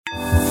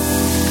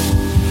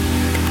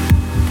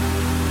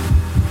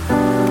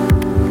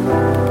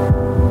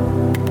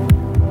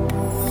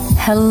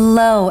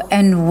Hello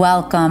and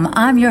welcome.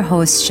 I'm your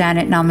host,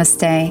 Janet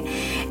Namaste,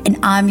 and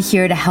I'm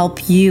here to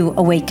help you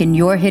awaken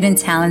your hidden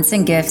talents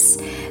and gifts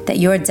that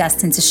you're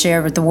destined to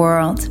share with the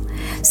world.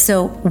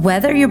 So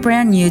whether you're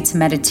brand new to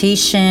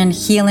meditation,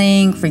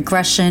 healing,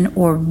 regression,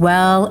 or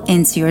well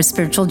into your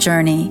spiritual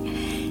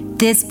journey,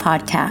 this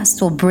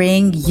podcast will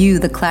bring you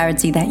the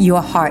clarity that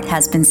your heart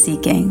has been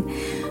seeking.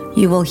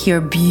 You will hear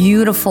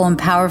beautiful and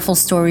powerful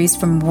stories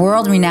from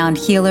world-renowned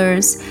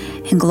healers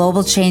and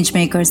global change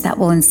makers that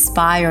will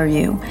inspire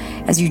you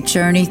as you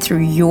journey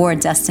through your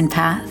destined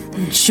path.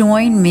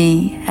 Join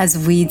me as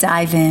we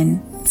dive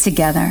in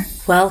together.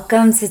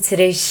 Welcome to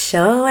today's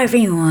show,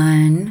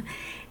 everyone.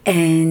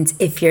 And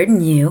if you're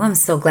new, I'm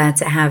so glad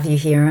to have you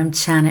here. I'm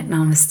Janet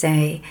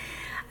Namaste.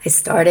 I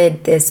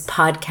started this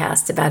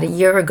podcast about a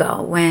year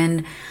ago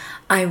when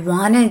I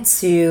wanted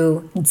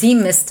to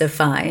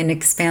demystify and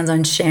expand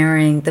on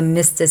sharing the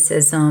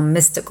mysticism,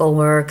 mystical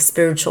work,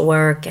 spiritual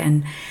work,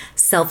 and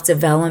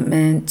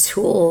self-development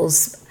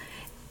tools,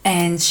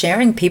 and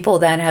sharing people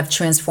that have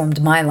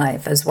transformed my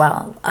life as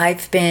well.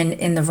 I've been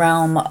in the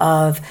realm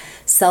of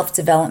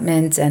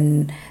self-development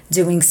and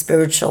doing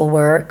spiritual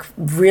work,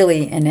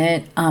 really in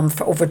it,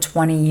 for over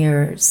 20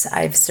 years.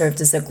 I've served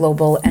as a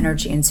global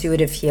energy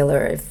intuitive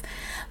healer.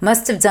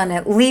 Must have done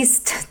at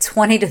least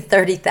 20 to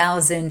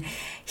 30,000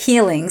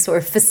 healings,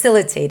 or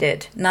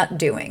facilitated, not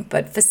doing,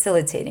 but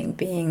facilitating,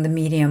 being the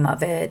medium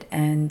of it.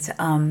 And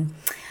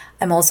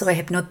I'm also a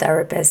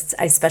hypnotherapist.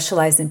 I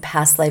specialize in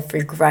past life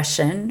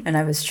regression, and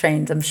I was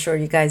trained, I'm sure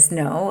you guys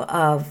know,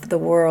 of the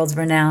world's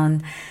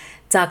renowned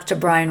Dr.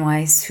 Brian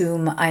Weiss,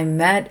 whom I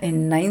met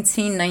in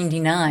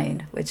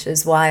 1999, which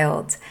is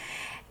wild.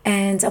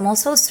 And I'm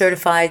also a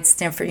certified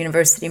Stanford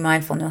University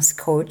mindfulness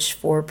coach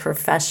for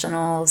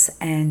professionals,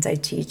 and I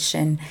teach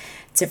in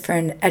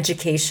different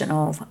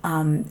educational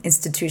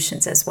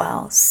institutions as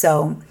well.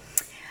 So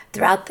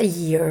throughout the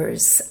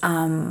years,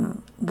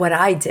 what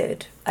I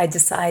did, I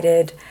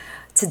decided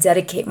to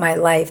dedicate my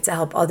life to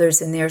help others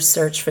in their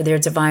search for their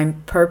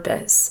divine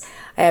purpose.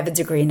 I have a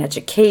degree in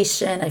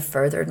education. I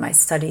furthered my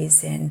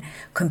studies in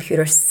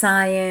computer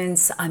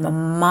science. I'm a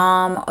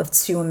mom of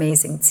two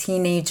amazing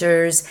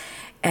teenagers.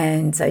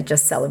 And I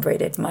just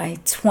celebrated my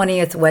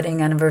 20th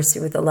wedding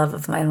anniversary with the love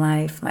of my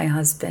life, my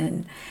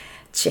husband,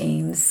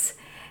 James.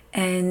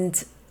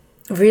 And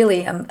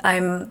really,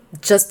 I'm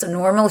just a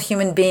normal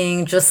human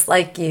being, just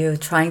like you,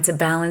 trying to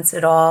balance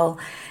it all,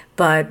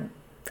 but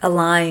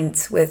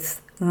aligned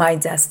with my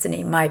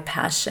destiny, my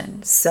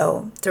passion.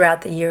 So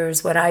throughout the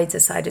years, what I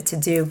decided to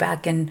do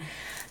back in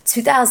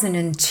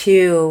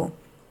 2002,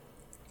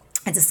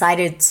 I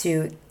decided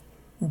to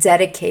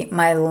dedicate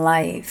my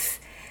life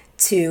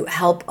to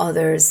help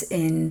others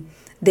in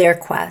their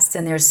quest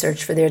and their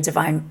search for their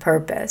divine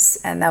purpose.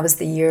 And that was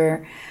the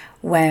year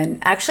when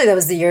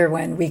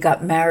we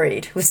got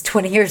married. It was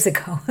 20 years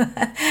ago.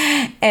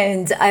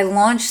 And I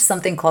launched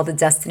something called the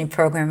Destiny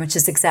Program, which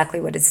is exactly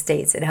what it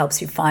states. It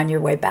helps you find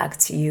your way back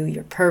to you,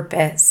 your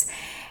purpose.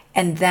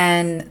 And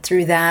then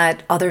through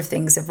that, other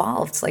things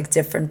evolved, like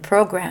different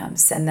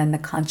programs. And then the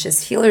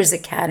Conscious Healers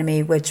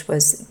Academy, which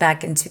was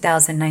back in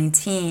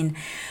 2019,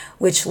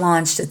 which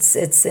launched.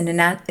 It's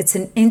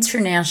an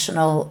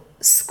international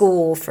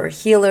school for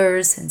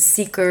healers and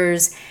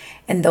seekers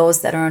and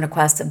those that are on a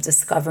quest of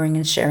discovering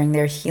and sharing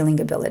their healing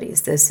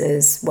abilities. This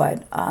is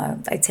what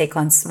I take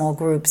on small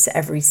groups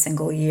every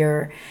single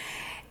year.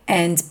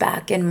 And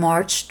back in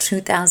March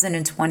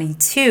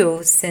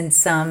 2022,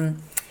 since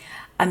I'm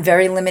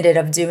very limited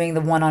of doing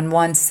the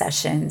one-on-one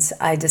sessions,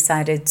 I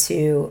decided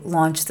to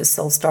launch the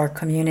Soul Star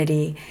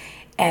community.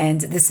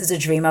 And this is a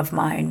dream of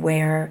mine,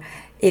 where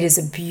it is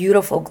a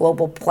beautiful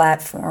global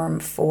platform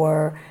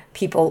for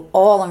people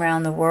all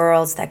around the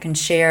world that can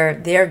share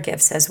their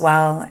gifts as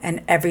well.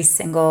 And every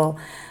single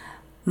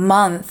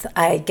month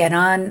I get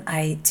on,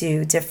 I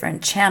do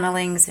different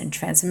channelings and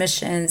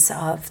transmissions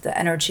of the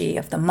energy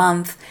of the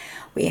month.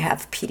 We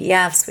have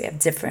PDFs, we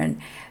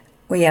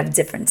have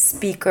different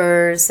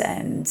speakers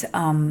and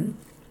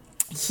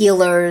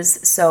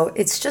healers. So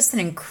it's just an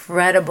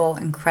incredible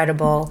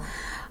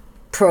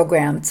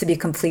program, to be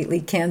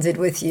completely candid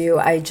with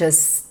you.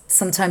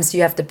 Sometimes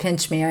you have to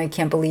pinch me. I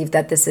can't believe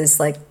that this is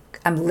like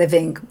I'm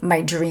living my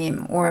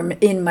dream, or I'm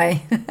in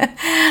my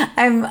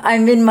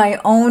I'm in my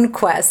own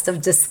quest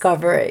of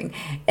discovering.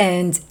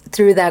 And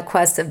through that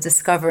quest of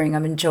discovering,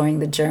 I'm enjoying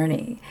the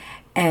journey.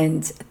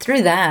 And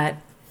through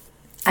that,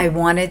 I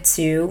wanted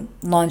to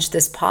launch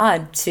this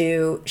pod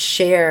to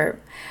share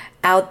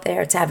out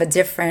there, to have a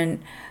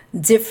different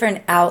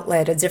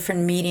outlet, a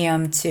different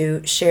medium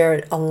to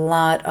share a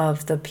lot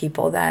of the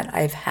people that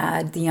I've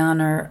had the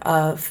honor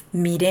of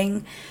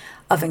meeting,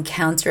 of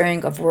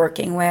encountering, of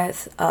working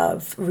with,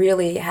 of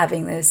really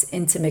having this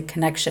intimate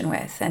connection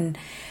with. And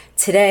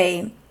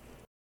today,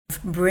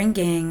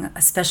 bringing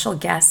a special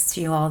guest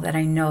to you all that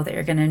I know that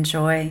you're going to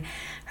enjoy.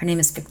 Her name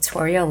is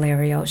Victoria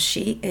Lario.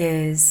 She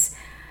is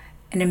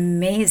an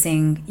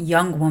amazing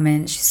young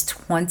woman. She's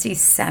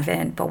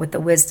 27, but with the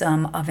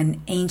wisdom of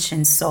an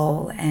ancient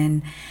soul.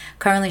 And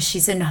currently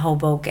she's in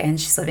Hoboken.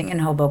 She's living in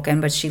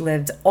Hoboken, but she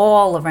lived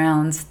all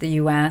around the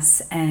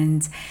US.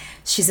 And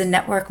she's a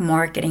network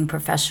marketing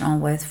professional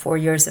with 4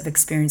 years of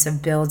experience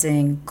of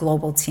building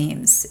global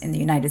teams in the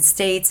United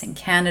States and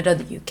Canada,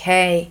 the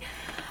UK,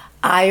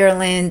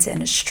 Ireland,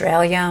 and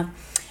Australia.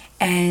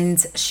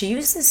 And she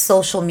uses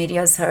social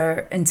media as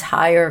her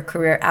entire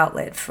career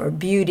outlet for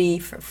beauty,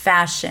 for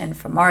fashion,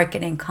 for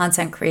marketing,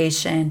 content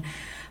creation,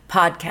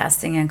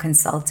 podcasting, and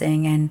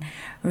consulting. And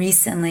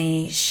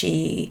recently,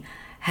 she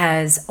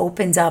has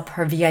opened up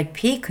her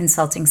VIP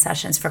consulting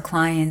sessions for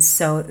clients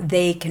so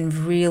they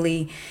can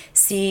really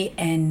see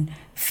and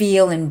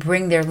feel and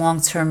bring their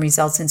long-term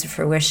results into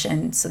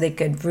fruition so they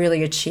could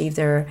really achieve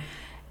their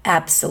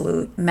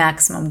absolute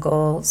maximum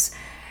goals.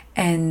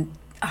 And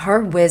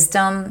her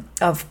wisdom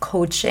of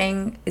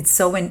coaching,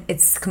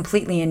 it's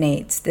completely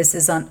innate. This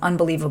is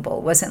unbelievable.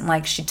 It wasn't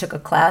like she took a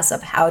class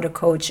of how to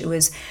coach. It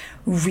was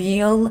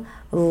real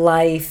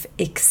life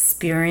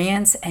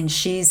experience, and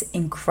she's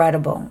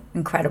incredible.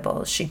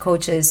 She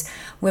coaches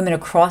women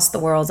across the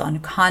world on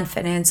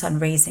confidence, on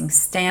raising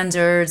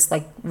standards,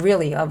 like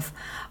really of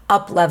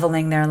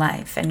up-leveling their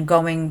life and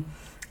going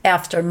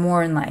after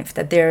more in life,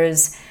 that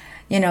there's,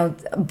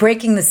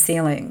 breaking the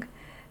ceiling.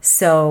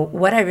 So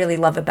what I really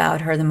love about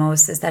her the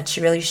most is that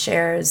she really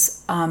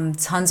shares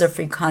tons of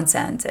free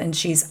content, and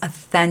she's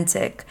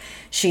authentic.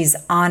 She's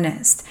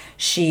honest.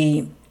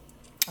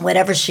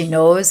 Whatever she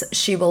knows,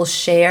 she will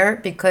share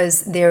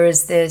because there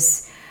is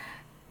this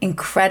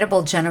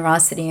incredible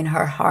generosity in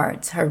her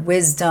heart, her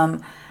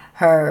wisdom,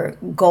 her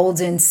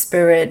golden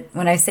spirit.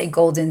 When I say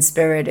golden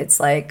spirit, it's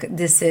like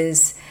this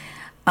is,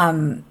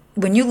 when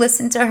you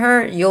listen to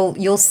her,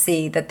 you'll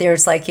see that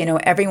there's like,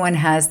 everyone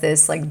has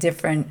this like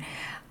different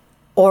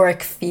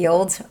auric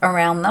field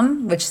around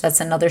them, which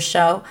that's another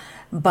show.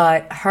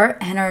 But her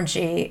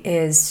energy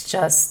is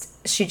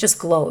she just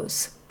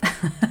glows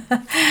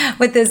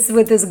with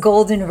this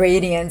golden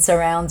radiance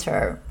around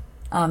her.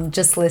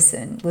 Just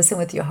listen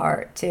with your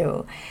heart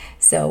too.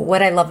 So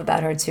what I love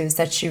about her too is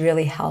that she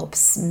really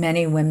helps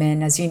many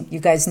women, as you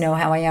guys know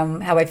how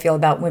I feel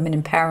about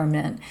women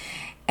empowerment.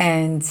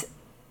 And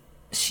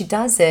she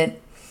does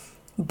it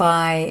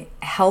by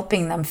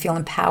helping them feel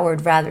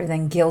empowered rather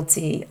than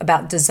guilty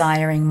about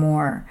desiring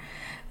more.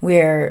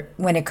 Where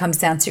when it comes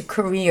down to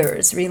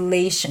careers,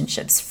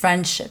 relationships,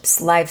 friendships,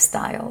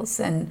 lifestyles,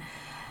 and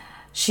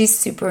she's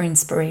super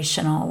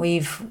inspirational.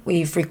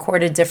 We've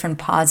recorded different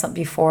pods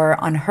before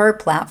on her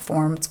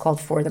platform. It's called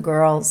For the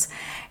Girls.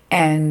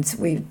 And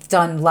we've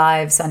done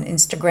lives on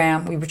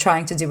Instagram. We were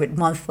trying to do it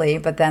monthly,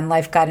 but then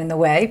life got in the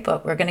way,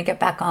 but we're going to get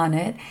back on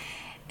it.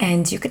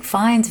 And you could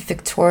find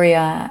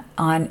Victoria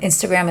on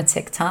Instagram and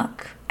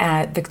TikTok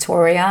at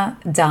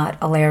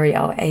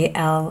victoria.alario,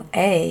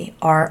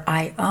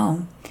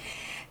 Alario.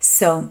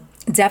 So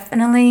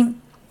definitely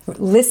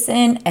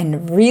listen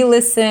and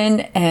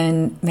re-listen,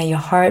 and may your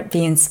heart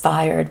be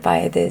inspired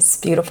by this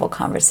beautiful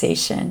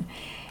conversation.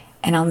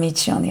 And I'll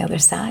meet you on the other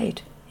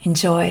side.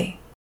 Enjoy.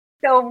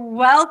 So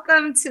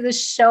welcome to the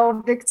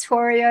show,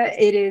 Victoria.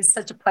 It is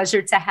such a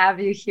pleasure to have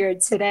you here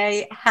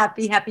today.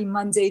 Happy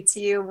Monday to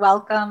you.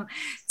 Welcome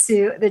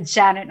to the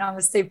Janet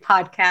Namaste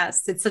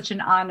podcast. It's such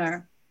an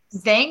honor.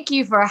 Thank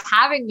you for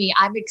having me.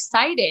 I'm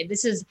excited.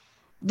 This is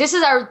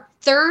our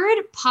third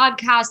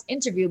podcast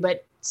interview,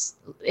 but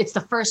it's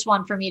the first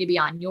one for me to be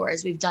on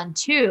yours. We've done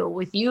two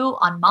with you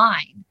on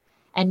mine,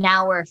 and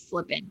now we're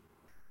flipping.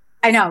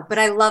 I know, but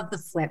I love the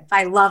flip.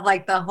 I love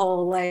like the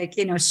whole, like,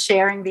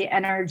 sharing the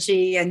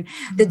energy and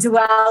the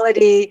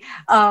duality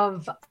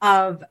of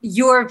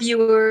your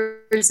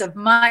viewers, of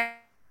my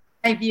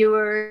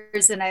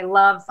viewers. And I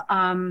love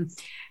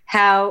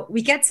how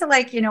we get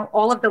to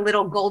all of the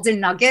little golden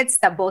nuggets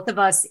that both of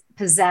us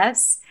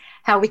possess,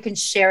 how we can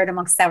share it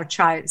amongst our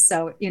tribes.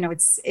 So,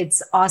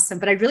 it's awesome.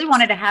 But I really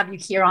wanted to have you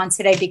here on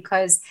today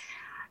because,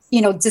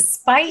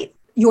 despite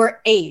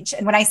your age,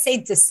 and when I say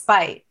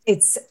despite,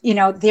 it's,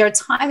 there are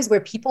times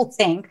where people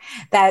think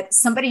that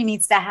somebody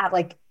needs to have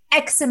like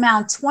X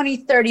amount, 20,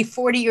 30,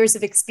 40 years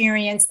of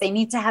experience. They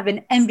need to have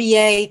an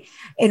MBA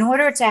in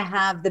order to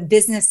have the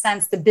business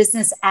sense, the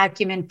business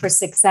acumen for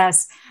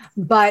success.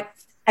 But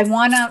I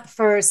want to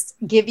first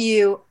give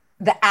you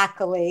the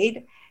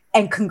accolade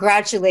and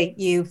congratulate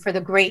you for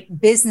the great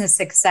business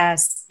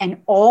success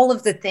and all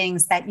of the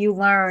things that you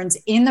learned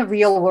in the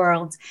real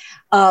world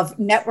of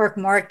network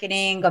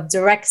marketing, of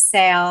direct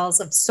sales,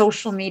 of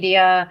social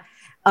media,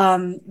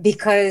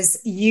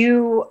 because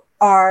you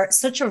are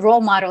such a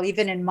role model,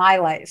 even in my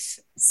life.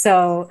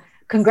 So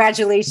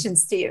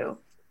congratulations to you.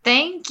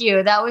 Thank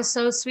you. That was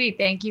so sweet.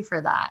 Thank you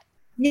for that.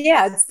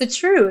 Yeah, it's the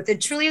truth. It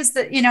truly is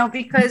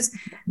because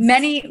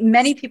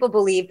many people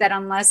believe that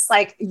unless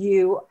like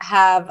you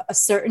have a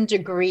certain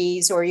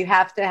degrees or you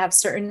have to have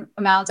certain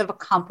amounts of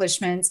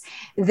accomplishments,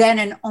 then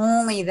and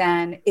only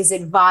then is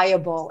it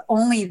viable.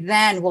 Only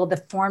then will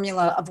the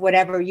formula of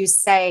whatever you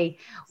say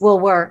will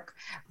work.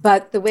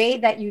 But the way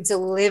that you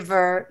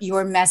deliver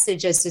your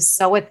messages is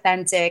so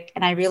authentic.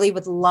 And I really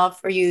would love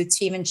for you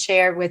to even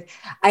share with,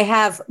 I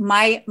have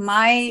my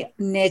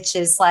niche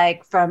is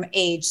like from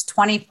age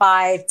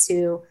 25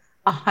 to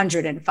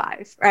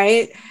 105,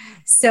 right?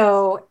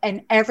 So,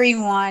 and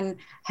everyone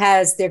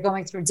they're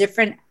going through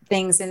different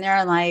things in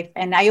their life.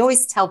 And I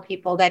always tell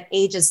people that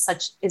age is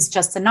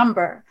just a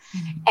number.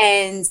 Mm-hmm.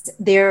 And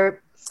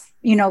they're,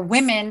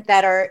 women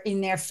that are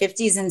in their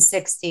 50s and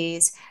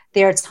 60s,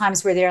 there are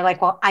times where they're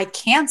like, well, I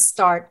can't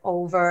start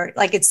over.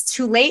 Like, it's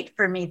too late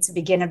for me to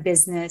begin a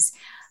business.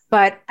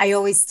 But I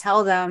always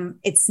tell them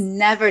it's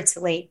never too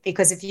late,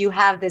 because if you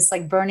have this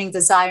like burning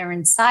desire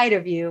inside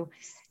of you,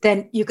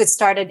 then you could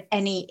start at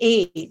any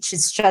age.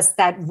 It's just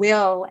that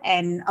will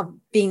and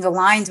being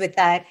aligned with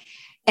that.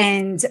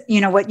 And,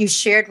 what you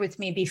shared with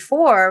me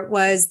before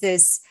was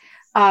this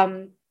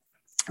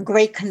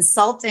great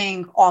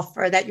consulting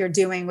offer that you're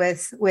doing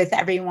with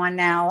everyone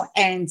now.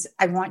 And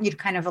I want you to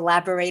kind of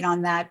elaborate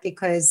on that,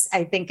 because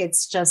I think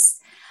it's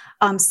just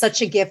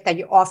such a gift that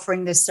you're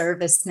offering this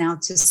service now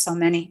to so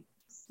many.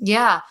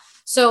 Yeah.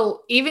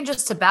 So even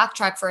just to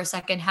backtrack for a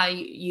second, how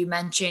you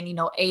mentioned,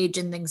 age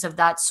and things of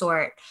that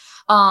sort.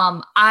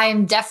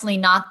 I'm definitely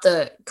not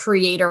the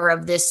creator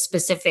of this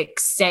specific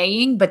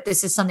saying, but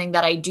this is something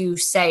that I do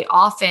say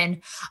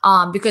often,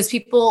 because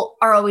people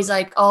are always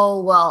like,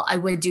 oh, well, I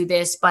would do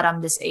this, but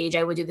I'm this age.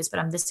 I would do this, but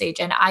I'm this age.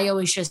 And I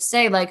always just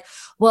say like,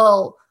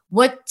 well,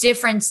 what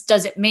difference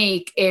does it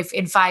make if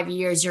in 5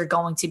 years you're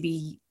going to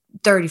be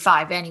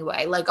 35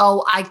 anyway? Like,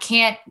 oh, I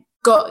can't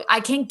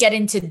get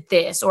into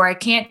this, or I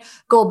can't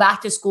go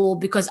back to school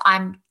because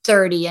I'm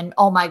 30 and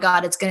oh my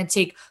God, it's going to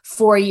take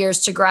 4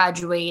 years to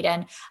graduate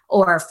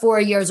or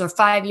 4 years or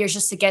 5 years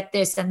just to get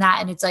this and that.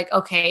 And it's like,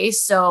 okay,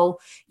 so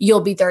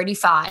you'll be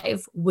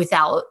 35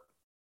 without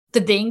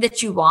the thing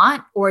that you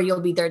want, or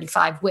you'll be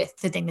 35 with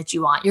the thing that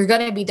you want. You're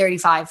going to be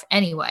 35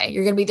 anyway.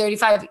 You're going to be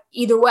 35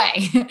 either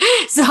way.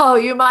 So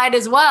you might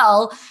as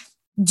well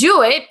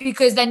do it,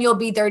 because then you'll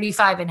be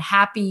 35 and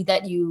happy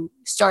that you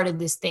started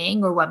this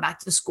thing or went back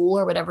to school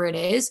or whatever it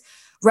is,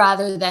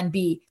 rather than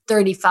be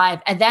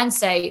 35 and then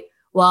say,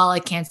 well, I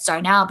can't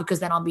start now because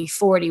then I'll be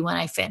 40 when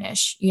I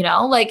finish,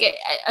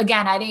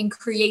 again, I didn't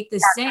create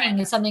this saying.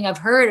 It's something I've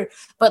heard,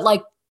 but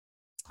like,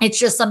 it's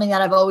just something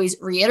that I've always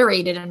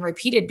reiterated and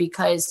repeated,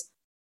 because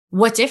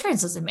what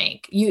difference does it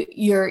make?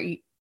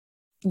 You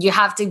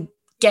have to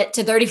get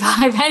to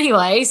 35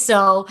 anyway.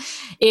 So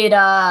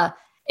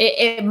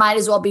it might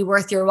as well be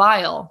worth your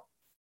while.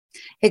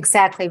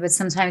 Exactly. But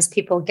sometimes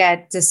people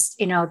get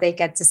they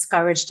get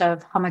discouraged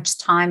of how much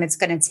time it's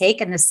going to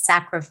take and the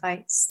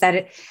sacrifice that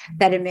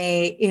it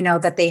may,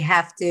 that they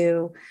have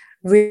to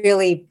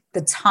really,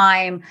 the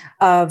time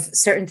of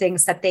certain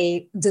things that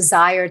they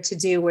desire to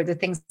do, or the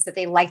things that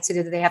they like to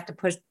do, that they have to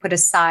put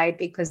aside,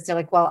 because they're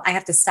like, well, I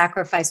have to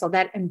sacrifice all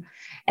that. And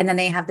then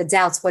they have the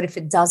doubts. What if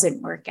it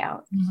doesn't work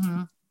out?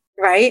 Mm-hmm.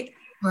 Right.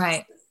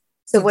 Right.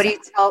 So what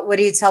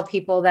do you tell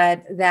people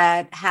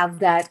that have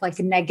that like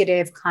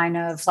negative kind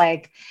of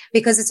like,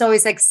 because it's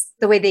always like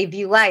the way they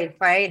view life,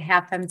 right?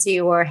 Half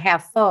empty or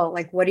half full.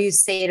 Like, what do you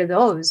say to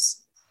those?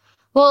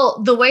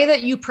 Well, the way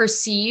that you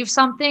perceive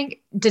something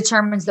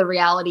determines the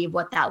reality of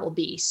what that will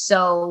be.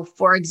 So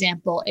for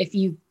example, if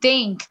you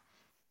think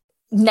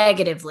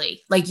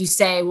negatively, like you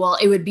say, well,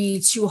 it would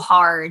be too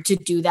hard to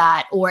do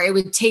that, or it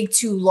would take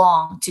too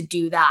long to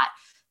do that.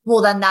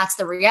 Well, then that's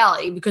the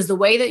reality, because the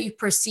way that you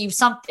perceive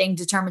something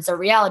determines the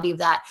reality of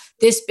that.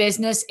 This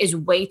business is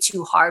way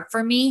too hard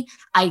for me.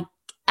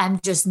 I'm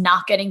just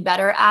not getting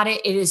better at it.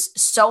 It is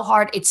so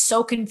hard. It's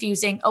so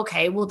confusing.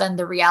 Okay, well, then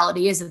the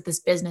reality is that this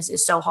business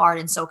is so hard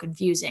and so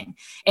confusing.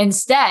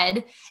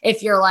 Instead,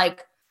 if you're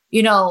like,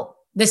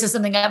 this is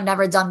something I've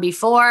never done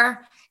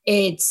before,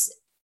 it's,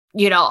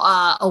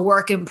 a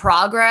work in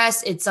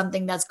progress, it's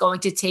something that's going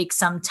to take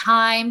some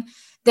time,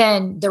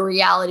 then the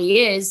reality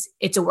is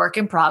it's a work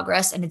in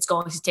progress and it's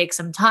going to take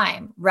some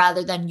time,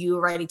 rather than you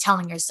already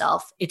telling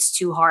yourself it's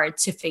too hard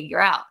to figure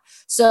out.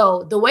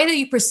 So the way that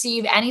you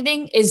perceive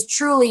anything is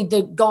truly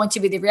going to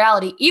be the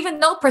reality, even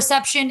though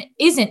perception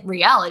isn't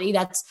reality.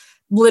 That's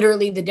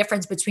literally the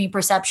difference between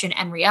perception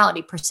and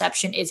reality.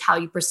 Perception is how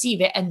you perceive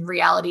it, and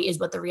reality is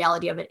what the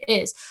reality of it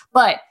is.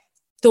 But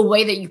the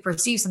way that you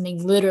perceive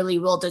something literally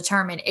will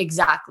determine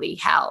exactly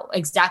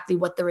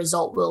what the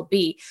result will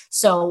be.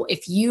 So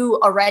if you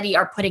already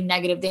are putting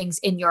negative things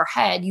in your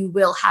head, you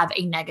will have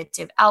a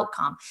negative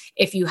outcome.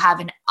 If you have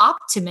an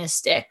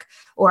optimistic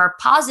or a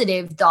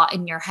positive thought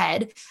in your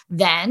head,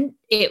 then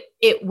it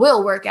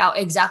will work out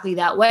exactly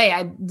that way.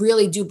 I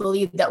really do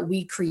believe that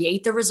we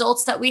create the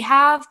results that we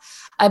have.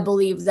 I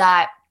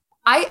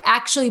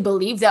actually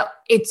believe that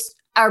it's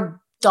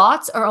our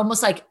thoughts are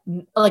almost like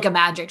a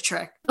magic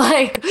trick.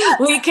 Like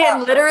we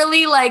can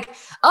literally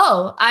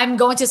Oh, I'm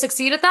going to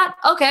succeed at that.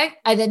 Okay.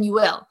 And then you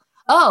will.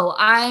 Oh,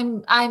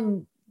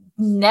 I'm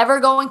never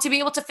going to be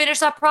able to finish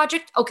that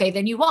project. Okay.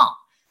 Then you won't.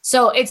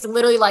 So it's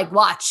literally like,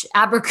 watch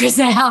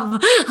abracadabra.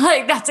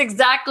 Like that's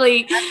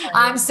exactly,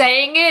 I'm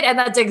saying it. And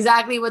that's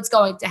exactly what's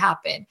going to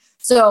happen.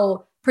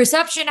 So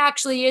perception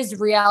actually is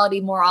reality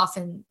more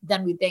often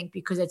than we think,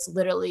 because it's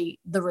literally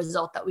the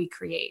result that we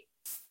create.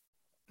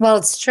 Well,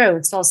 it's true.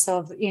 It's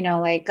also,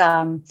 like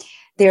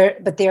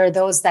there are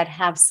those that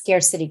have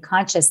scarcity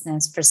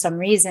consciousness. For some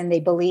reason, they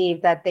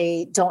believe that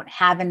they don't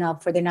have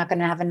enough, or they're not going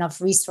to have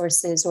enough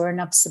resources or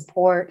enough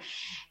support.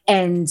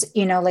 And,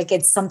 like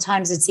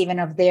sometimes it's even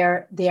of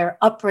their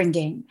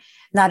upbringing.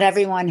 Not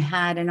everyone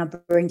had an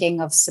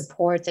upbringing of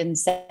support and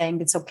saying,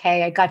 it's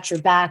okay, I got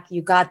your back,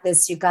 you got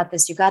this, you got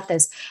this, you got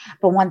this.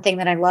 But one thing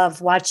that I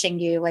love watching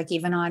you, like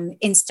even on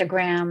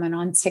Instagram and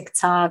on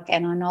TikTok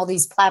and on all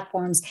these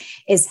platforms,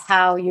 is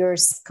how you're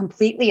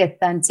completely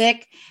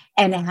authentic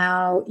and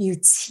how you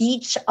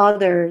teach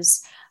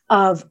others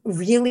of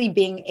really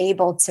being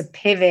able to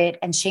pivot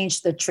and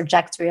change the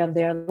trajectory of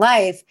their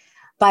life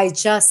by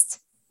just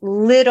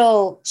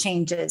little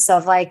changes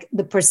of like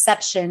the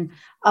perception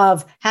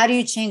of how do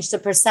you change the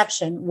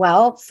perception?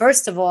 Well,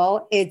 first of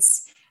all,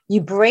 it's you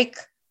break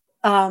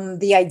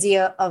the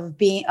idea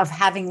of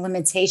having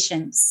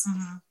limitations.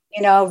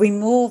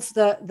 Remove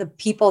the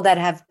people that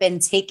have been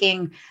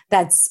taking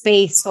that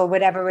space or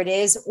whatever it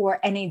is, or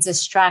any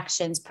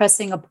distractions,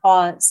 pressing a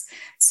pause.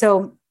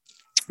 So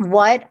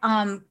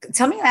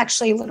tell me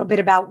actually a little bit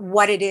about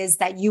what it is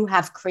that you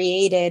have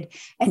created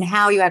and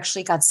how you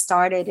actually got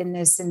started in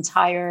this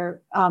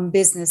entire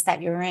business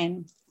that you're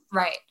in.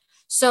 Right.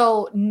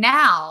 So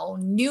now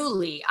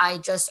newly, I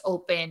just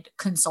opened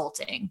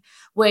consulting,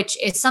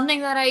 which is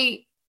something that I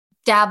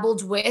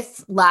dabbled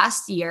with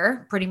last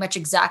year, pretty much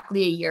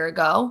exactly a year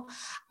ago.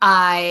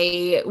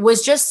 I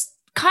was just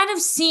kind of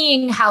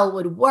seeing how it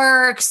would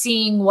work,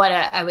 seeing what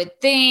I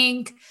would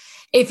think,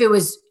 if it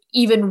was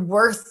even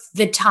worth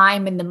the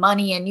time and the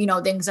money and,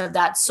 things of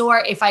that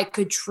sort. If I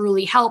could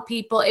truly help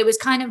people, it was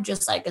kind of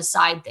just like a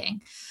side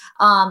thing.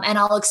 And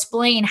I'll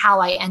explain how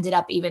I ended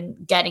up even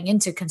getting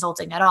into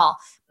consulting at all.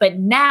 But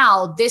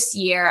now this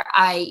year,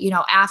 I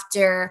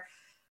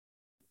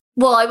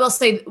will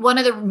say one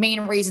of the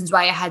main reasons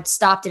why I had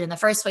stopped it in the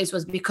first place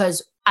was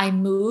because I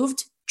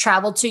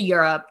traveled to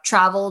Europe,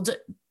 traveled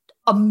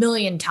a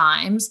million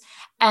times,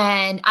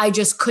 and I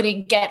just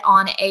couldn't get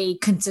on a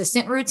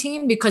consistent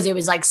routine because it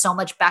was like so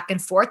much back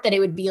and forth that it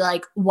would be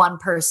like one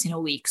person a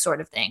week sort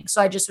of thing.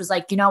 So I just was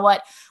like, you know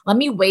what, let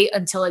me wait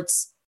until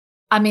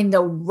I'm in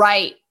the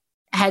right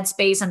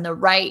headspace and the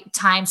right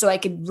time so I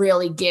could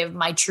really give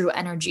my true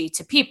energy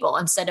to people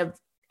instead of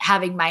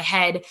having my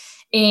head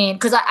in,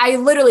 because I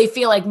literally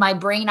feel like my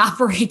brain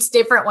operates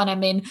different when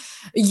I'm in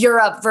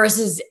Europe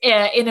versus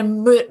in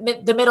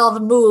the middle of a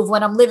move,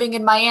 when I'm living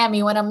in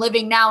Miami, when I'm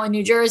living now in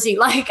New Jersey.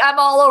 Like I'm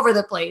all over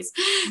the place.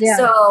 Yeah.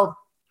 So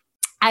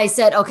I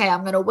said, okay,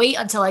 I'm going to wait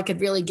until I could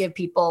really give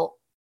people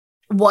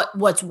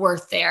what's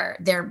worth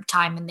their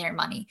time and their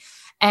money.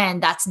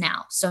 And that's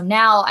now. So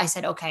now I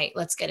said, okay,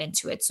 let's get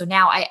into it. So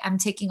now I'm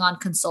taking on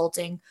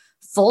consulting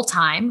full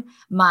time.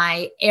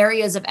 My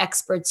areas of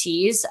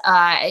expertise,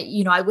 I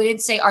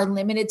wouldn't say are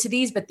limited to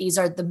these, but these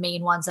are the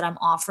main ones that I'm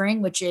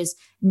offering, which is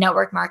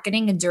network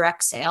marketing and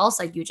direct sales,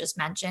 like you just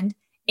mentioned,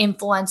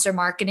 influencer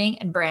marketing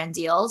and brand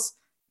deals,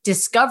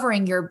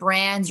 discovering your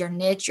brand, your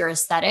niche, your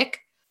aesthetic,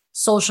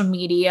 social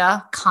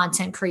media,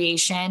 content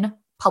creation,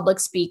 public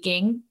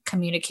speaking,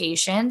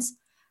 communications,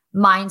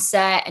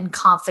 mindset and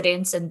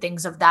confidence and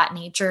things of that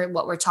nature,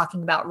 what we're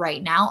talking about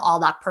right now, all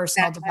that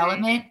personal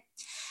development.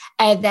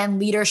 And then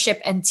leadership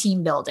and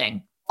team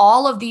building.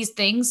 All of these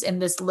things in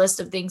this list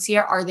of things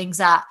here are things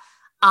that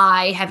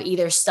I have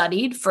either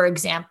studied, for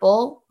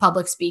example,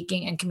 public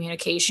speaking and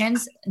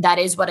communications. That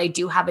is what I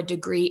do have a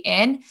degree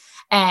in.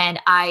 And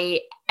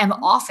I am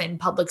often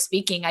public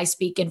speaking. I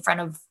speak in front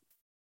of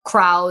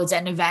crowds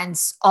and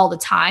events all the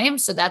time.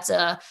 So that's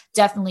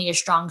definitely a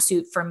strong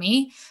suit for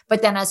me.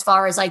 But then as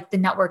far as like the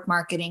network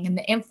marketing and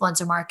the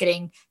influencer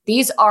marketing,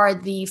 these are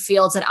the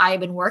fields that I've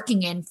been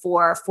working in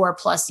for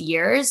 4+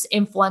 years.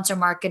 Influencer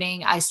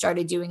marketing, I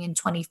started doing in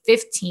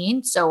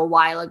 2015, so a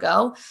while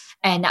ago.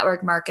 And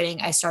network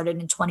marketing, I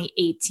started in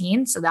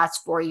 2018. So that's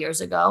 4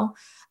 years ago.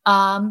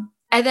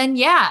 And then,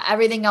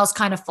 everything else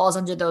kind of falls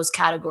under those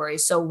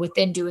categories. So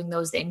within doing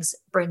those things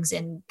brings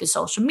in the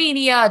social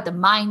media, the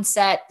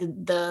mindset,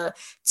 the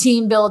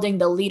team building,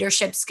 the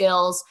leadership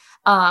skills.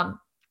 And,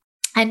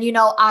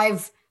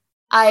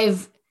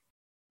 I've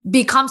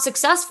become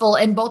successful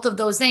in both of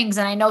those things.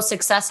 And I know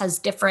success has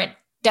different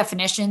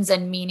definitions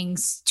and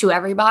meanings to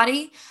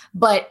everybody,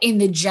 but in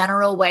the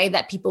general way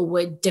that people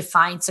would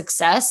define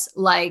success,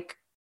 like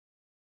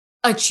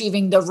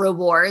achieving the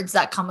rewards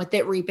that come with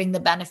it, reaping the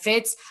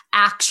benefits,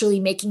 actually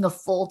making a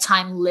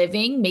full-time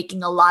living,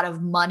 making a lot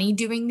of money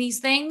doing these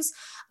things,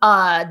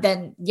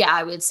 then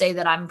I would say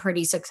that I'm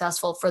pretty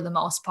successful for the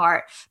most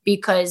part,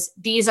 because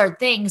these are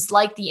things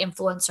like the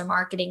influencer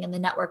marketing and the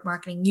network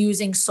marketing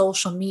using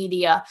social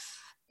media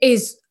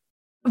is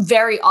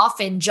very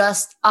often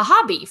just a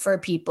hobby for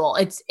people.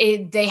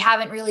 They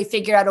haven't really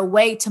figured out a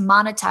way to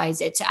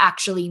monetize it, to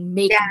actually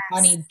make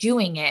money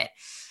doing it.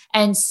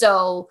 And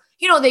so,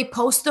 they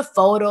post the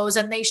photos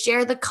and they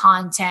share the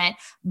content,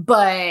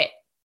 but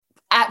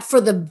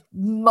for the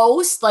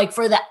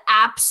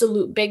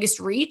absolute biggest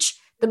reach,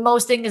 the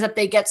most thing is that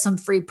they get some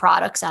free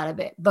products out of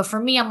it. But for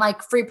me, I'm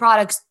like, free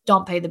products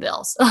don't pay the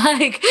bills.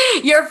 Like,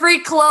 your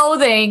free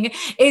clothing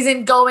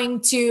isn't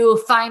going to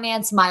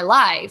finance my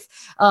life,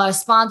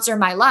 sponsor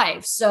my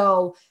life.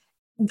 So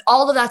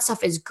all of that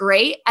stuff is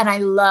great. And I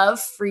love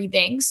free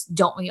things.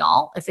 Don't we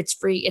all? If it's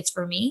free, it's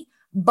for me.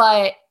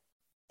 But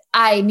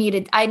I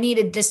needed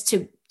this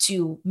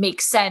to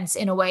make sense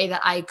in a way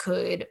that I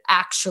could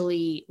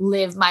actually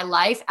live my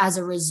life as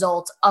a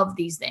result of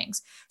these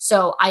things.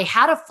 So I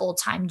had a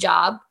full-time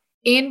job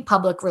in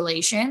public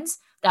relations.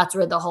 That's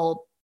where the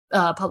whole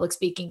public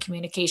speaking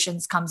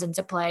communications comes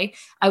into play.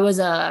 I was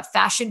a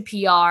fashion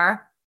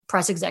PR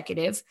press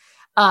executive,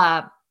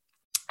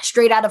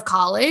 straight out of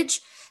college.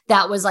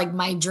 That was like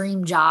my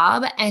dream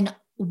job. And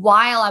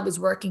while I was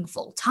working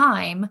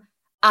full-time,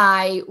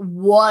 I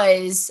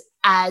was,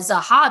 as a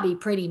hobby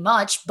pretty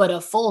much, but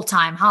a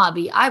full-time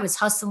hobby, I was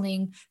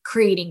hustling,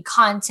 creating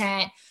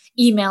content,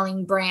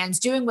 emailing brands,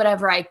 doing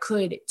whatever I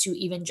could to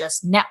even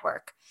just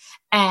network.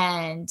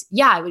 And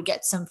yeah, I would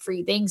get some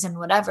free things and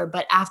whatever.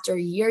 But after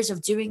years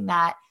of doing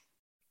that,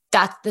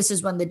 this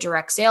is when the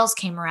direct sales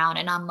came around.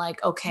 And I'm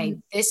like, okay,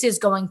 this is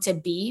going to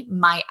be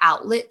my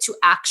outlet to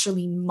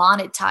actually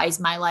monetize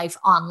my life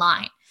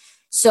online.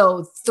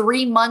 So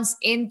 3 months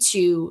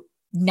into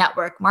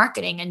network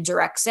marketing and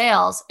direct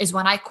sales is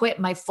when I quit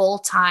my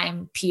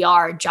full-time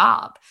PR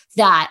job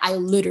that I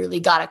literally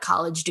got a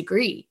college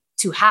degree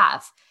to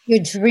have.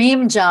 Your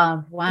dream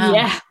job. Wow.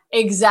 Yeah,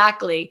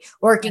 exactly.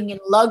 Working in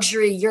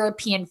luxury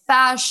European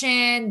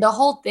fashion, the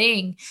whole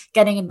thing,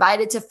 getting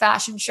invited to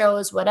fashion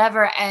shows,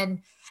 whatever. And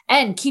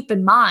keep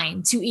in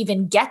mind, to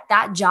even get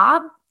that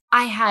job,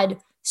 I had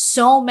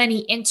so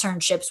many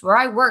internships where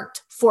I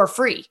worked for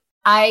free.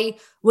 I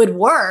would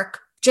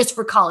work just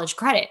for college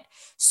credit.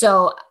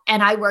 So,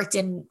 and I worked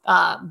in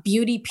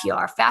beauty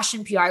PR,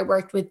 fashion PR. I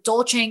worked with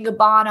Dolce &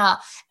 Gabbana,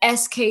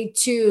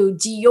 SK2,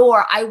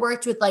 Dior. I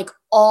worked with like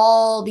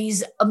all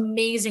these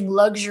amazing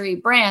luxury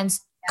brands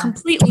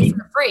completely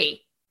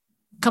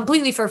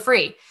for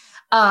free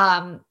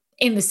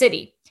in the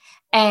city.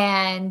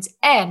 And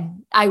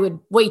I would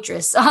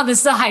waitress on the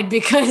side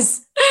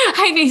because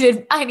I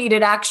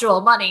needed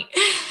actual money.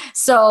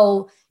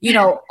 So,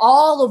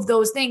 all of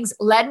those things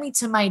led me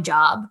to my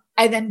job.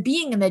 And then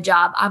being in the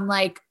job, I'm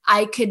like,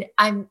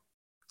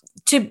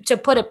 to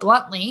put it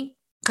bluntly,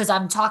 because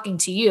I'm talking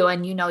to you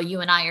and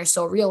you and I are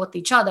so real with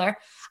each other.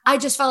 I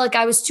just felt like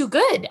I was too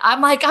good. I'm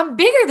like, I'm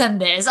bigger than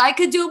this. I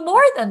could do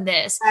more than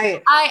this.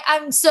 Right.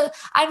 I'm so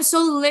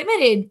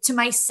limited to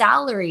my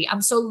salary.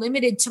 I'm so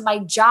limited to my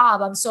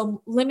job. I'm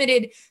so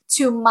limited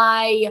to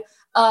my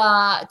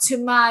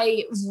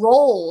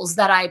roles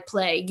that I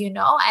play, and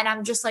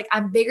I'm just like,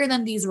 I'm bigger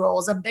than these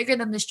roles. I'm bigger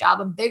than this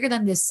job. I'm bigger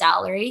than this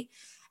salary.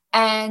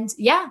 And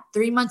yeah,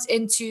 3 months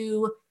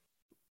into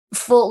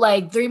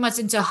 3 months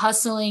into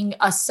hustling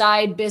a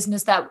side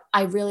business that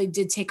I really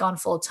did take on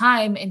full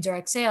time in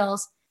direct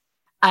sales,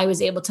 I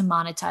was able to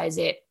monetize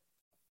it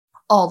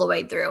all the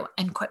way through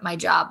and quit my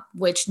job,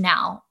 which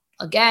now,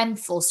 again,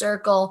 full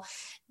circle,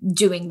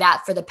 doing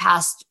that for the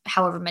past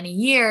however many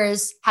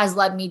years has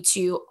led me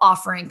to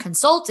offering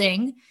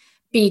consulting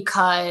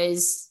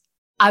because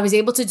I was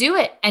able to do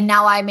it. And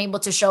now I'm able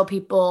to show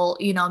people,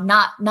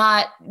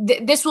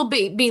 this will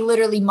be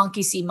literally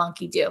monkey see,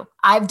 monkey do.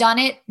 I've done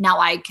it. Now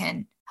I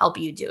can help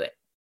you do it.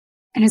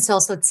 And it's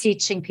also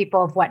teaching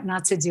people of what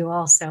not to do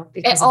also.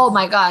 Because oh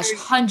my gosh,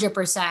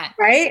 100%.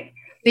 Right?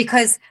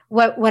 Because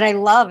what I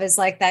love is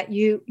like that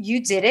you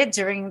did it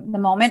during the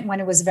moment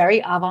when it was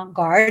very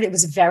avant-garde. It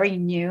was very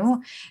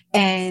new.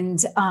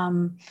 And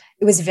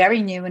it was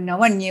very new and no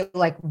one knew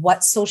like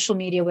what social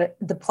media,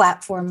 the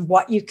platform,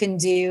 what you can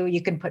do. You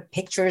can put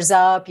pictures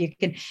up. You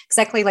can,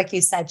 exactly like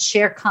you said,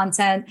 share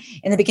content.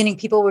 In the beginning,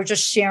 people were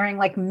just sharing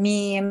like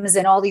memes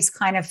and all these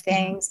kind of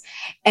things.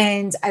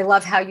 And I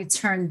love how you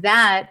turned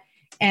that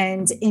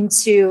and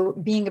into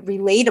being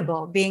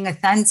relatable, being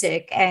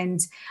authentic,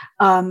 and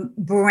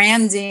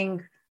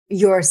branding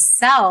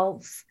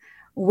yourself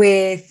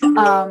with,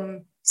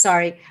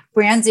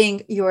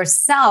 branding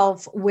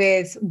yourself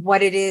with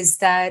what it is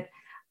that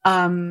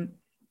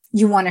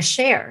you want to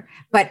share.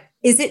 But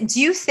do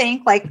you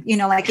think like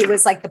it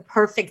was like the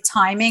perfect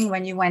timing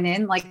when you went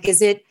in? Like,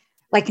 is it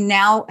like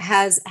how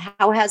has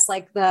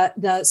like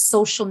the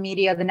social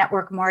media, the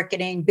network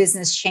marketing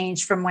business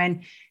changed from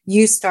when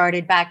you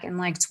started back in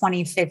like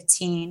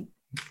 2015?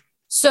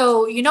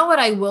 So, what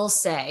I will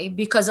say,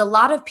 because a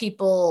lot of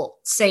people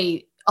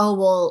say, oh,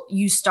 well,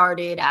 you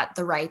started at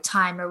the right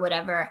time or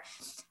whatever.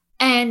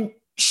 And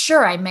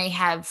sure, I may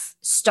have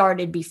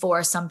started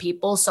before some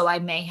people, so I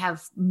may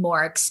have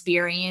more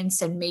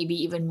experience and maybe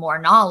even more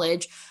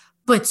knowledge,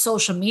 but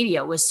social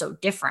media was so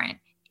different.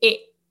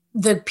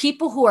 The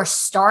people who are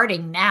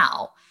starting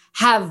now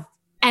have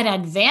an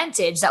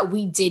advantage that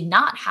we did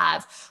not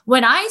have.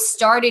 When I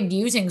started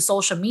using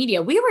social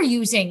media, we were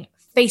using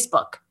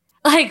Facebook.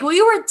 Like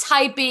we were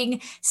typing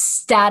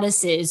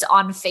statuses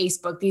on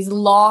Facebook, these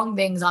long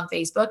things on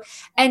Facebook.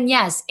 And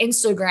yes,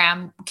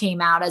 Instagram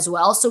came out as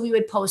well. So we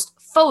would post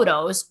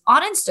photos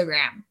on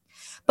Instagram.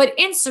 But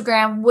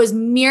Instagram was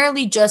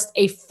merely just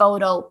a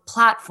photo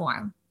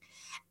platform.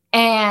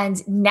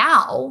 And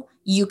now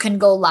you can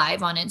go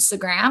live on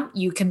Instagram.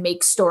 You can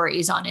make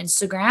stories on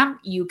Instagram.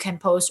 You can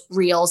post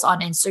reels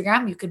on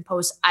Instagram. You can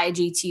post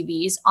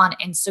IGTVs on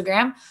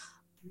Instagram.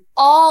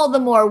 All the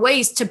more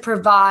ways to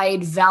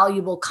provide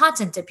valuable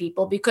content to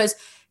people, because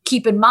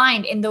keep in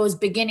mind, in those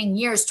beginning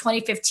years,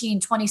 2015,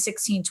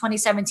 2016,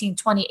 2017,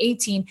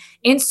 2018,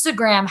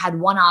 Instagram had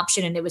one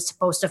option, and it was to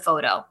post a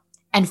photo.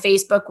 And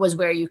Facebook was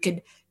where you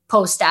could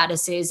post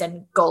statuses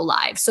and go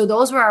live. So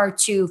those were our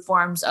two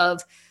forms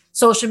of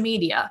social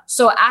media.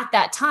 So at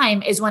that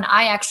time is when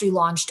I actually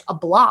launched a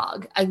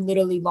blog. I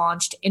literally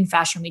launched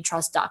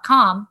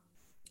infashionwetrust.com,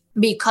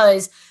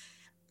 because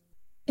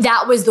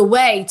that was the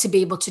way to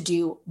be able to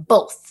do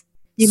both.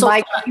 You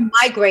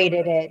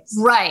migrated it.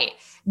 Right.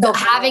 So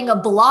having a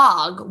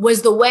blog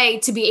was the way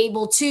to be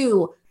able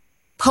to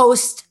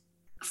post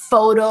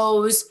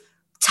photos,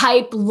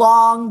 type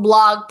long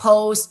blog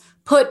posts,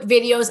 put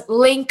videos,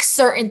 link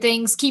certain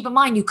things. Keep in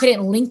mind, you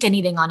couldn't link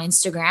anything on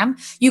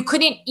Instagram. You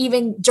couldn't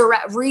even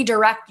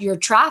redirect your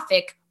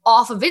traffic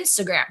off of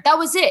Instagram. That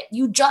was it.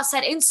 You just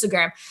had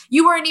Instagram.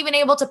 You weren't even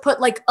able to put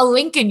like a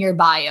link in your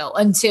bio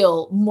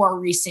until more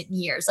recent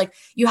years. Like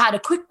you had a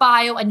quick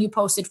bio and you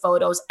posted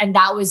photos, and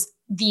that was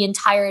the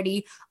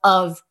entirety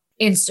of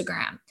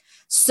Instagram.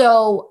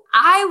 So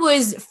I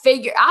was,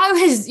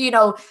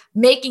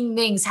 making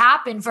things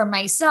happen for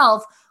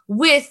myself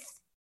with,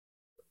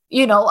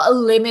 a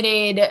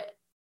limited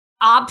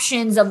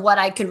options of what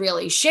I could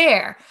really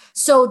share.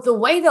 So the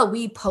way that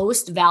we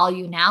post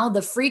value now,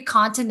 the free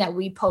content that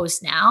we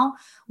post now,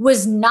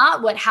 was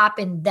not what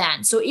happened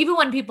then. So even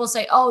when people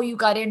say, oh, you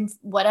got in,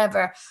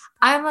 whatever,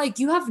 I'm like,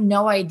 you have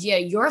no idea.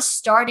 You're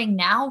starting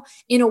now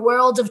in a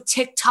world of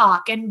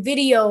TikTok and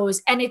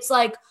videos. And it's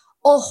like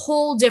a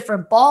whole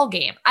different ball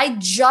game. I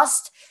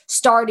just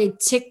started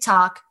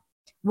TikTok.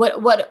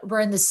 What we're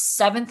in the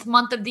 7th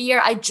month of the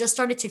year. I just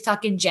started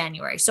TikTok in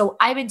January. So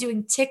I've been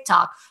doing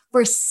TikTok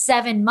for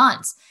 7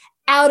 months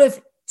out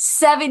of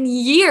 7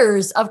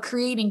 years of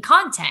creating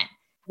content.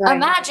 Right.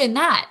 Imagine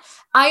that.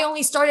 I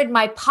only started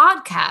my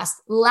podcast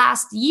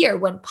last year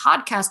when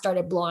podcasts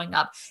started blowing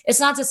up. It's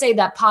not to say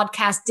that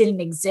podcasts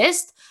didn't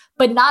exist,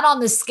 but not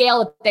on the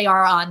scale that they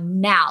are on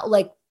now.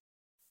 Like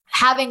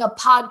having a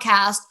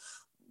podcast,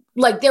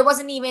 like there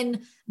wasn't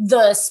even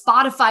the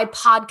Spotify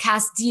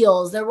podcast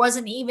deals. There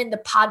wasn't even the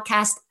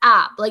podcast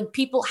app. Like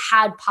people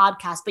had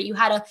podcasts, but you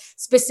had to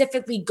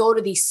specifically go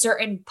to these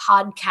certain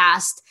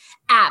podcast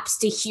apps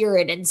to hear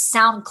it, and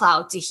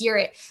SoundCloud to hear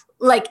it.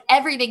 Like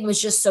everything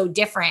was just so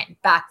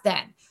different back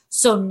then.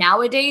 So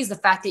nowadays, the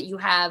fact that you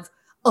have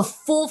a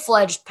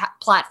full-fledged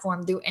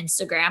platform through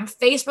Instagram,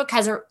 Facebook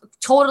has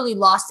totally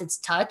lost its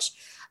touch.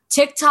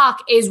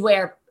 TikTok is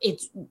where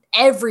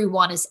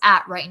everyone is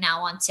at right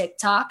now on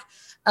TikTok.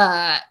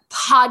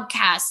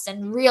 Podcasts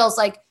and reels,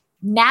 like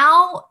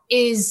now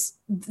is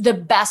the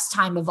best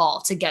time of all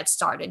to get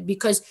started,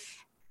 because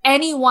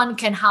anyone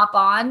can hop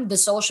on the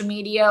social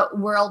media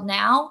world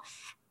now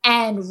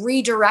and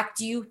redirect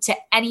you to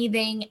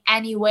anything,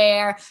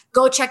 anywhere.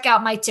 Go check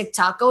out my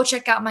TikTok, go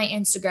check out my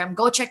Instagram,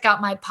 go check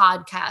out my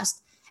podcast.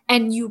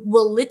 And you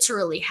will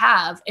literally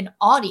have an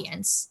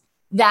audience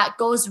that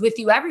goes with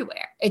you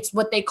everywhere. It's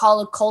what they call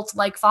a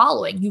cult-like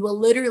following. You will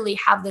literally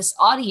have this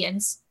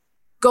audience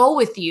go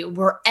with you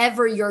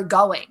wherever you're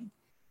going,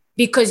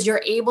 because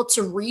you're able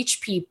to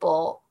reach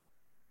people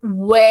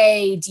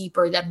way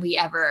deeper than we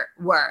ever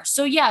were.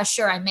 So yeah,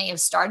 sure, I may have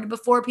started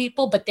before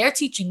people, but they're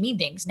teaching me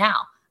things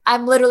now.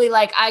 I'm literally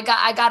like, I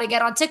got to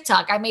get on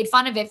TikTok. I made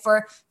fun of it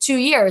for 2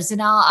 years, and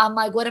now I'm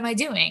like, what am I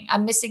doing?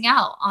 I'm missing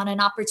out on an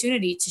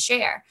opportunity to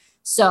share.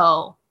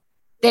 So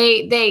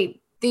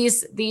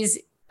these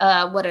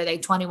what are they,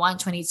 21,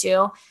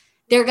 22?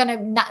 They're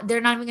not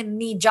even going to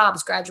need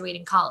jobs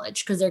graduating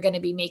college, because they're going to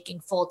be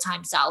making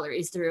full-time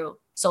salaries through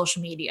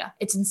social media.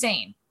 It's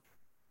insane.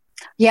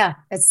 Yeah,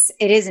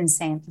 it is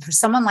insane. For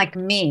someone like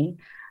me,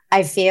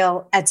 I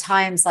feel at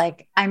times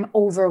like I'm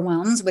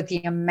overwhelmed with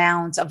the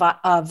amount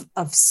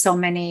of so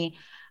many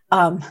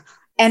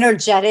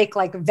energetic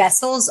like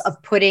vessels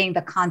of putting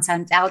the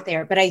content out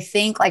there. But I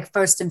think like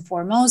first and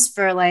foremost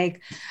for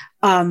like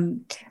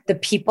the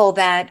people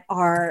that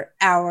are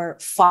our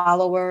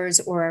followers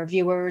or our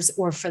viewers,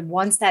 or for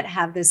ones that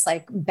have this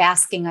like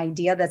basking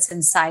idea that's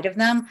inside of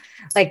them,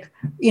 like,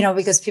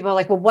 because people are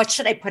like, well, what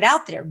should I put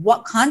out there?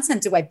 What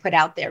content do I put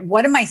out there?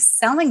 What am I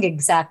selling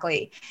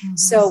exactly? Mm-hmm.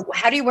 So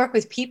how do you work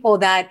with people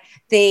that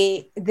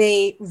they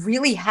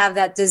really have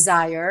that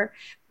desire,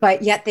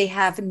 but yet they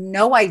have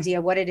no idea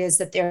what it is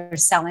that they're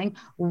selling,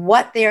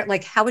 what they're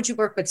like? How would you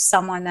work with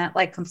someone that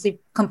like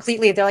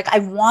completely, they're like, I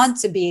want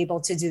to be able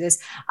to do this.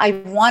 I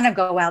want to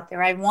go out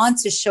there. I want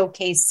to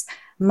showcase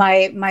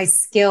my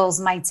skills,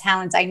 my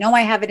talents. I know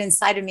I have it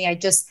inside of me. I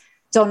just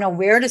don't know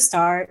where to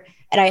start.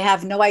 And I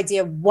have no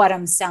idea what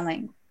I'm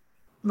selling,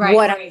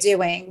 what I'm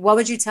doing. What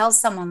would you tell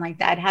someone like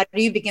that? How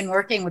do you begin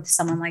working with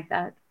someone like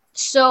that?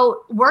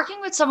 So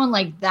working with someone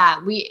like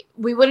that, we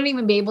wouldn't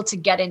even be able to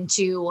get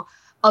into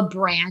a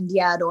brand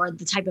yet or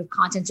the type of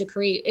content to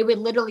create. It would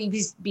literally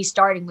be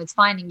starting with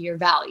finding your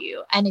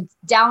value. And it's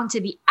down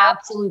to the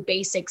absolute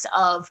basics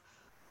of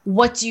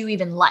what do you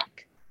even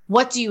like?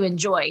 What do you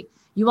enjoy?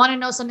 You want to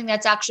know something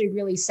that's actually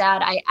really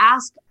sad? I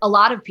ask a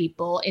lot of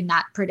people in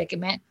that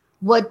predicament,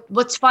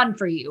 what's fun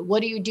for you?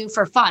 What do you do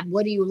for fun?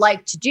 What do you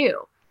like to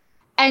do?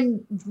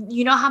 And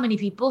you know how many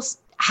people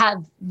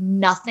have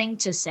nothing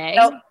to say?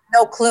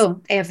 No clue.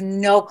 They have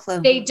no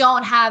clue. They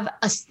don't have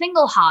a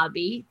single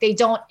hobby. They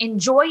don't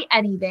enjoy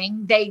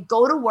anything. They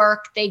go to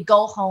work, they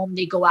go home,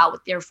 they go out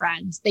with their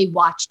friends, they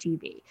watch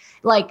TV.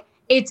 Like,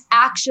 it's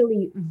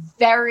actually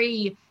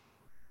very,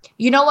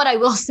 you know what I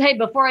will say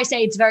before I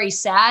say it's very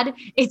sad,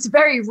 it's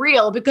very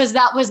real because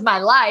that was my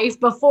life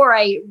before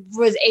I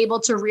was able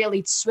to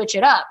really switch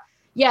it up.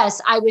 Yes,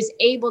 I was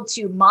able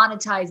to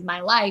monetize my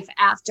life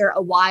after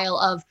a while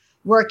of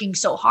working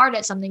so hard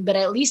at something, but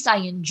at least I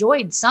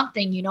enjoyed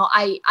something. You know,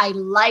 I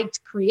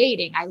liked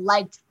creating, I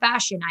liked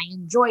fashion, I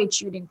enjoyed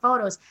shooting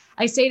photos.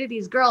 I say to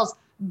these girls,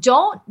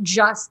 don't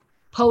just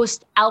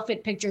post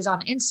outfit pictures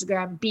on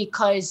Instagram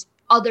because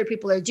other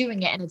people are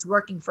doing it and it's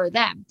working for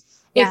them.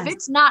 Yes. If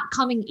it's not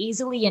coming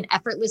easily and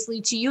effortlessly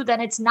to you,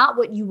 then it's not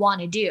what you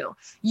want to do.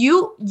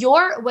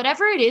 Your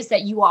whatever it is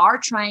that you are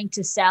trying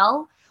to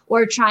sell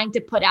or trying to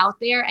put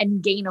out there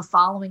and gain a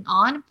following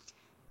on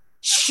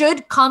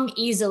should come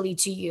easily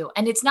to you.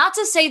 And it's not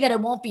to say that it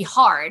won't be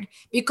hard,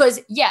 because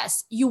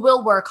yes, you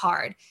will work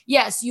hard.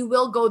 Yes, you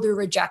will go through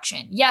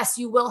rejection. Yes,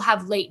 you will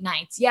have late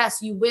nights.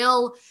 Yes, you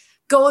will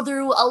go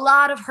through a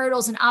lot of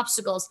hurdles and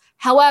obstacles.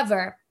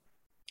 However,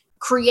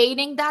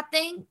 creating that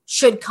thing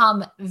should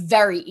come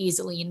very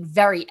easily and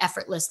very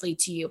effortlessly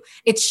to you.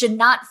 It should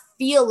not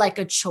feel like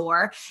a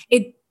chore.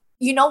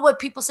 You know what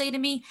people say to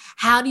me?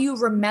 How do you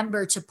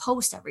remember to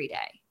post every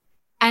day?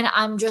 And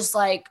I'm just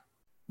like,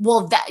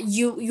 well, that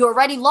you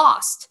already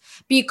lost,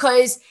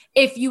 because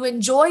if you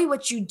enjoy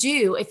what you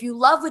do, if you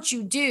love what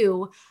you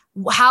do,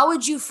 how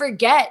would you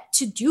forget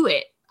to do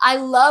it? I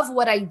love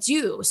what I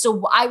do.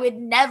 So I would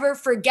never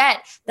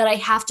forget that I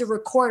have to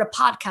record a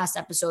podcast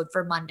episode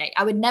for Monday.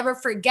 I would never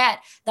forget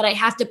that I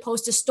have to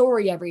post a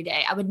story every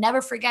day. I would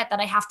never forget that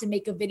I have to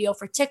make a video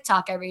for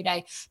TikTok every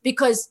day,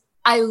 because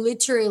I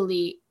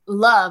literally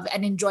love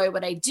and enjoy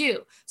what I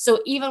do. So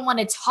even when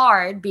it's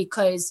hard,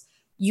 because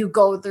you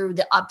go through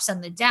the ups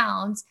and the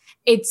downs,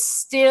 it's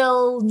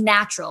still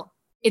natural.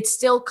 It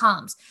still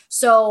comes.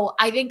 So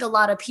I think a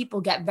lot of people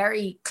get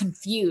very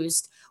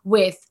confused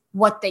with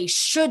what they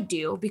should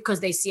do because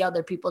they see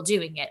other people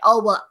doing it.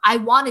 Oh, well, I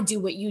want to do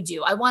what you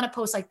do. I want to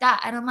post like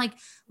that. And I'm like,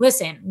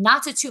 listen,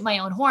 not to toot my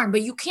own horn,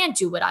 but you can't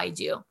do what I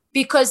do,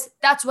 because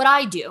that's what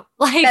I do.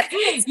 Like,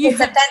 it's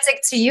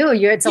authentic to you.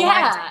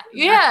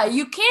 Yeah.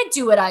 You can't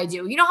do what I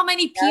do. You know how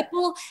many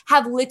people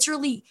have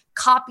literally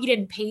copied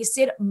and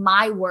pasted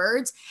my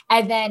words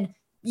and then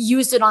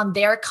used it on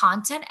their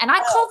content, and I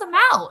call them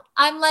out.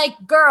 I'm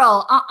like,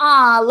 girl,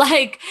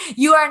 like,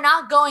 you are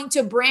not going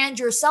to brand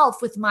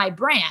yourself with my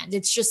brand.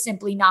 It's just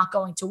simply not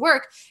going to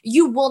work.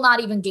 You will not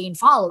even gain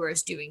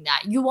followers doing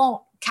that. You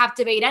won't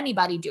captivate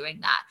anybody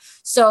doing that.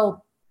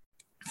 So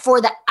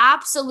for the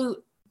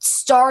absolute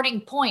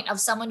starting point of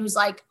someone who's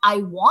like, I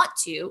want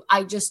to,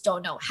 I just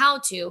don't know how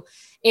to,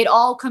 it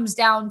all comes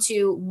down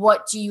to,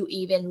 what do you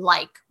even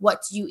like?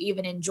 What do you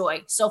even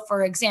enjoy? So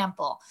for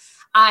example,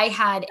 I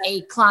had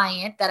a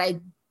client that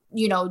I,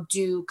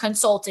 do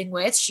consulting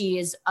with.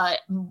 She's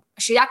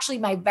actually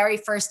my very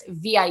first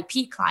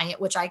VIP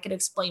client, which I could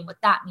explain what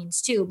that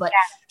means too, but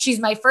she's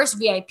my first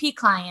VIP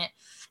client.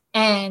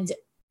 And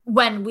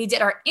when we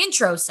did our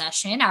intro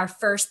session, our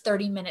first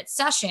 30-minute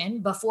session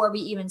before we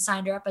even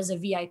signed her up as a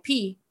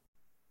VIP,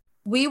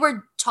 we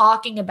were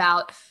talking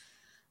about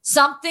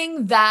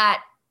something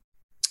that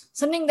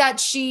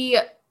she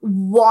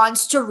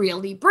wants to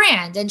really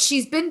brand. And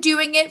she's been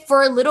doing it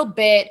for a little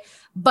bit,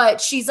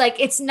 but she's like,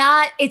 it's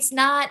not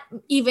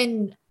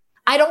even,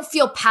 I don't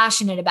feel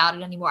passionate about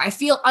it anymore. I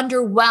feel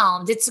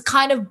underwhelmed. It's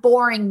kind of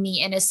boring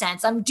me in a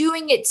sense. I'm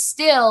doing it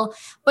still,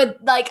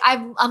 but like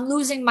I'm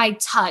losing my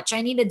touch.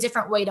 I need a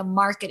different way to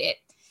market it.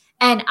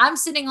 And I'm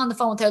sitting on the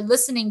phone with her,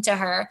 listening to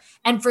her.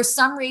 And for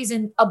some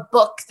reason, a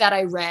book that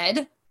I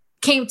read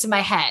came to my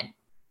head.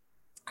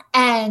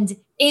 And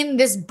in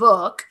this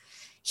book,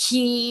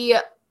 he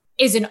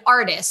is an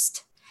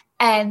artist.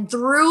 And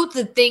through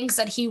the things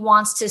that he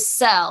wants to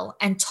sell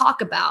and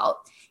talk about,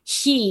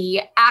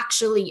 he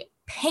actually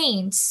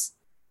paints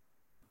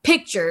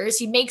pictures.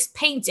 He makes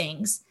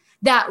paintings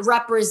that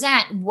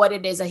represent what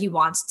it is that he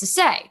wants to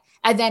say.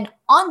 And then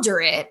under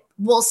it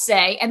will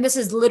say, and this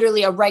is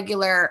literally a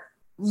regular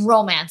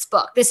romance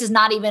book. This is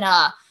not even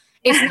a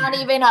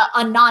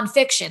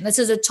nonfiction. This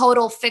is a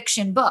total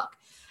fiction book.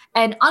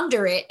 And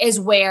under it is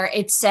where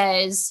it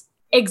says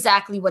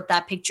exactly what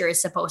that picture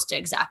is supposed to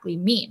exactly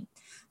mean.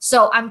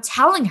 So I'm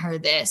telling her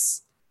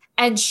this,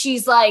 and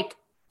she's like,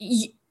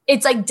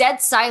 it's like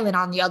dead silent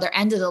on the other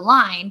end of the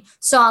line.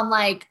 So I'm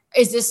like,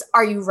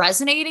 are you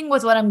resonating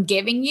with what I'm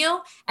giving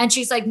you? And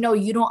she's like, no,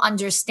 you don't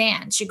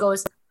understand. She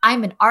goes,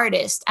 I'm an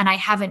artist and I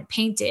haven't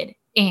painted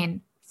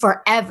in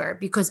forever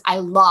because I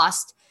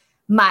lost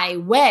my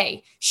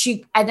way.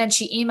 And then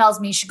she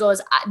emails me. She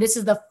goes, this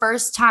is the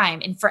first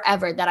time in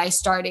forever that I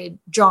started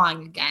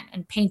drawing again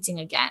and painting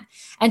again.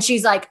 And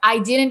she's like, I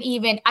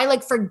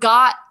like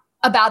forgot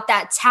about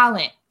that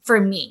talent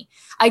for me.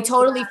 I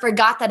totally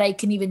forgot that I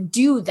can even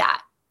do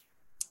that.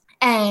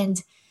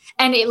 And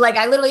it, like,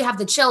 I literally have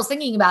the chills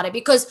thinking about it,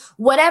 because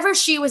whatever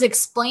she was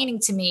explaining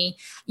to me,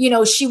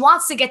 she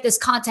wants to get this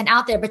content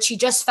out there, but she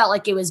just felt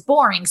like it was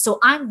boring. So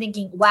I'm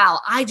thinking, wow,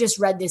 I just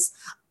read this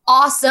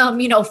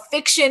awesome,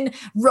 fiction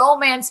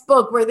romance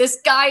book where this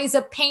guy is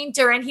a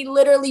painter and he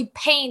literally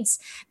paints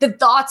the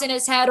thoughts in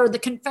his head or the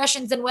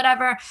confessions and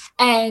whatever.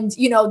 And,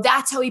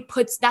 that's how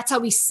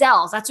he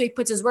sells. That's how he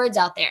puts his words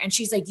out there. And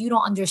she's like, you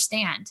don't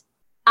understand.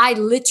 I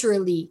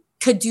literally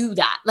could do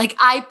that. Like,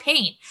 I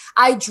paint,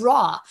 I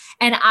draw,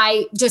 and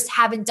I just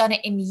haven't done it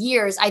in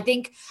years. I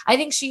think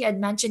she had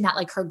mentioned that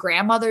like her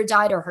grandmother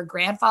died or her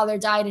grandfather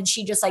died, and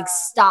she just like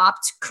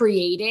stopped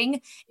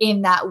creating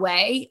in that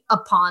way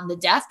upon the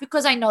death,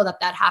 because I know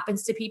that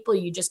happens to people.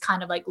 You just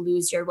kind of like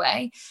lose your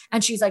way.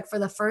 And she's like, for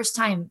the first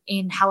time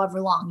in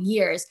however long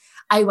years,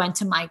 I went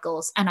to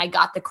Michael's and I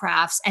got the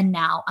crafts, and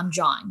now I'm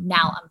drawing,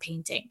 now I'm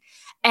painting.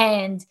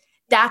 And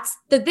that's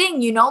the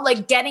thing,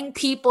 like getting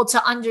people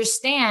to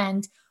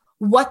understand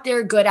what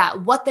they're good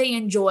at, what they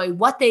enjoy,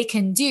 what they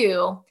can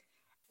do.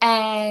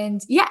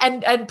 And yeah,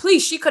 and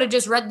please, she could have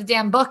just read the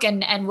damn book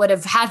and would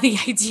have had the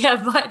idea.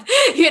 But,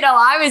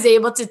 I was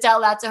able to tell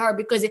that to her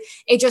because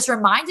it just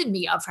reminded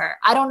me of her.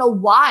 I don't know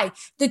why.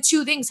 The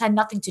two things had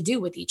nothing to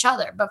do with each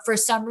other, but for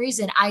some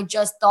reason, I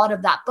just thought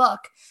of that book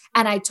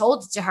and I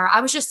told it to her.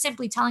 I was just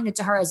simply telling it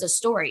to her as a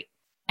story.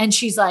 And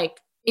she's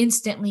like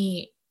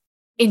instantly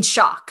in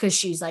shock, because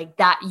she's like,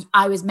 that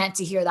I was meant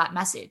to hear that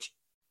message.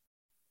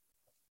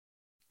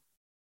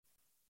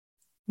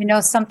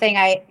 There's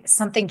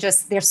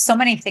so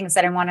many things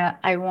that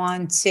I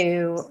want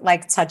to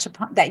like touch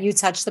upon, that you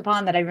touched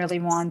upon, that I really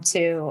want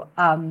to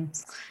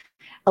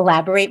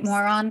elaborate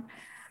more on.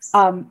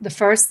 The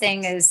first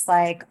thing is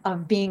like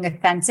of being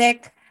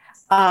authentic.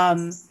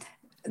 The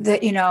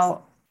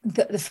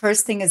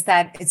first thing is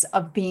that it's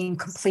of being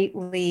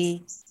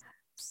completely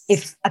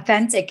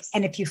authentic.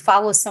 And if you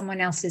follow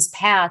someone else's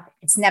path,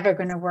 it's never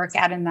going to work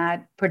out in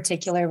that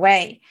particular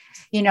way.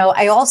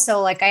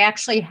 I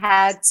actually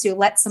had to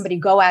let somebody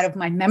go out of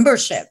my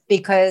membership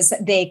because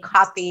they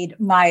copied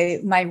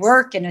my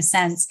work in a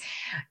sense.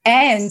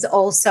 And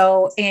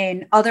also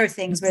in other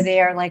things where they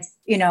are like,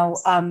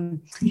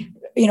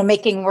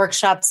 making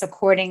workshops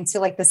according to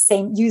like the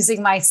same,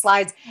 using my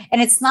slides.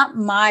 And it's not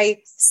my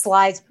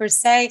slides per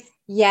se,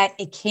 yet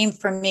it came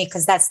from me,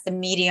 because that's the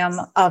medium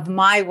of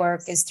my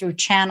work, is through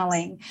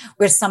channeling,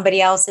 where somebody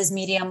else's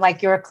medium,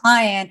 like your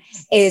client,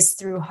 is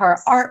through her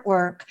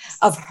artwork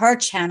of her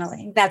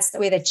channeling. That's the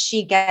way that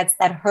she gets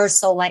that her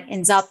soul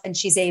lightens up and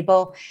she's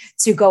able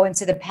to go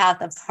into the path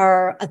of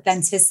her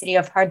authenticity,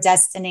 of her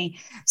destiny.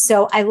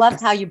 So I loved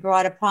how you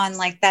brought upon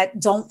like that.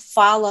 Don't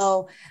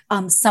follow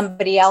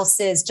somebody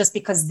else's just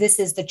because this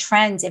is the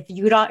trend. If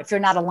you're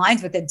not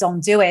aligned with it,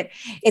 don't do it.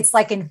 It's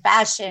like in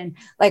fashion,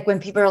 like when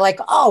people are like,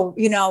 oh,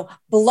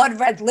 blood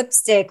red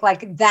lipstick,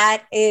 like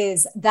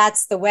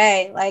that's the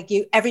way, like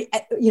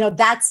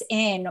that's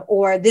in,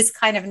 or this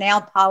kind of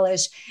nail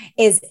polish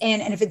is in.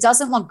 And if it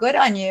doesn't look good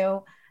on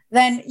you,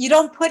 then you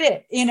don't put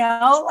it,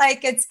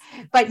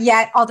 but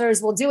yet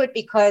others will do it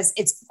because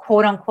it's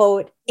quote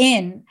unquote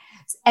in.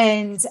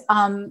 And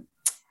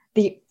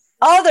the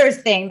other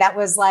thing that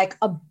was like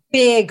a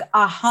big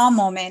aha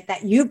moment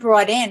that you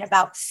brought in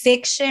about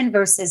fiction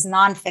versus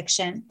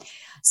nonfiction.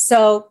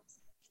 So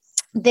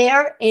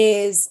there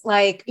is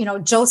like,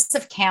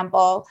 Joseph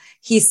Campbell,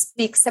 he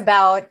speaks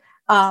about,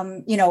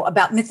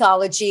 about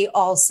mythology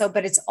also,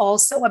 but it's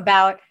also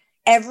about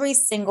every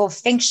single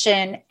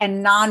fiction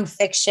and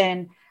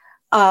nonfiction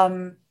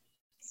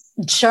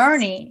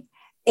journey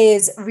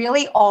is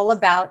really all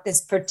about this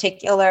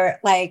particular,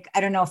 like,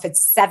 I don't know if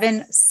it's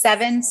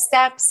seven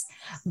steps,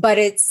 but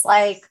it's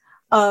like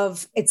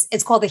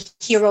it's called the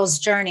hero's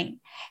journey.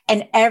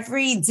 And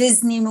every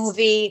Disney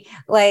movie,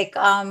 like,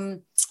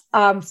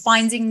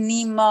 Finding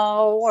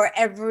Nemo, or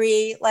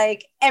every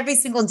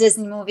single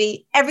Disney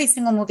movie, every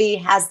single movie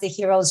has the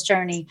hero's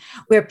journey,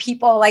 where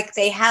people like,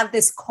 they have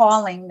this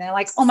calling. They're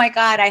like, oh my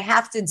God, I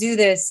have to do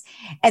this.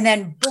 And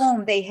then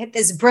boom, they hit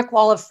this brick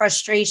wall of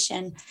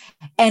frustration.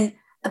 And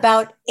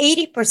about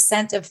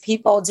 80% of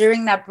people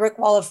during that brick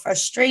wall of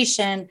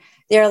frustration,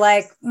 they're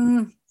like,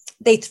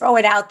 they throw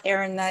it out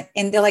there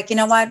and they're like, you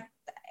know what?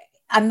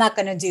 I'm not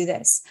going to do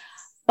this.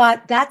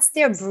 But that's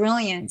their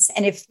brilliance.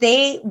 And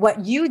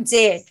what you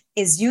did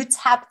is you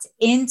tapped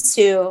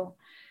into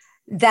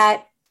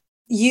that,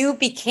 you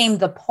became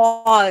the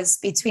pause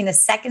between the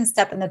second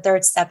step and the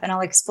third step. And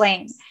I'll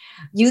explain.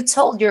 You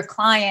told your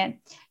client,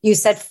 you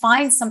said,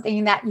 find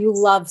something that you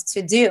love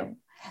to do.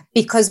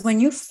 Because when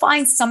you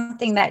find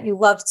something that you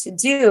love to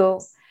do,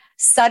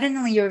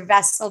 suddenly your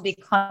vessel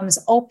becomes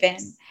open.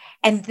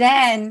 And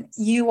then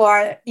you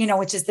are,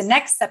 which is the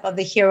next step of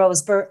the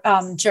hero's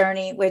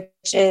journey, which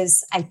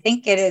is, I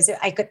think it is,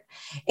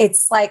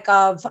 it's like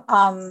of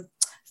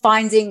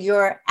finding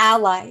your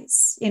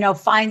allies,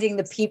 finding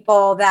the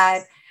people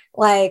that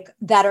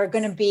are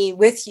going to be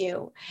with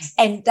you.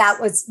 And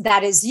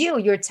that is you.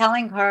 You're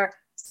telling her,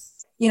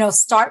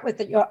 start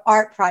with your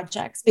art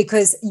projects,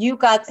 because you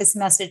got this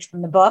message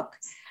from the book,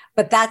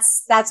 but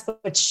that's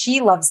what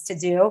she loves to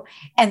do.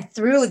 And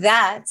through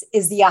that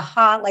is the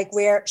aha, like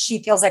where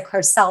she feels like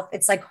herself.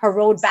 It's like her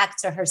road back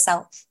to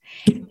herself.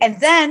 And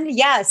then,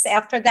 yes,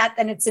 after that,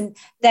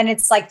 then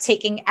it's like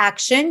taking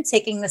action,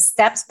 taking the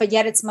steps, but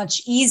yet it's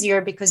much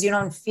easier because you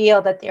don't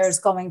feel that there's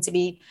going to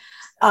be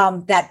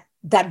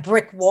that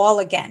brick wall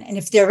again. And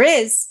if there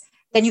is,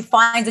 then you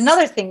find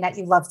another thing that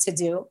you love to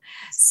do.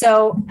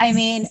 So, I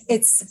mean,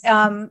 it's,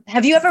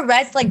 have you ever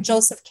read like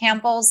Joseph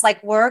Campbell's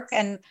like work?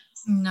 And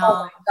no.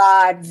 Oh my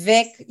God,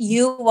 Vic,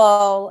 you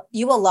will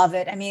love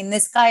it. I mean,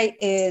 this guy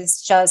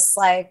is just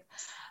like,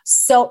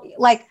 so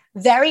like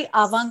very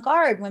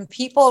avant-garde. When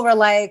people were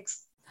like,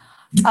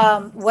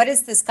 what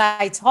is this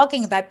guy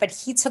talking about? But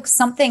he took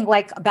something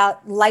like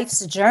about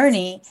life's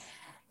journey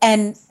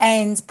and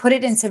put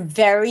it into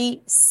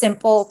very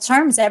simple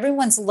terms.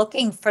 Everyone's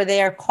looking for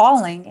their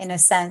calling in a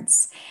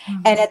sense.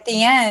 Mm-hmm. And at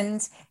the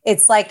end,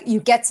 it's like you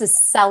get to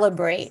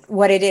celebrate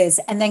what it is.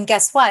 And then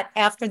guess what?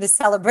 After the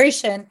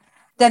celebration,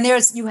 then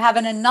you have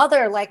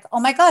another like, oh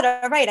my God,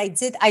 all right,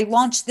 I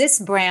launched this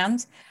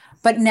brand,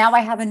 but now I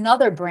have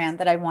another brand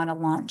that I want to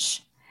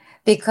launch.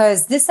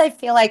 Because this, I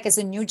feel like, is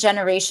a new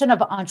generation of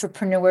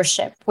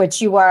entrepreneurship,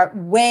 which you are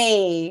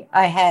way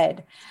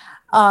ahead.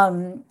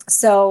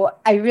 So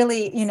I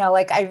really,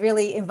 I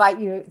really invite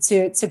you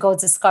to go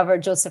discover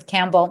Joseph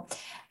Campbell.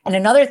 And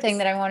another thing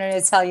that I wanted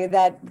to tell you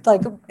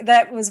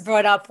that was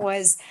brought up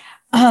was,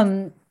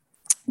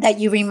 that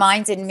you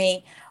reminded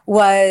me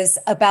was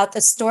about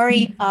the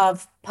story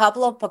of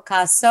Pablo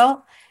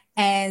Picasso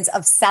and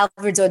of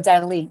Salvador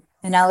Dali.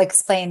 And I'll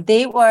explain.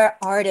 They were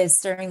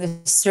artists during the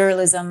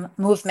Surrealism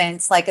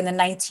movement, like in the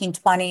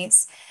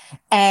 1920s.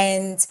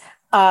 And,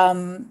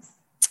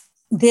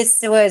 this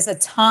was a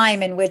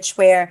time in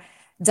where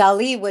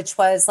Dali, which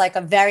was like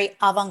a very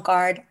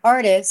avant-garde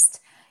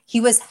artist,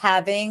 he was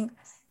having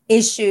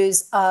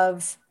issues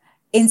of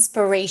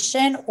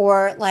inspiration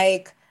or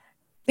like,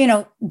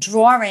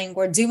 drawing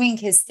or doing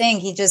his thing.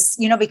 He just,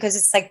 because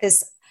it's like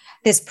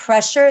this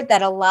pressure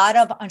that a lot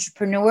of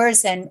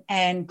entrepreneurs and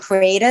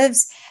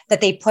creatives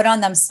that they put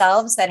on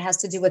themselves that has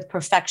to do with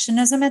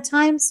perfectionism at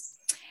times.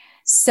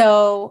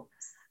 So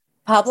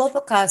Pablo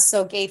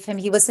Picasso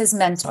he was his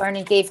mentor, and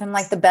he gave him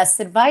like the best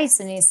advice.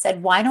 And he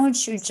said, why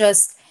don't you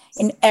just,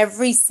 in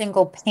every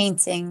single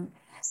painting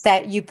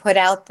that you put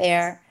out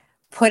there,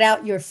 put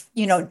out your,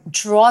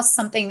 draw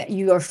something that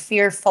you are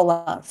fearful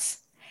of.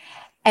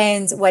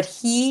 And what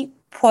he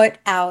put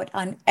out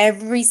on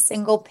every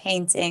single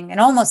painting,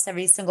 and almost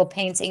every single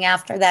painting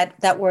after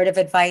that word of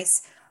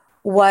advice,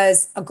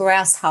 was a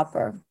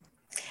grasshopper.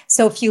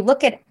 So if you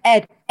look at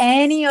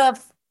any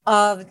of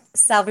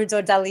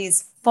Salvador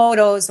Dali's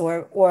photos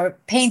or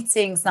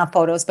paintings, not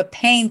photos, but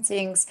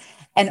paintings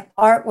and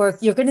artwork,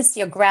 you're going to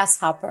see a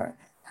grasshopper.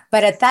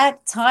 But at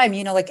that time,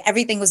 like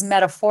everything was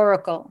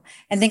metaphorical.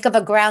 And think of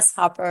a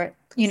grasshopper,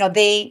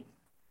 they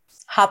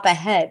hop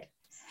ahead.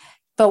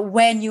 But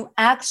when you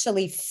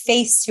actually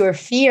face your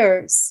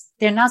fears,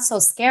 they're not so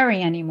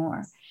scary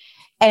anymore.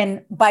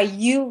 And by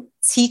you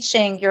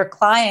teaching your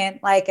client,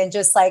 and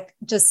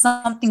just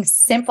something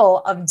simple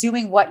of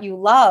doing what you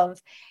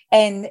love,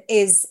 and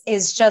is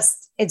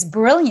just, it's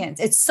brilliant.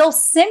 It's so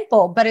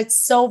simple, but it's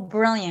so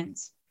brilliant.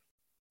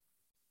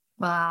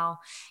 Wow.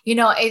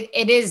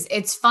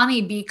 It's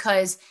funny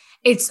because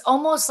it's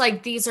almost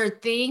like these are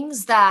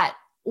things that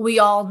we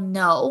all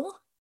know,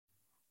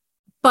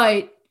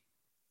 but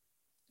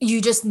you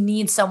just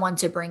need someone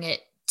to bring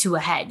it to a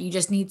head. You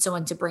just need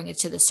someone to bring it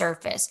to the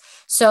surface.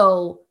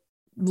 So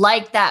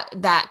like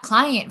that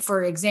client,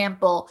 for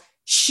example,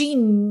 she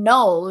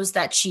knows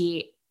that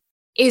she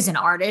is an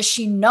artist.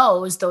 She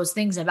knows those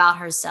things about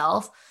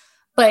herself,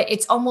 but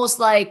it's almost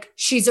like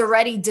she's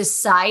already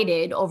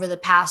decided over the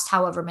past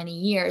however many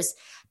years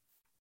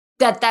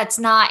that that's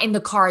not in the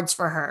cards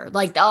for her.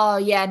 Like, oh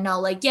yeah, no,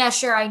 like, yeah,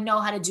 sure, I know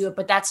how to do it,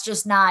 but that's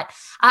just not,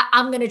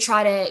 I'm going to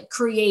try to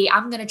create,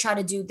 I'm going to try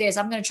to do this,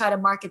 I'm going to try to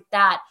market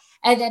that.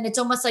 And then it's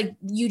almost like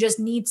you just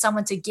need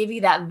someone to give you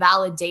that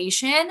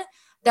validation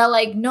that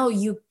like, no,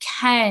 you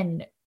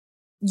can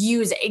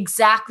use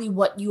exactly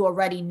what you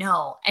already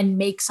know and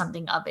make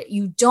something of it.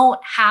 You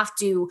don't have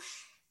to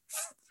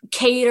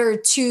cater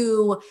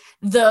to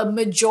the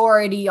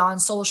majority on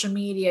social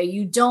media.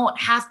 You don't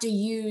have to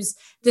use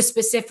the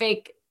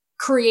specific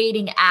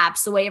creating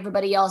apps the way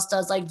everybody else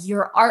does. Like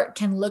your art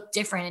can look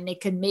different and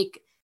it can make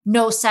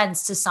no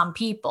sense to some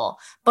people,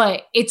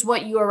 but it's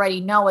what you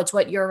already know. It's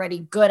what you're already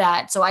good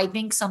at. So I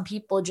think some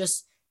people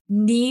just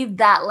need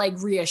that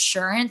like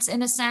reassurance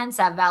in a sense,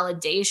 that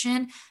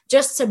validation,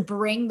 just to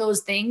bring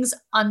those things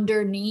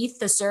underneath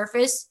the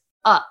surface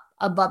up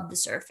above the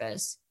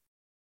surface.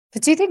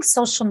 But do you think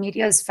social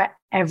media is for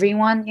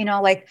everyone? You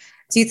know, like,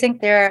 do you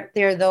think there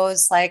are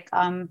those like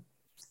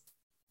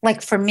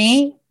for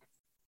me,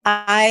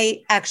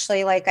 I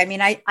actually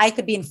I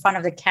could be in front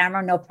of the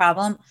camera, no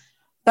problem.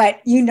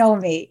 But you know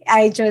me,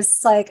 I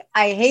just I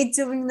hate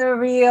doing the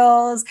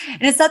reels.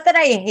 And it's not that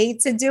I hate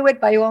to do it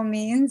by all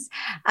means.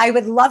 I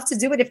would love to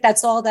do it if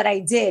that's all that I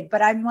did.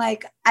 But I'm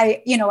like,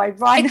 I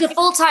run. It's a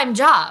full-time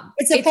job.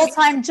 It's a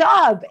full-time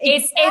job.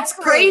 It's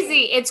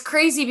crazy. It's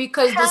crazy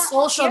because the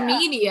social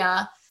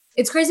media,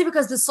 it's crazy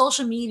because the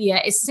social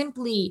media is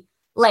simply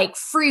like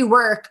free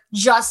work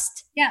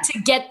just to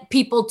get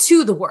people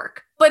to the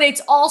work. But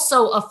it's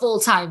also a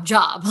full-time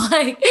job.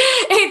 Like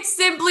it's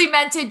simply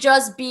meant to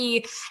just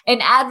be an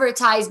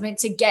advertisement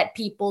to get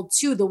people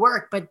to the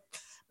work.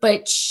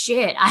 But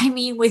shit, I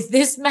mean, with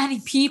this many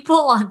people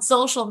on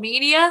social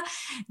media,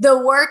 the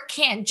work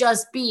can't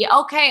just be,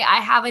 okay, I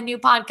have a new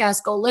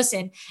podcast, go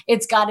listen.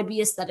 It's got to be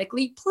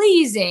aesthetically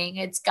pleasing.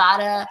 It's got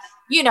to,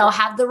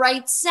 have the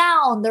right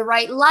sound, the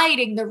right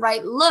lighting, the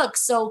right look.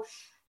 So,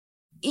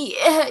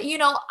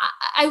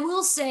 I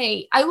will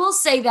say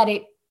that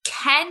it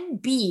can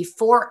be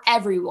for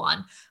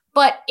everyone,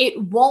 but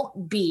it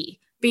won't be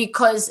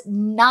because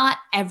not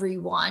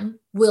everyone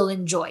will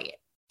enjoy it.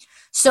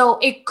 So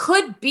it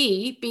could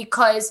be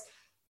because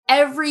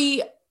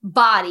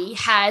everybody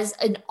has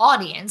an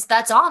audience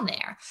that's on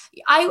there.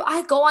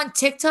 I go on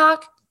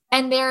TikTok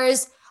and there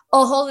is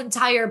a whole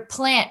entire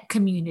plant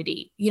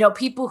community,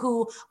 people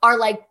who are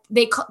like,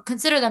 they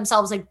consider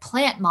themselves like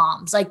plant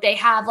moms. Like they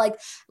have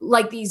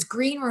like these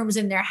green rooms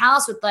in their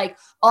house with like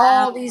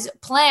all these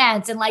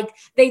plants. And like,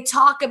 they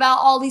talk about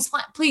all these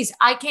plants. Please,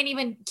 I can't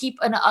even keep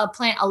a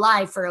plant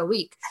alive for a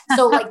week.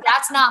 So like,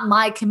 that's not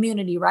my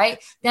community. Right.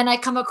 Then I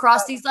come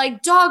across these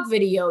like dog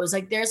videos,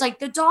 like there's like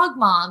the dog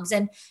moms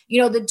and,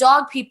 the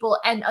dog people.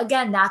 And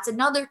again, that's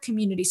another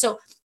community. So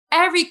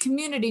every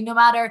community, no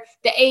matter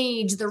the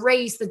age, the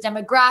race, the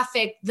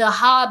demographic, the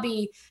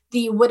hobby,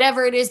 the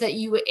whatever it is that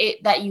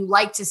you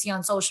like to see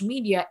on social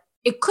media,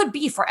 it could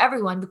be for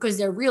everyone because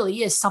there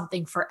really is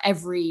something for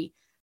every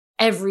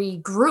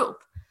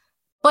group.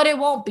 But it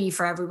won't be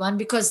for everyone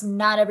because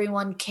not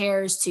everyone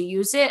cares to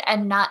use it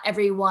and not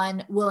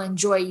everyone will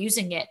enjoy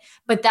using it.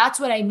 But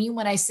that's what I mean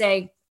when I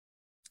say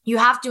you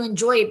have to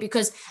enjoy it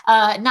because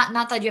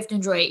not that you have to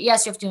enjoy it.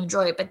 Yes, you have to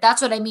enjoy it. But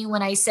that's what I mean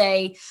when I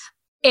say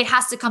it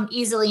has to come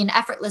easily and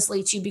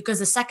effortlessly to you, because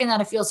the second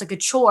that it feels like a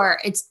chore,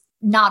 it's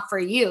not for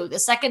you. The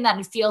second that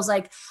it feels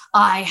like,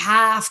 I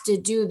have to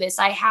do this,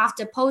 I have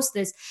to post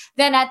this,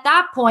 then at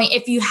that point,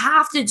 if you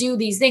have to do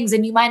these things,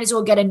 then you might as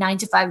well get a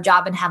 9-to-5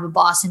 job and have a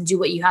boss and do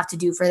what you have to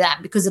do for them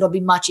because it'll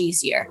be much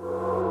easier.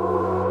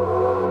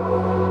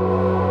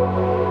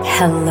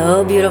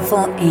 Hello,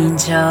 beautiful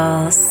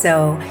angel.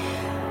 So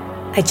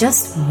I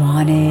just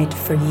wanted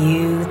for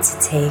you to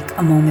take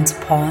a moment to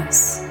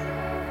pause.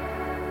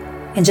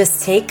 And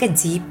just take a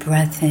deep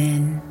breath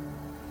in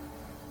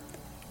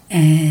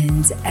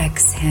and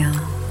exhale.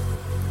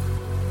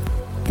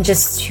 And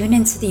just tune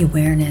into the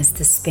awareness,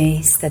 the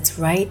space that's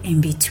right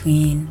in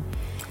between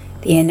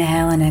the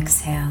inhale and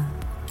exhale.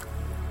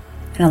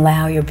 And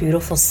allow your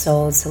beautiful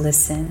soul to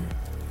listen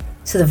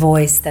to the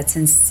voice that's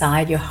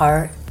inside your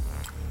heart.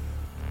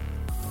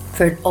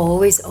 For it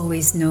always,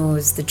 always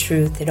knows the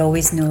truth. It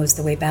always knows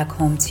the way back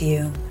home to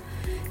you.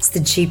 It's the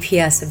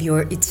GPS of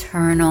your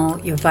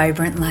eternal, your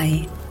vibrant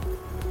light.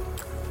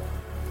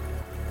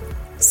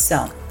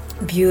 So,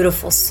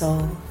 beautiful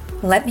soul,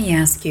 let me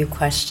ask you a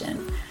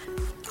question.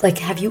 Like,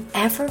 have you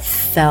ever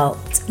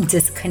felt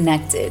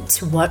disconnected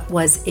to what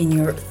was in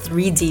your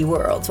 3D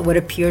world, what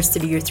appears to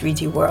be your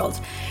 3D world,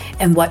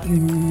 and what you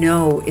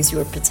know is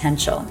your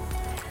potential?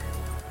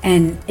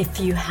 And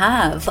if you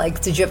have,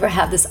 did you ever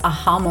have this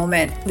aha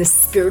moment, this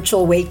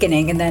spiritual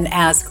awakening, and then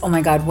ask, oh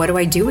my God, what do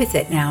I do with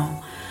it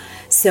now?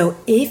 So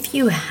if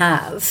you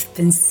have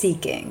been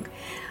seeking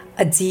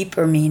a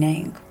deeper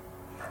meaning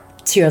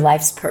to your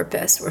life's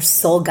purpose or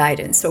soul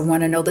guidance, or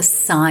want to know the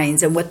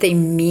signs and what they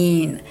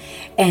mean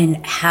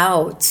and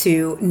how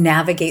to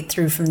navigate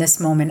through from this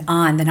moment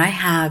on, then I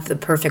have the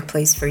perfect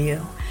place for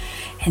you.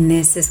 And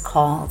this is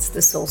called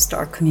the Soul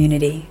Star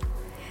Community.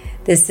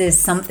 This is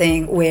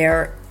something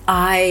where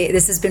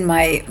this has been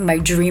my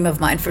dream of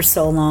mine for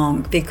so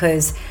long,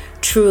 because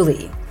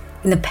truly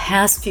in the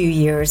past few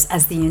years,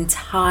 as the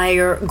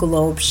entire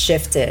globe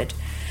shifted,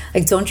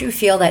 don't you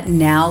feel that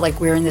now,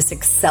 we're in this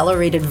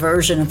accelerated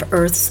version of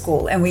Earth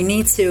School, and we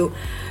need to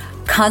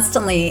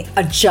constantly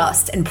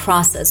adjust and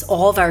process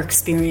all of our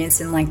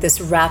experience in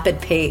this rapid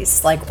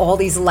pace, all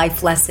these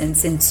life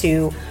lessons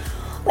into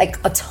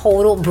a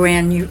total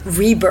brand new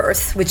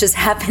rebirth, which is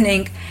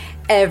happening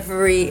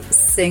every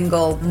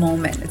single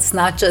moment. It's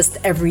not just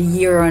every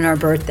year on our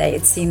birthday.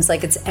 It seems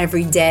like it's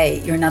every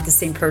day. You're not the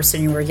same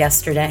person you were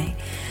yesterday.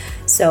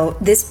 So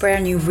this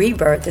brand new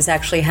rebirth is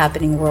actually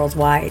happening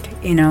worldwide.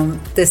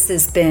 This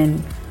has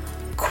been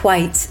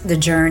quite the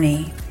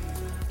journey,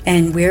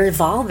 and we're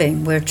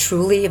evolving. We're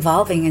truly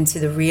evolving into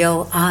the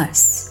real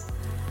us.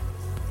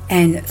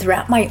 And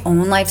throughout my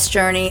own life's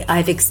journey,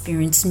 I've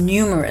experienced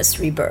numerous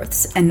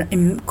rebirths and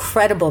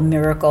incredible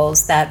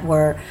miracles that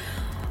were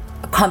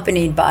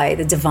accompanied by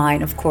the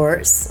divine, of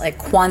course, like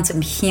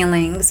quantum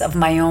healings of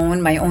my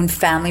own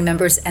family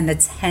members, and the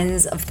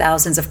tens of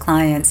thousands of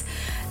clients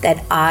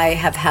that I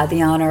have had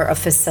the honor of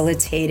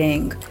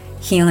facilitating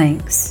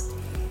healings.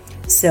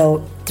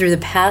 So through the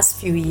past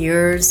few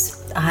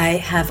years, I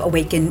have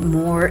awakened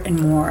more and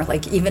more,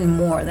 like even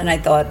more than I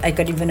thought I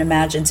could even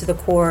imagine, to the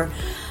core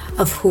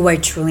of who I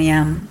truly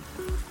am.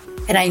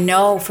 And I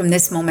know from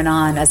this moment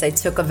on, as I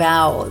took a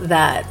vow,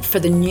 that for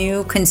the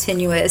new,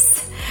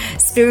 continuous,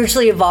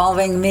 spiritually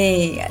evolving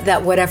me,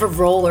 that whatever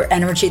role or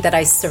energy that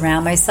I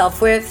surround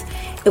myself with,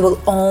 it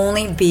will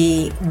only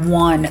be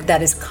one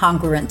that is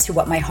congruent to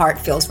what my heart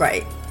feels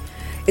right.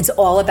 It's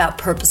all about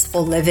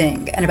purposeful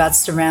living and about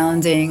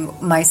surrounding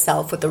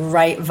myself with the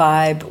right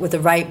vibe, with the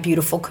right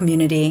beautiful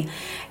community.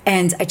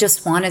 And I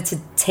just wanted to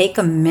take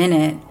a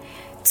minute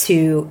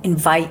to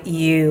invite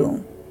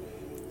you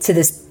to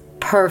this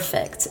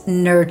perfect,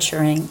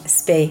 nurturing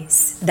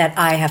space that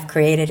I have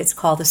created. It's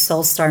called the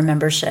Soul Star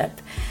Membership.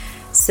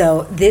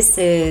 So this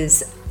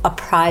is a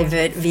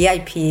private,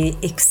 VIP,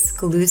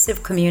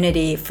 exclusive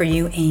community for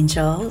you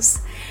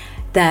angels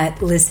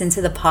that listen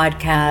to the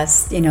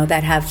podcast,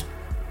 that have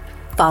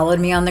followed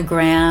me on the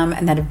gram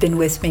and that have been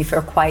with me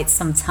for quite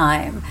some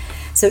time.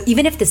 So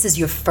even if this is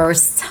your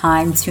first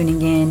time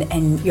tuning in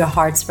and your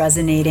heart's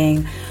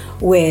resonating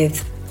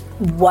with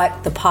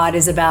what the pod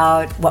is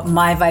about, what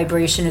my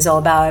vibration is all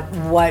about,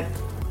 what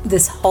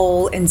this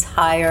whole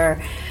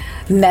entire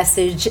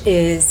message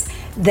is,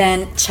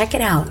 then check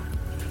it out.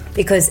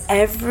 Because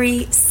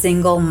every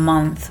single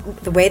month,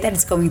 the way that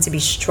it's going to be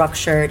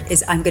structured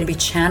is I'm going to be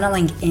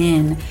channeling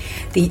in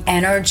the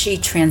energy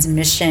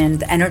transmission,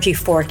 the energy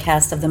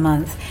forecast of the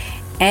month.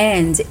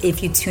 And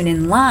if you tune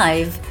in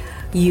live,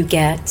 you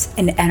get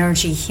an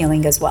energy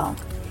healing as well.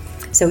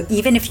 So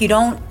even if you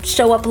don't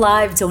show up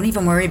live, don't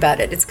even worry about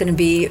it. It's going to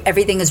be,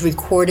 everything is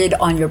recorded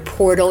on your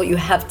portal. You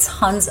have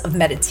tons of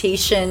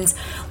meditations.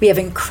 We have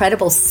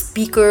incredible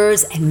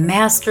speakers and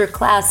master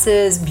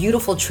classes,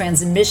 beautiful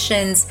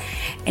transmissions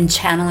and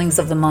channelings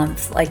of the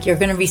month. Like, you're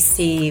going to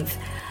receive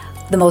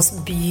the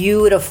most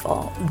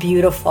beautiful,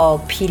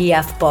 beautiful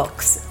PDF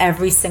books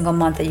every single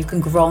month that you can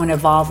grow and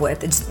evolve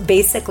with. It's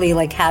basically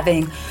like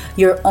having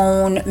your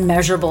own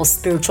measurable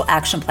spiritual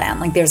action plan.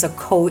 Like, there's a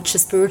coach, a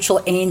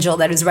spiritual angel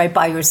that is right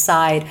by your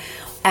side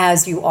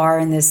as you are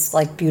in this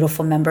like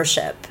beautiful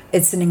membership.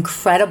 It's an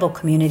incredible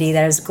community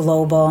that is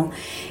global.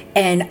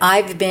 And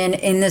I've been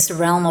in this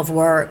realm of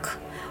work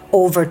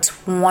over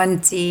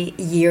 20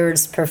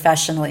 years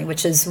professionally,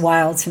 which is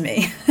wild to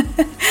me.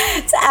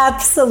 It's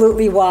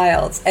absolutely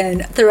wild.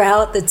 And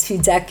throughout the 2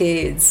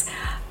 decades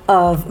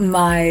of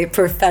my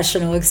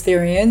professional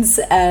experience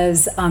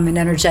as an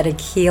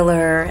energetic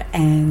healer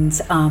and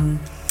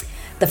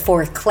the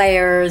 4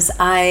 clairs,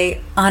 I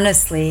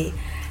honestly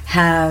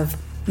have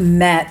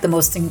met the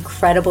most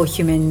incredible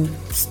human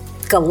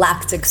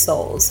galactic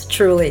souls,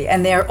 truly,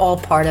 and they're all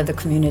part of the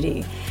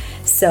community.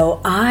 So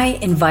I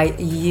invite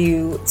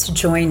you to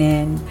join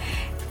in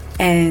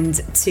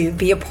and to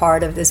be a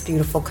part of this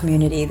beautiful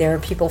community. There are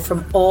people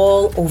from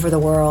all over the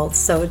world,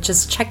 so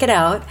just check it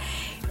out.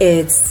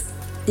 You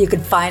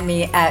can find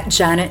me at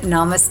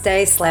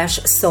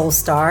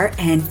JanetNamaste/Soulstar,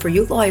 and for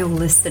you loyal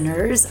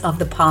listeners of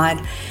the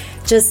pod,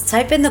 just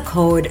type in the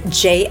code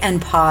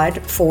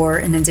JNPOD for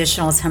an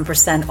additional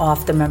 10%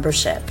 off the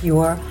membership.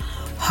 Your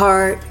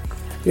heart,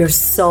 your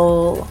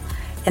soul,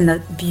 and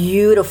the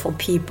beautiful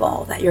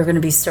people that you're going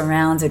to be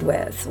surrounded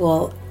with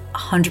will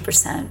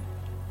 100%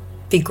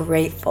 be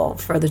grateful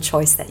for the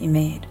choice that you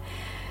made.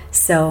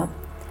 So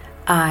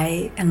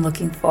I am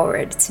looking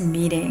forward to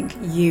meeting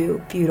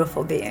you,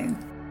 beautiful being.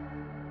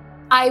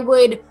 I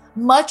would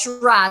much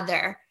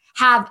rather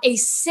have a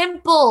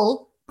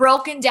simple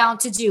broken down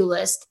to-do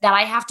list that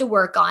I have to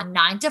work on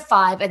 9 to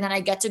 5, and then I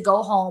get to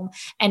go home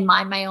and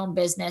mind my own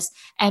business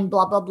and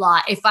blah, blah,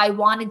 blah. If I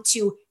wanted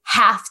to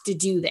have to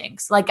do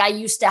things, like I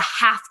used to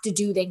have to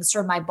do things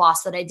for my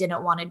boss that I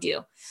didn't want to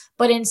do.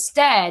 But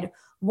instead,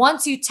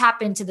 once you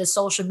tap into the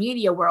social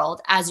media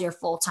world as your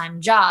full-time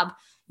job,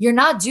 you're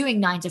not doing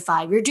 9 to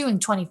 5, you're doing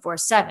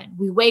 24/7.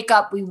 We wake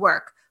up, we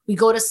work, we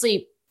go to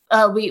sleep,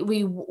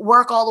 we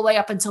work all the way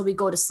up until we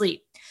go to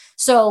sleep.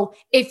 So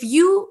if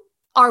you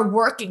are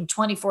working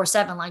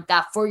 24/7 like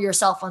that for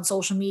yourself on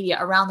social media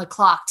around the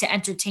clock to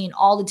entertain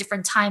all the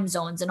different time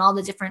zones and all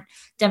the different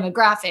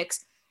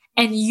demographics,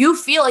 and you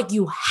feel like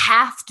you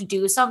have to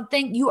do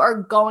something, you are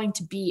going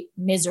to be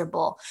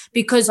miserable,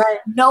 because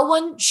no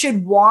one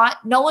should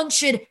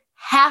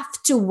have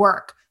to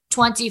work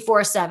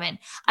 24/7.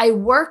 I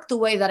work the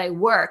way that I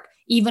work,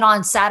 even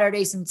on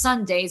Saturdays and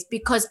Sundays,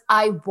 because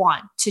I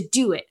want to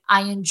do it.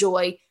 I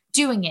enjoy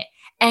doing it.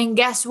 And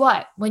guess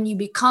what? When you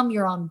become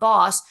your own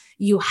boss,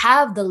 you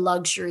have the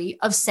luxury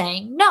of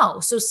saying no.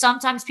 So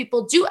sometimes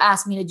people do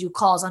ask me to do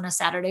calls on a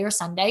Saturday or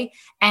Sunday,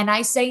 and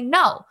I say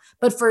no.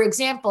 But for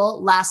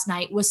example, last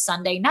night was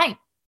Sunday night.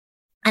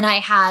 And I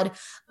had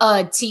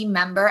a team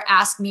member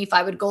ask me if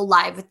I would go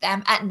live with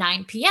them at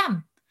 9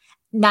 p.m.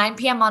 9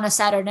 p.m. on a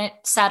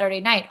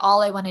Saturday night,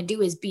 all I want to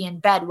do is be in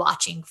bed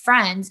watching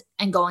Friends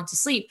and going to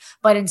sleep.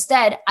 But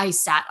instead, I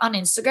sat on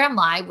Instagram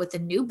Live with a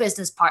new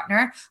business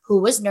partner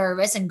who was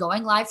nervous and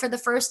going live for the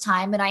first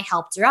time, and I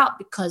helped her out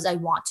because I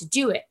want to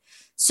do it.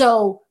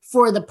 So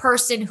for the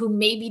person who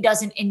maybe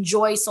doesn't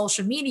enjoy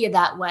social media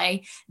that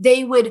way,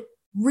 they would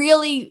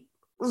really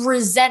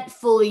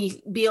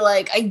resentfully be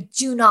like, I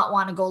do not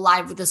want to go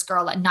live with this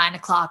girl at 9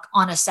 o'clock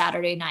on a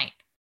Saturday night.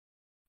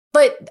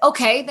 But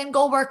okay, then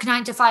go work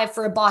 9 to 5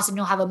 for a boss and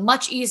you'll have a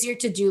much easier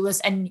to-do list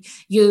and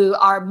you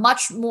are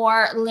much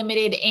more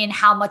limited in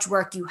how much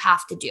work you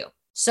have to do.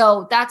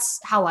 So that's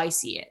how I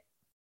see it.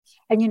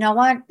 And you know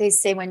what? They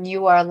say when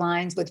you are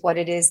aligned with what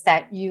it is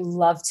that you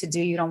love to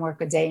do, you don't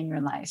work a day in your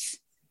life.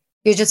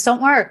 You just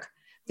don't work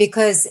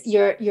because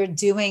you're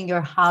doing your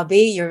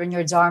hobby, you're in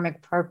your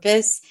dharmic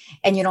purpose,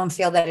 and you don't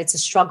feel that it's a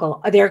struggle.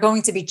 Are there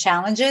going to be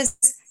challenges?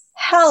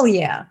 Hell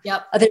yeah.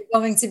 Yep. Are there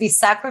going to be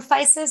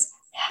sacrifices?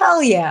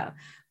 Hell yeah.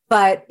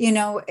 But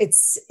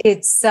it's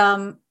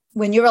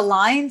when you're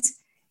aligned,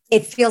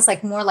 it feels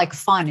like more like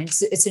fun.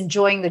 It's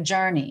enjoying the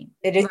journey.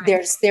 Right.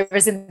 There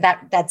isn't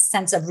that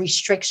sense of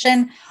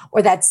restriction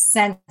or that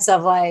sense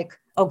of like,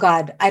 oh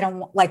God,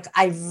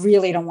 I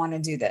really don't want to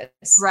do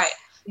this. Right.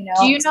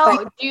 Do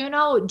you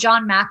know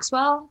John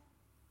Maxwell?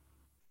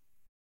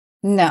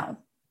 No.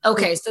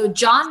 Okay, so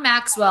John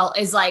Maxwell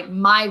is like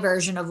my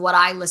version of what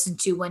I listen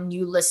to when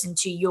you listen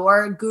to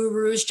your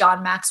gurus.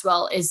 John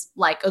Maxwell is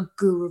like a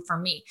guru for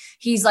me.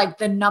 He's like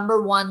the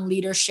number one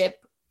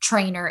leadership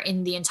trainer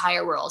in the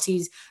entire world.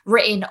 He's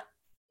written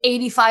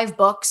 85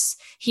 books.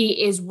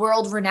 He is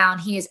world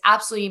renowned. He is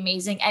absolutely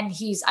amazing. And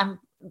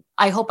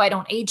I hope I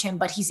don't age him,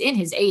 but he's in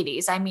his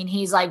 80s. I mean,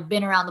 he's like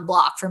been around the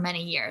block for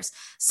many years.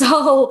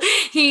 So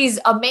he's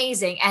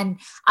amazing. And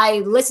I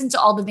listen to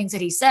all the things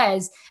that he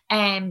says.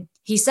 And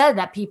he said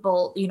that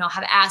people,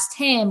 have asked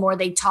him or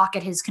they talk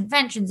at his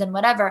conventions and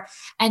whatever.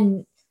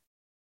 And,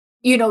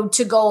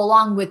 to go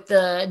along with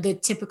the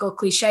typical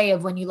cliche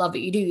of when you love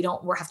what you do, you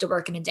don't have to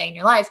work in a day in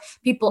your life.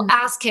 People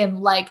ask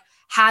him like,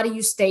 how do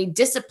you stay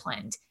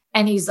disciplined?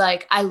 And he's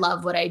like, I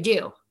love what I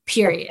do.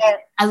 Period.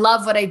 I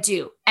love what I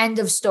do. End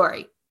of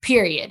story.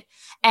 Period.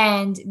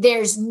 And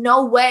there's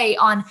no way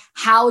on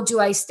how do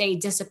I stay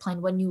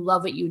disciplined when you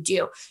love what you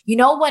do.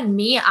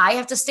 I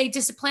have to stay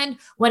disciplined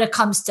when it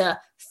comes to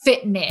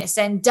fitness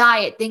and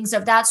diet, things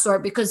of that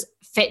sort, because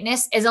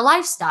fitness is a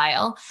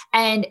lifestyle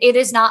and it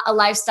is not a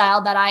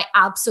lifestyle that I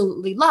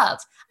absolutely love.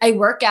 I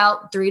work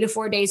out 3 to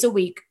 4 days a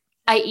week.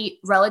 I eat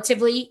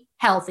relatively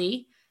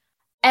healthy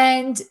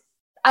and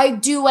I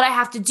do what I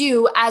have to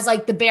do as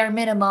like the bare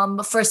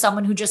minimum for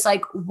someone who just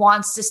like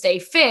wants to stay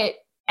fit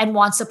and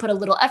wants to put a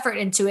little effort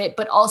into it,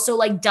 but also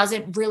like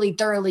doesn't really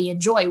thoroughly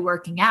enjoy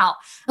working out.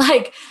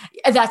 Like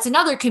that's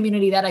another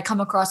community that I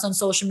come across on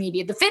social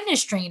media, the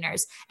fitness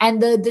trainers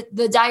and the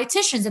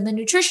dietitians and the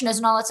nutritionists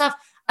and all that stuff.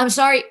 I'm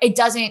sorry, it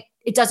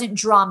doesn't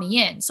draw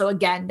me in. So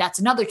again, that's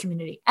another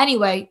community.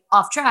 Anyway,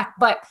 off track.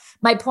 But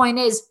my point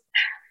is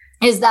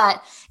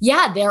that,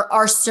 yeah, there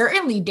are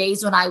certainly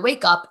days when I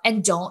wake up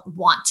and don't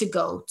want to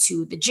go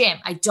to the gym.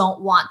 I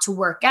don't want to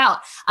work out.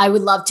 I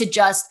would love to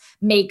just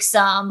make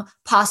some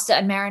pasta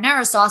and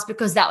marinara sauce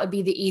because that would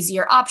be the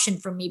easier option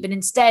for me. But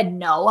instead,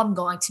 no, I'm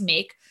going to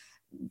make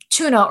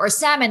tuna or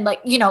salmon.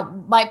 Like,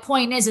 my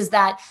point is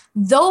that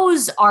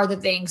those are the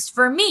things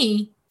for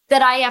me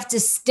that I have to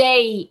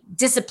stay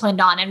disciplined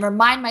on and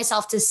remind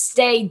myself to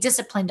stay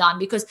disciplined on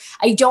because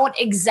I don't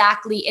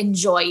exactly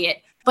enjoy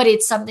it. But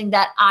it's something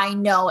that I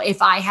know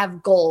if I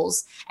have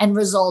goals and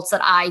results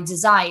that I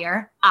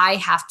desire, I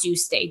have to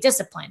stay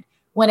disciplined.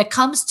 When it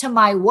comes to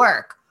my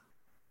work,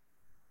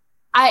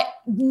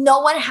 no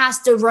one has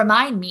to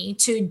remind me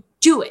to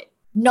do it.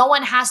 No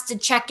one has to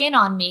check in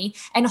on me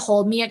and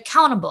hold me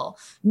accountable.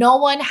 No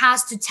one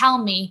has to tell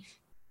me,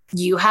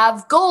 you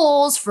have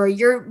goals for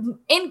your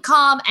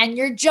income and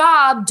your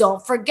job.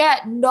 Don't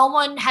forget, no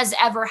one has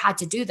ever had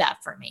to do that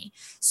for me.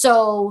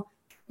 So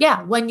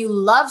yeah, when you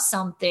love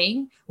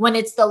something, when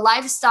it's the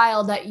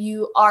lifestyle that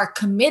you are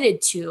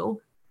committed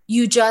to,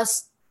 you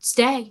just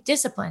stay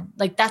disciplined.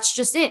 Like that's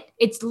just it.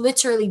 It's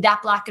literally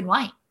that black and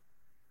white.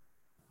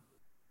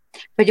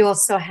 But you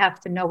also have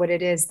to know what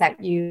it is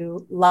that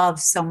you love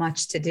so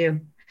much to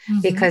do,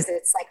 because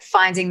it's like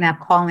finding that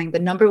calling. The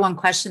number one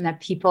question that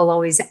people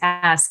always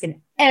ask,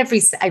 and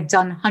I've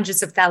done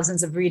hundreds of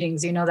thousands of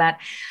readings, that,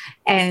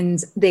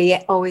 and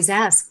they always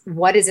ask,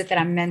 what is it that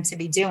I'm meant to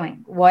be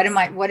doing? What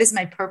is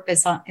my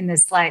purpose in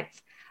this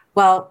life?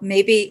 Well,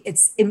 maybe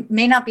it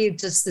may not be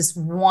just this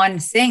one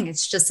thing.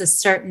 It's just a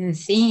certain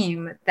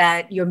theme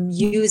that your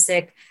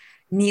music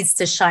needs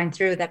to shine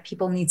through, that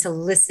people need to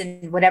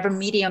listen, whatever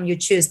medium you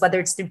choose, whether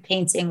it's through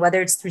painting,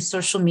 whether it's through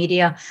social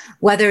media,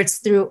 whether it's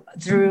through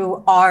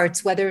art,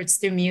 whether it's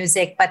through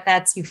music, but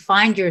that's, you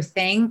find your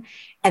thing,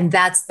 and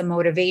that's the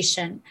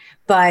motivation.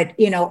 But,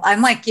 you know,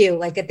 I'm like you,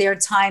 like there are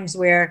times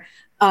where,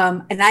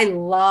 and I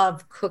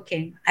love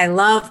cooking. I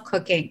love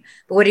cooking.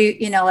 But what do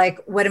you know, like,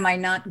 what am I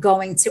not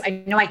going to?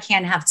 I know I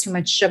can't have too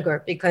much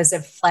sugar because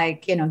of,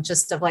 like, you know,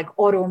 just of like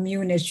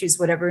autoimmune issues,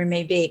 whatever it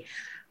may be.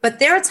 But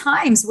there are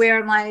times where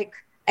I'm like,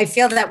 I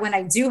feel that when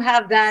I do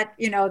have that,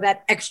 you know,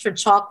 that extra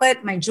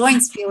chocolate, my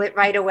joints feel it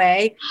right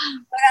away.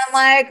 But I'm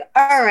like,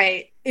 all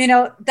right, you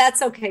know,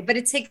 that's okay. But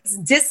it takes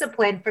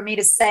discipline for me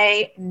to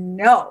say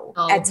no.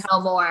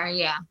 No more.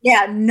 Yeah.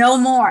 Yeah, no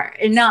more,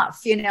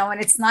 enough, you know, and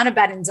it's not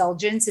about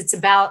indulgence. It's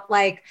about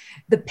like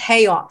the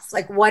payoff.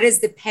 Like, what is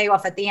the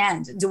payoff at the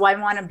end? Do I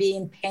want to be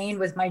in pain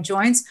with my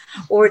joints,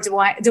 or do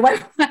I,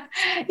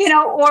 you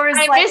know, or is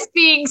I like, miss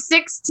being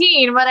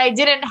 16 when I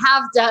didn't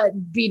have to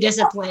be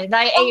disciplined.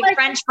 I ate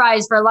French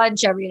fries for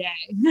lunch every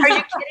day. Are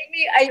you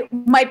kidding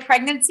me? My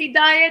pregnancy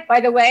diet, by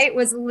the way,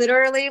 was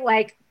literally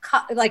like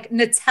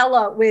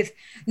Nutella with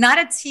not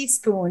a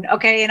teaspoon.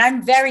 Okay. And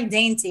I'm very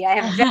dainty. I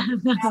have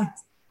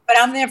but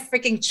I'm there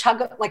freaking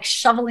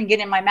shoveling it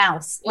in my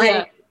mouth.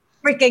 Like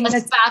freaking a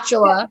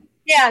spatula.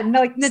 Yeah. No,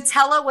 like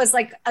Nutella was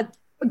like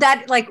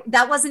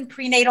that wasn't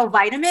prenatal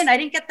vitamin. I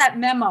didn't get that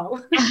memo.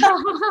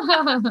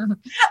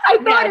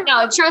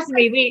 No, trust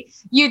me.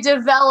 You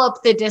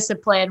develop the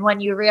discipline when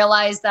you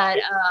realize that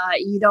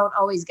you don't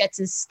always get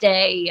to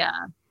stay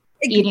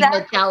eating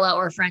Nutella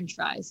or French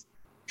fries.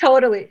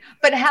 Totally.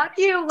 But how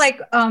do you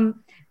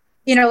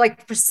you know,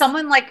 like for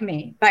someone like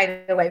me,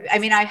 by the way, I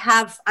mean, I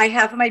have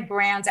my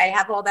brands, I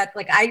have all that,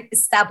 like I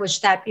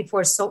established that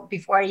before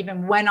I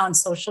even went on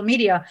social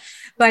media.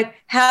 But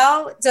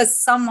how does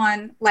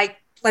someone like,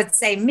 let's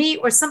say me,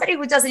 or somebody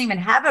who doesn't even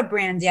have a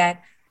brand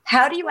yet,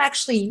 how do you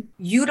actually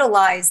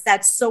utilize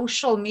that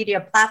social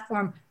media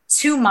platform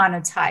to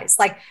monetize?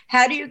 Like,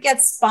 how do you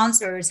get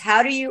sponsors?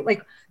 How do you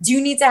do you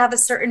need to have a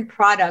certain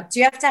product? Do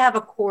you have to have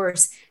a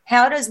course?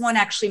 How does one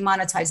actually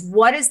monetize?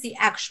 What is the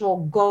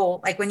actual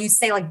goal? Like when you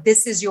say like,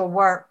 this is your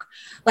work,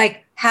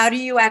 like, how do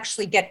you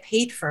actually get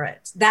paid for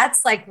it?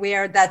 That's like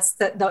where that's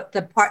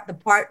the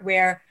part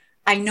where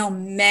I know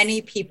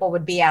many people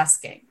would be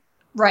asking.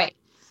 Right.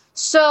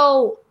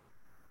 So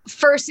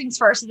first things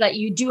first is that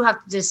you do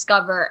have to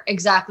discover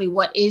exactly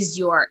what is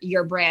your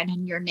brand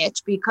and your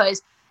niche,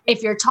 because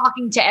if you're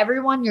talking to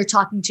everyone, you're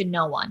talking to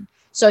no one.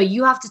 So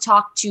you have to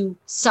talk to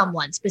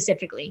someone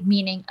specifically,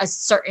 meaning a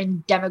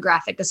certain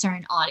demographic, a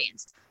certain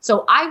audience.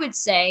 So I would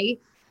say,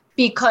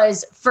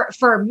 because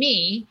for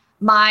me,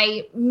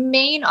 my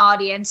main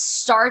audience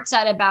starts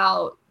at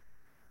about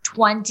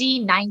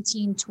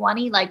 19,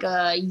 20, like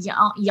a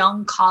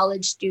young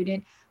college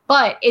student.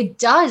 But it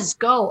does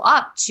go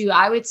up to,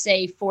 I would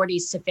say,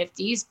 40s to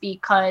 50s,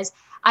 because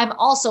I'm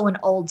also an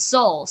old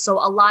soul. So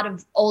a lot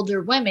of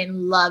older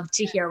women love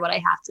to hear what I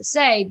have to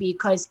say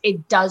because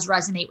it does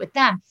resonate with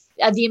them.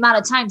 The amount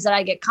of times that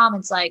I get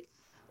comments like,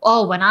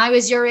 oh, when I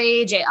was your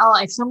age,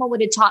 if someone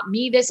would have taught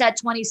me this at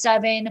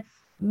 27,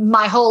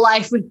 my whole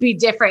life would be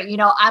different. You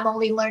know, I'm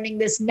only learning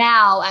this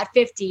now at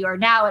 50 or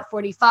now at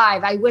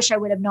 45. I wish I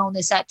would have known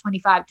this at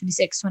 25,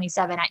 26,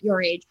 27 at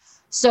your age.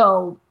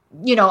 So,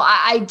 you know,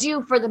 I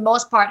do for the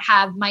most part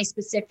have my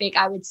specific,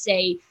 I would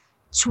say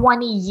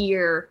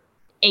 20-year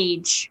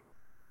age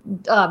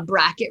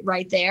bracket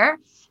right there.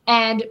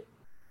 And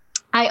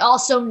I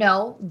also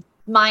know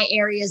my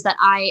areas that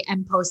I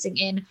am posting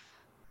in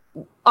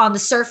on the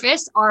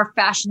surface are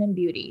fashion and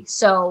beauty.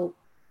 So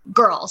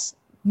girls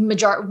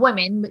and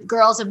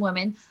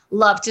women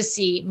love to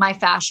see my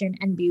fashion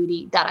and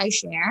beauty that I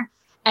share.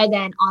 And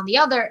then on the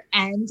other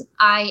end,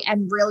 I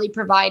am really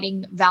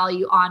providing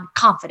value on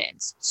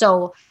confidence.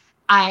 So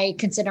I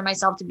consider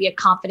myself to be a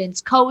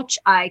confidence coach.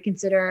 I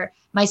consider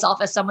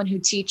myself as someone who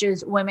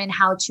teaches women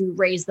how to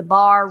raise the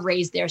bar,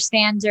 raise their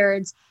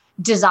standards,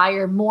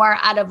 desire more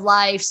out of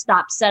life,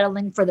 stop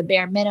settling for the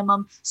bare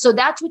minimum. So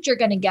that's what you're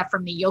going to get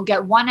from me. You'll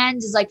get one end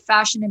is like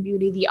fashion and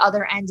beauty. The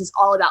other end is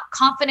all about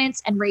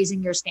confidence and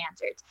raising your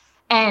standards.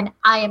 And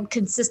I am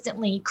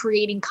consistently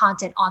creating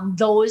content on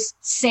those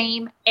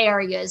same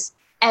areas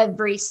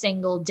every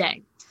single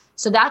day.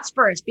 So that's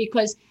first,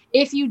 because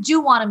if you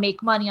do want to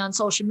make money on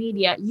social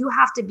media, you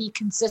have to be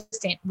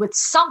consistent with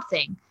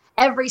something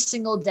every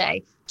single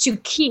day to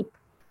keep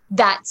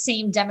that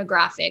same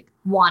demographic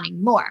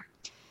wanting more.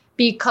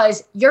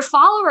 Because your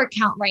follower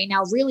count right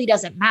now really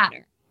doesn't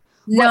matter.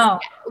 No.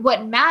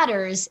 What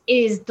matters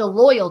is the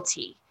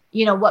loyalty.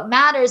 You know, what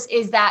matters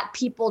is that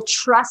people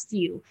trust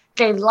you.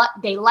 They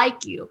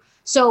like you.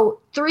 So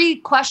 3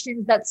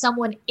 questions that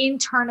someone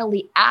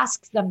internally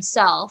asks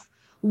themselves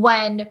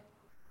when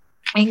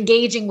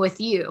engaging with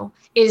you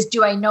is,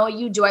 do I know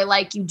you? Do I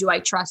like you? Do I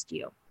trust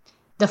you?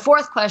 The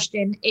 4th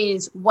question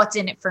is, what's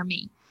in it for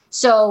me?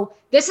 So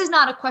this is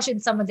not a question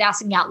someone's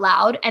asking out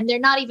loud, and they're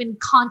not even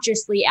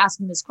consciously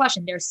asking this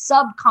question. They're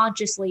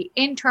subconsciously,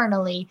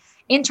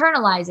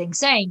 internalizing,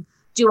 saying,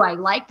 Do I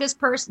like this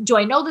person? Do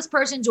I know this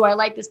person? Do I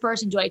like this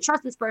person? Do I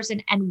trust this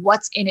person? And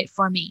what's in it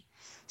for me?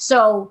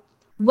 So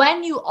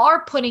when you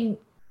are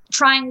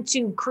trying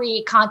to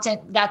create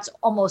content that's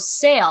almost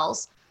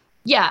sales,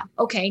 yeah,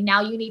 okay,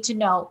 now you need to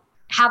know,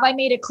 have I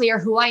made it clear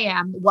who I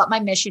am, what my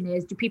mission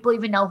is? Do people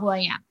even know who I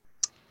am?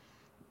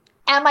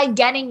 Am I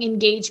getting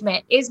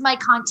engagement? Is my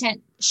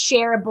content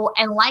shareable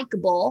and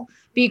likable?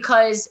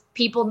 Because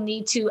people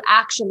need to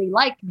actually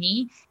like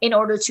me in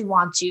order to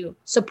want to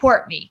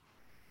support me.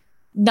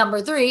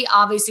 Number 3,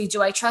 obviously,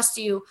 do I trust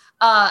you?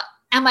 Am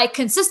I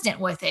consistent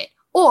with it?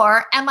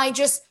 Or am I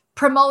just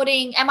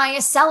promoting? Am I a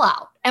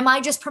sellout? Am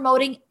I just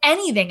promoting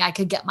anything I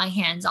could get my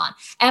hands on?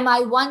 Am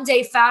I one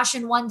day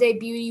fashion, one day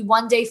beauty,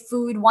 one day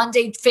food, one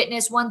day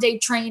fitness, one day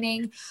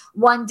training,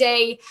 one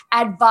day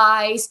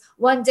advice,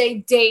 one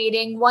day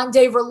dating, one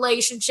day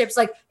relationships?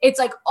 Like, it's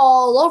like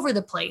all over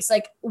the place.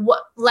 Like,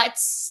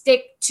 let's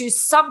stick to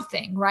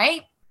something,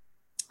 right?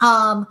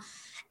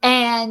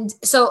 And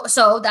so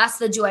that's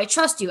the, do I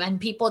trust you?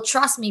 And people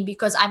trust me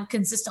because I'm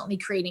consistently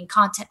creating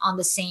content on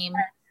the same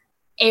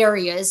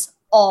areas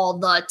all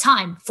the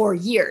time for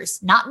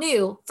years, not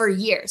new, for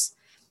years.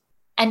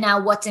 And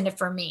now what's in it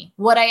for me?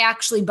 Would I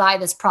actually buy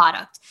this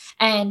product?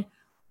 And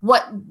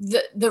what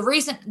the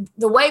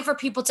way for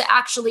people to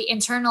actually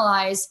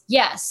internalize,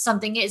 yes,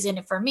 something is in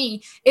it for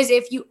me, is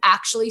if you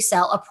actually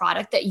sell a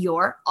product that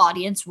your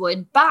audience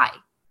would buy.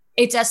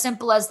 It's as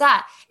simple as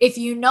that. If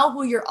you know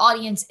who your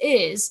audience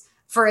is,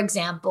 for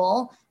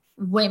example,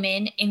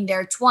 women in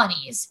their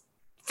 20s,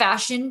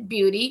 fashion,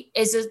 beauty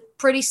is a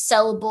pretty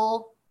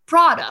sellable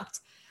product.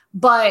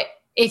 But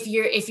if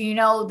you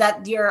know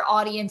that your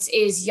audience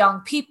is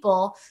young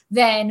people,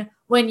 then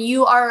when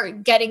you are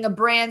getting a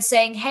brand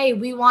saying, hey,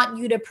 we want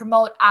you to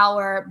promote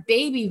our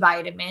baby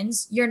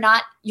vitamins, your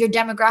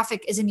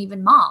demographic isn't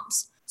even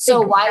moms.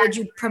 So why would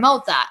you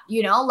promote that?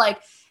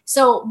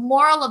 So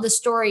moral of the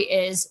story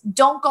is,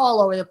 don't go all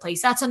over the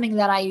place. That's something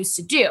that I used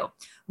to do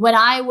when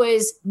I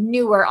was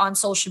newer on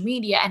social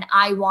media and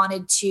I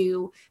wanted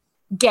to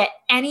get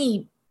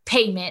any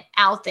payment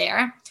out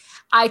there.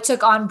 I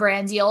took on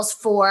brand deals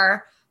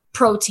for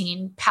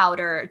protein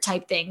powder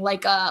type thing,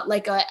 like a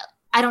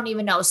I don't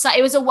even know. So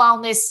it was a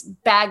wellness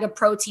bag of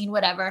protein,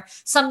 whatever,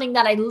 something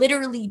that I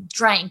literally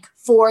drank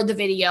for the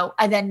video.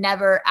 I then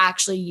never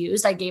actually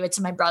used. I gave it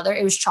to my brother.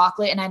 It was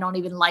chocolate and I don't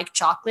even like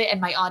chocolate. And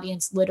my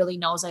audience literally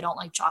knows I don't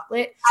like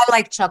chocolate. I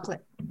like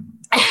chocolate.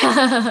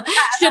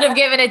 Should have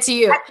given it to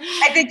you.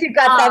 I think you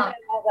got that.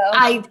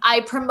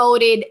 I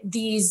promoted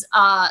these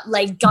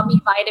like gummy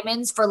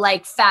vitamins for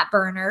like fat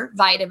burner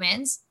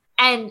vitamins.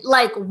 And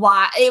like,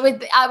 why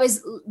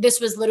this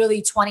was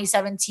literally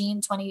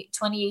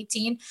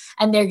 2018.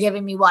 And they're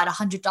giving me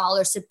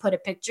 $100 to put a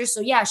picture.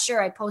 So yeah,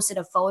 sure. I posted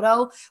a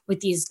photo with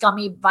these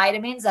gummy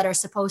vitamins that are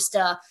supposed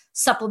to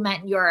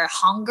supplement your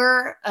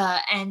hunger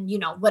and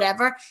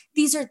whatever.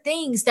 These are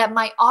things that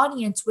my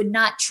audience would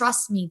not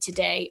trust me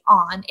today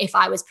on if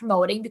I was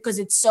promoting, because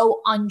it's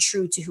so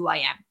untrue to who I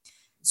am.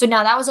 So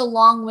now that was a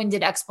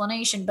long-winded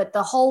explanation, but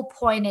the whole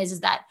point is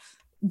that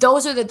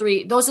those are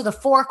the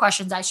 4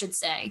 questions, I should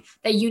say,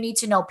 that you need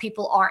to know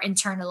people are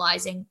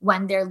internalizing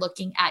when they're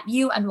looking at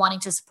you and wanting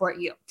to support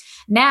you.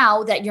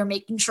 Now that you're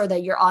making sure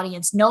that your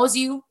audience knows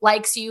you,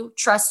 likes you,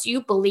 trusts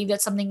you, believe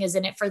that something is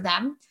in it for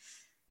them,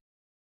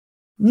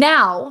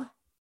 now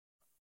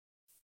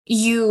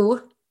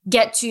you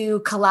get to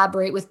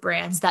collaborate with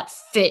brands that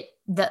fit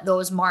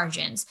those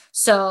margins.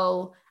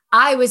 So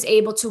I was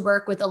able to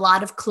work with a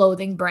lot of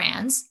clothing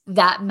brands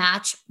that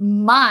match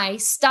my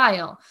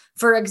style.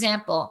 For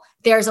example,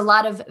 there's a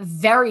lot of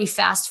very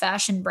fast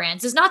fashion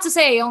brands. It's not to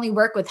say I only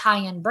work with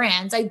high-end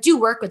brands. I do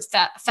work with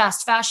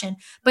fast fashion,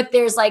 but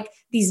there's like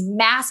these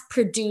mass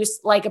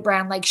produced, like a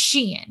brand like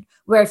Shein,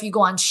 where if you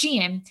go on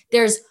Shein,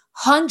 there's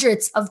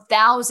hundreds of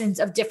thousands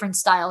of different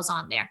styles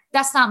on there.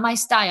 That's not my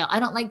style.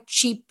 I don't like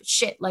cheap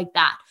shit like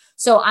that.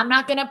 So I'm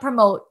not going to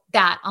promote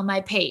that on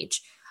my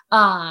page.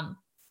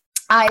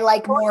 I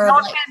like more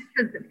of like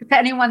to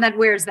anyone that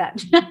wears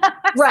that.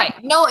 Right.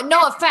 No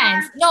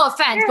offense.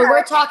 Sure. But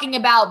we're talking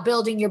about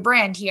building your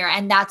brand here.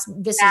 And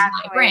this is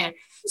my brand.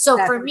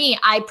 So for me,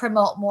 I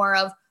promote more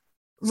of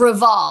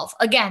Revolve.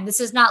 Again, this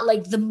is not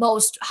like the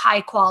most high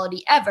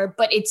quality ever,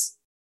 but it's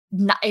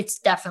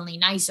definitely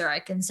nicer, I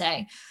can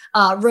say.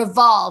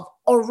 Revolve,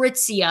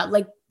 Aritzia,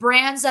 like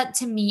brands that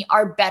to me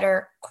are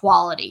better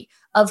quality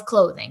of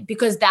clothing,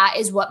 because that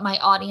is what my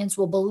audience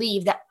will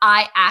believe that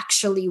I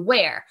actually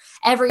wear.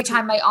 Every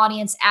time my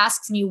audience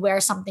asks me where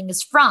something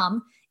is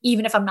from,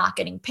 even if I'm not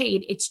getting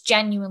paid, it's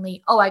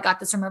genuinely, oh, I got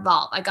this from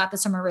Revolve. I got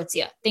this from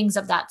Aritzia, things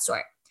of that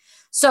sort.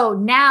 So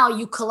now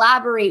you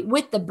collaborate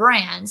with the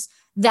brands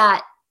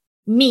that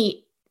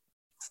meet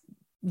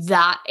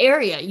that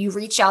area. You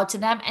reach out to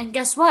them, and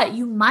guess what?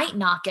 You might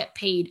not get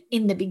paid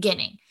in the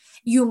beginning.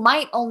 You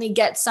might only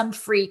get some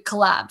free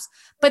collabs.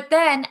 But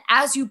then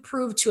as you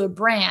prove to a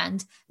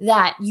brand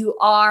that you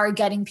are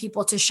getting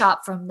people to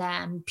shop from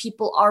them,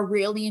 people are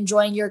really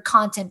enjoying your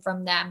content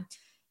from them,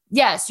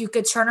 yes, you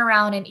could turn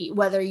around and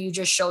whether you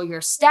just show your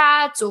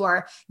stats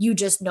or you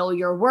just know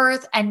your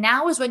worth. And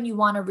now is when you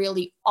want to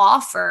really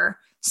offer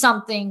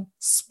something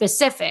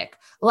specific,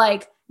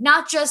 like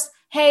not just,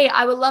 hey,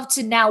 I would love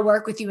to now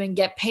work with you and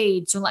get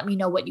paid. So let me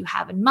know what you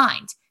have in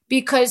mind,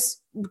 because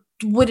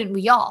wouldn't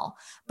we all?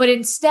 But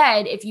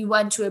instead, if you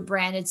went to a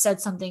brand and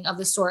said something of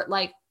the sort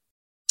like,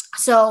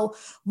 so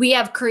we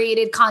have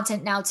created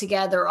content now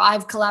together, or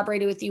I've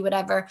collaborated with you,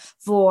 whatever,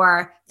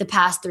 for the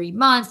past 3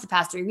 months, the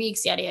past 3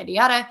 weeks, yada, yada,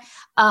 yada.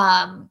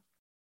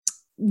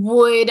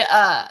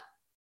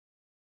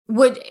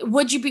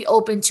 Would you be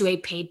open to a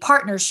paid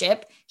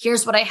partnership?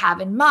 Here's what I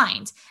have in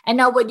mind. And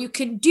now what you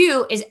can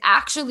do is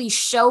actually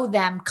show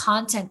them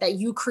content that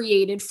you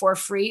created for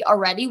free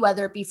already,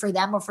 whether it be for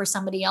them or for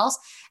somebody else,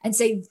 and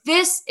say,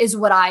 this is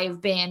what I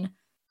have been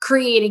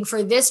creating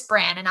for this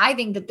brand. And I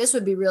think that this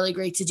would be really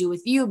great to do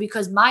with you,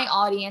 because my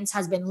audience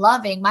has been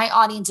loving. My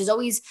audience is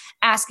always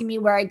asking me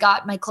where I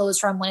got my clothes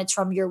from when it's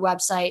from your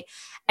website,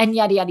 and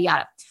yada, yada,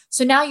 yada.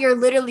 So now you're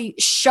literally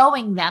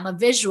showing them a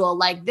visual,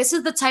 like, this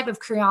is the type of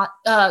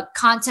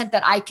content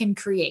that I can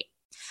create.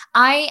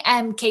 I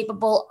am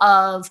capable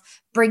of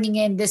bringing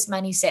in this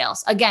many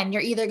sales. Again,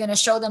 you're either going to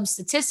show them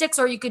statistics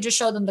or you could just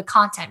show them the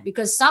content,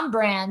 because some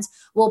brands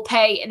will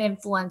pay an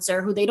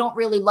influencer who they don't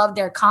really love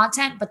their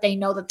content, but they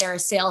know that they're a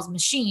sales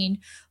machine,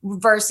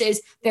 versus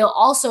they'll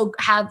also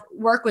have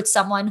work with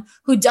someone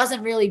who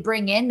doesn't really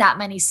bring in that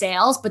many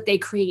sales, but they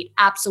create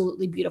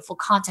absolutely beautiful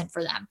content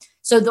for them.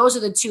 So those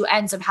are the two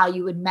ends of how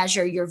you would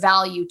measure your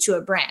value to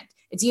a brand.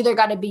 It's either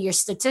got to be your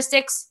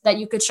statistics that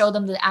you could show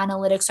them, the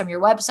analytics from your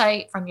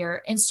website, from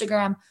your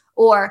Instagram,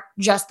 or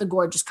just the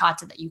gorgeous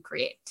content that you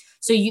create.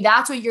 So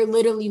that's what you're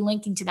literally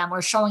linking to them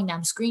or showing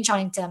them,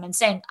 screenshotting to them and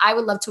saying, I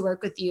would love to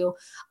work with you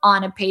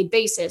on a paid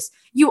basis.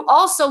 You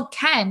also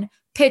can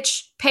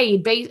pitch a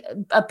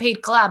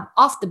paid collab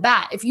off the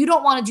bat. If you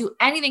don't want to do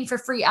anything for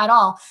free at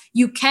all,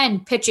 you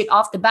can pitch it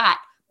off the bat,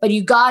 but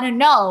you got to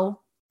know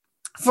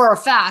for a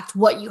fact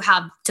what you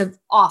have to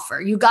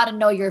offer. You got to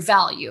know your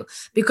value,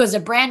 because a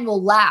brand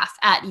will laugh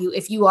at you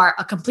if you are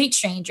a complete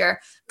stranger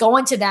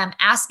going to them,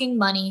 asking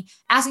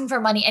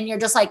for money. And you're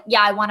just like, yeah,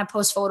 I want to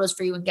post photos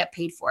for you and get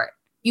paid for it.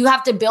 You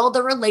have to build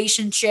a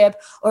relationship,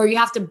 or you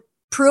have to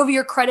prove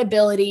your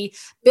credibility,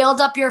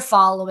 build up your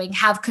following,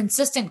 have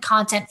consistent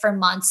content for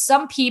months.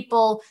 Some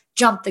people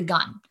jump the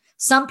gun.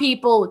 Some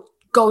people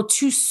go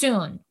too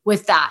soon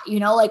with that,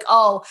 like,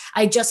 oh,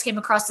 I just came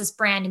across this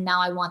brand and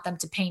now I want them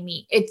to pay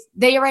me.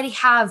 They already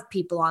have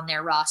people on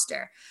their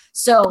roster.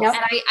 So, yep.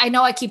 And I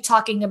know I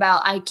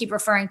keep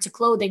referring to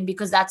clothing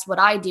because that's what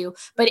I do,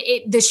 but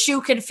the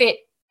shoe can fit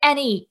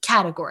any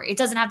category. It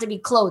doesn't have to be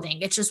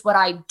clothing. It's just what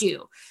I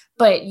do,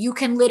 but you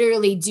can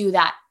literally do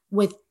that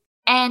with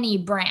any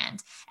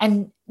brand.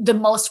 And the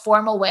most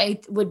formal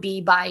way would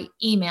be by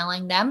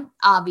emailing them,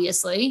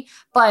 obviously,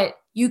 but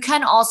you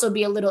can also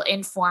be a little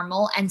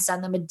informal and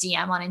send them a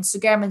DM on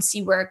Instagram and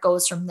see where it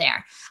goes from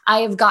there.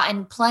 I have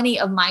gotten plenty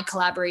of my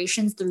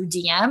collaborations through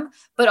DM,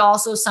 but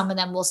also some of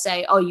them will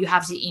say, oh, you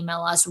have to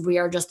email us. We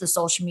are just the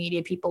social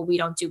media people. We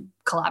don't do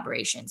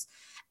collaborations.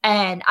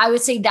 And I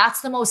would say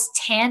that's the most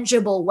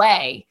tangible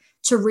way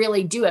to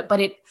really do it.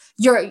 But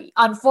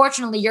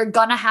unfortunately, you're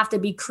going to have to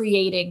be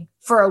creating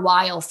for a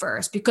while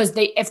first, because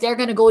if they're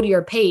going to go to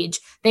your page,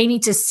 they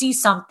need to see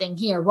something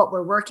here, what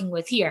we're working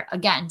with here.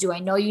 Again, do I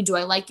know you? Do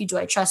I like you? Do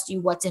I trust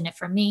you? What's in it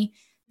for me?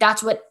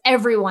 That's what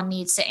everyone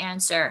needs to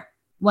answer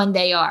when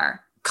they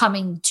are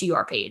coming to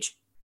your page.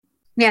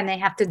 Yeah, and they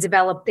have to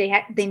develop,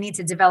 they need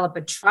to develop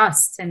a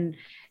trust. And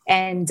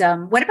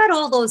what about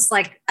all those,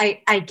 like,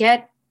 I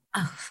get,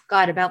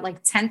 about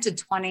like 10 to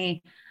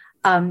 20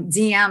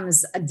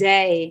 DMs a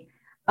day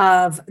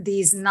of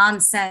these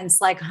nonsense,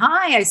 like,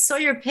 hi, I saw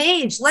your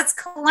page, let's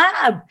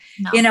collab.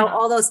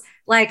 All those,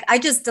 like, I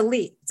just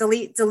delete.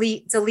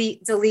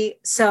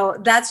 So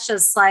that's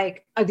just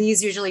like, are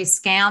these usually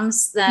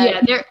scams?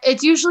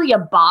 It's usually a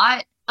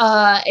bot.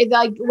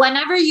 Like,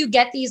 whenever you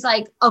get these,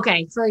 like,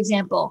 okay, for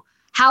example,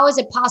 how is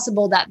it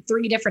possible that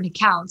 3 different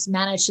accounts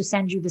managed to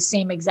send you the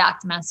same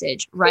exact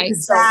message, right?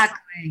 Exactly.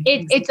 So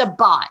it's a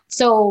bot.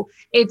 So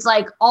it's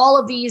like all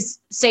of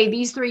these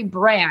 3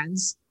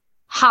 brands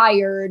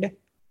hired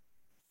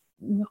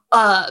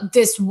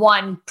this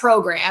one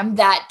program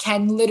that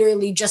can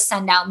literally just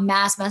send out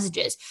mass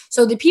messages.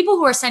 So the people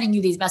who are sending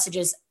you these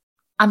messages,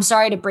 I'm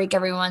sorry to break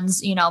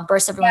everyone's,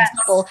 burst everyone's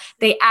bubble.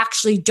 They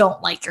actually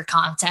don't like your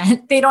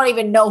content. They don't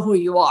even know who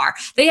you are.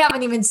 They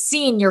haven't even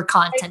seen your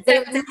content. They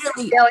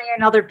literally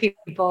billion other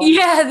people.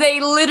 Yeah, they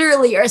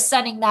literally are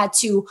sending that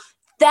to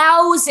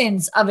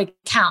thousands of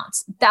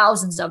accounts,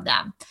 thousands of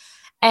them.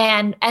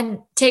 And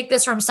take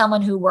this from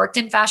someone who worked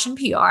in fashion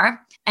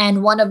PR.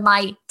 And one of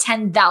my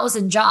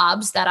 10,000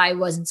 jobs that I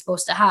wasn't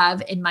supposed to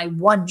have in my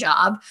one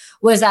job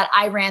was that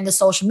I ran the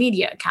social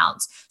media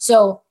accounts.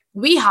 So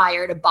we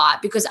hired a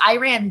bot because I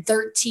ran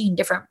 13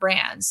 different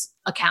brands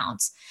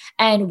accounts,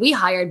 and we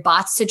hired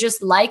bots to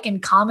just like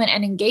and comment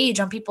and engage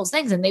on people's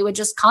things. And they would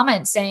just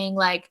comment saying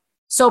like,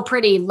 so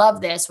pretty, love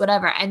this,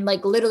 whatever. And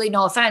like literally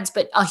no offense,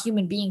 but a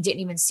human being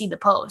didn't even see the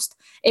post.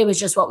 It was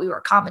just what we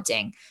were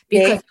commenting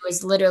because it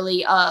was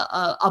literally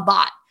a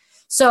bot.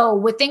 So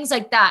with things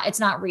like that, it's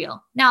not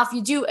real. Now,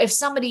 if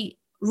somebody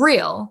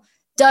real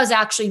does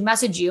actually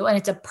message you and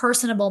it's a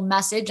personable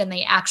message and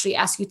they actually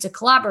ask you to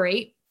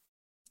collaborate,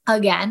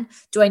 again,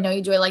 do I know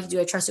you? Do I like you? Do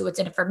I trust you? What's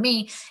in it for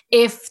me?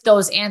 If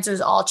those answers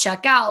all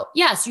check out,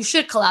 yes, you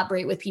should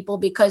collaborate with people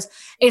because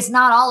it's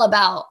not all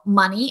about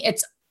money.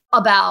 It's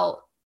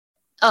about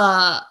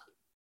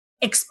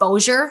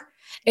exposure.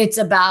 It's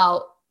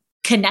about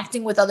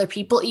connecting with other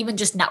people, even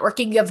just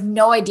networking. You have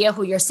no idea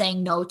who you're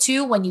saying no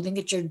to when you think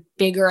that you're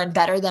bigger and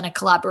better than a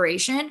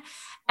collaboration.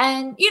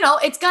 And,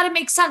 it's got to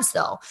make sense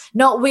though.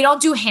 No, we don't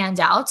do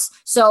handouts.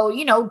 So,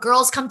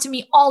 girls come to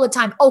me all the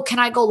time. Oh, can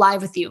I go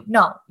live with you?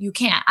 No, you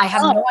can't. I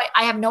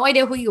have no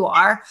idea who you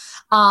are.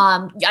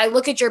 I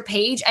look at your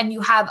page and you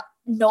have,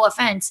 no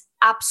offense,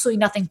 absolutely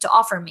nothing to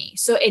offer me.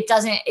 So it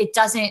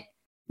doesn't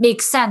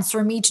make sense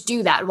for me to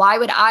do that. Why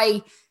would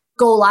I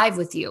go live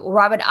with you? Or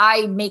why would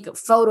I make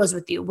photos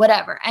with you?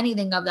 Whatever,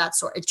 anything of that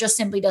sort. It just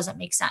simply doesn't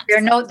make sense. There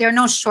are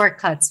no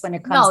shortcuts when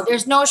it comes. No,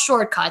 there's no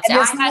shortcuts. I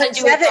had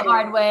to do it the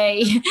hard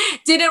way.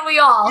 Didn't we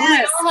all?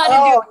 Yes. We all had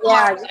to do it the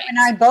hard way. You and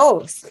I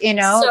both,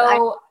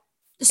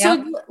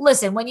 So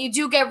listen, when you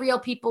do get real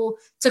people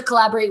to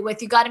collaborate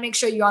with, you got to make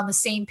sure you're on the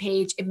same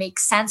page. It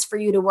makes sense for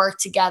you to work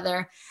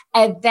together,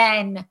 and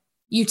then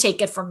you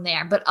take it from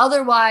there. But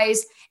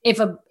otherwise, if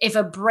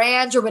a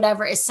brand or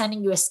whatever is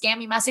sending you a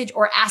scammy message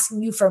or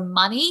asking you for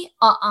money,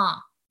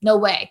 no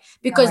way.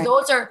 Because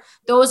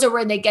those are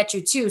where they get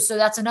you too. So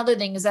that's another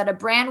thing, is that a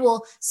brand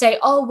will say,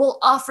 oh, we'll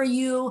offer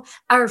you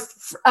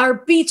our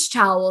beach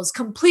towels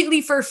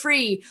completely for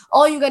free.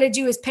 All you got to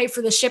do is pay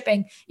for the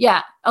shipping.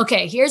 Yeah.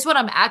 Okay. Here's what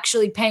I'm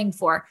actually paying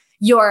for: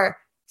 your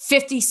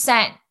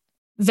 50-cent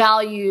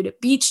valued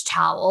beach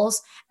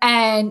towels,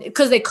 and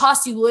because they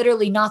cost you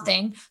literally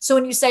nothing. So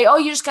when you say, oh,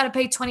 you just got to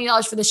pay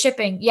 $20 for the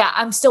shipping, yeah,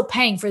 I'm still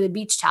paying for the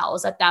beach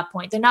towels at that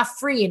point. They're not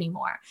free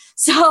anymore.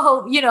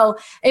 So,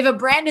 if a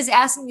brand is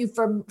asking you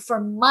for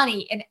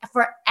money and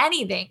for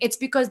anything, it's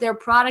because their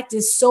product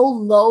is so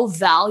low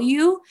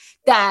value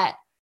that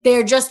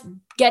they're just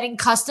getting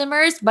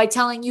customers by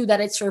telling you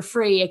that it's for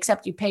free,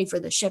 except you pay for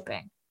the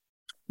shipping.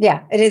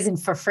 Yeah, it isn't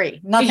for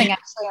free. Nothing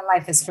actually in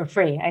life is for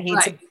free. I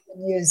hate to be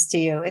news to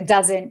you. It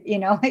doesn't,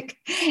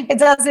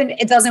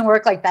 it doesn't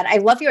work like that. I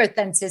love your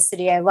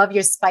authenticity. I love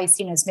your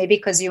spiciness. Maybe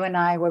because you and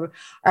I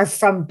are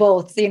from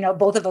both,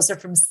 both of us are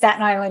from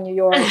Staten Island, New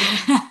York.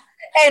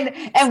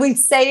 And we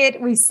say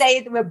it,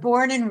 we're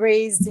born and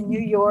raised in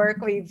New York.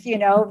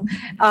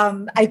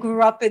 I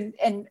grew up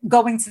and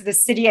going to the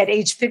city at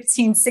age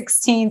 15,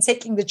 16,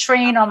 taking the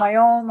train on my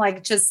own,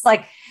 just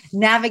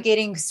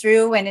navigating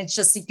through. And it's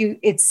just,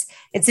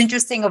 it's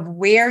interesting of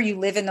where you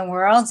live in the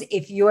world.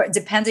 If you're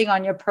depending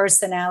on your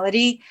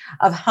personality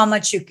of how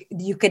much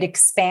you could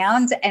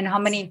expand and how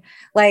many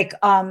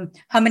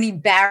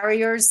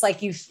barriers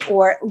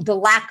or the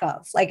lack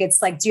of,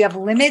 do you have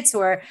limits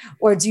or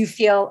do you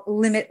feel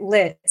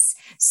limitless?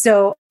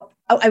 So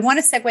I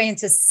want to segue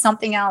into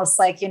something else.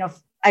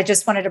 I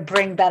just wanted to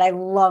bring that. I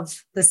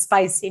love the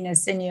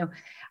spiciness in you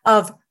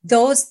of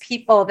those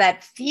people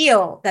that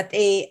feel that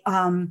they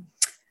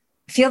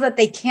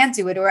can't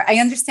do it. Or I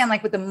understand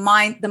with the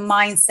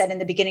mindset in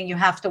the beginning you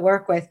have to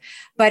work with,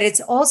 but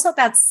it's also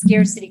about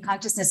scarcity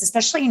consciousness,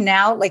 especially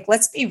now.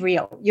 Let's be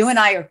real. You and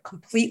I are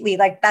completely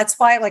that's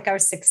why our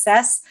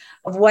success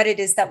of what it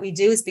is that we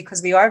do is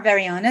because we are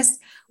very honest.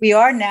 We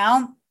are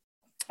now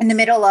in the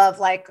middle of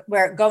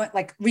we're going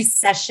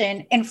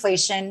recession,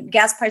 inflation,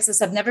 gas prices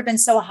have never been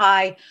so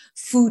high,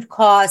 food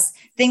costs,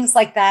 things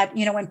like that.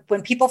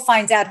 When people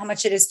find out how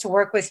much it is to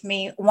work with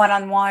me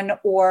one-on-one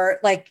or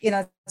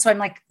so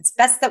I'm it's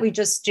best that we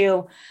just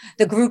do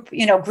the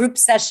group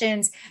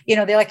sessions.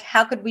 They're like,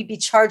 how could we be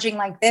charging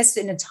like this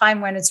in a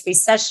time when it's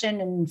recession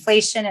and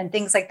inflation and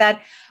things like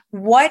that?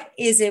 What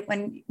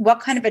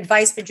kind of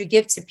advice would you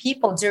give to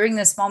people during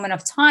this moment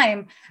of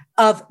time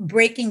of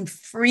breaking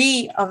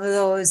free of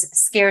those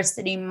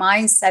scarcity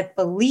mindset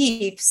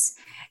beliefs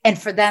and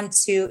for them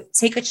to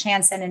take a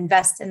chance and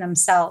invest in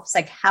themselves?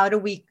 How do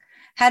we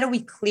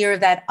clear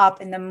that up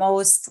in the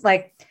most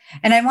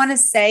and I want to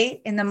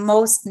say in the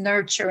most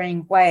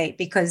nurturing way,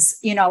 because,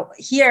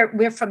 here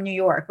we're from New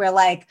York.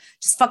 We're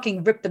just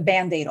fucking rip the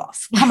Band-Aid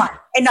off. Come on,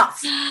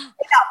 enough.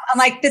 I'm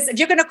like this. If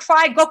you're going to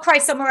cry, go cry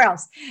somewhere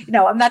else.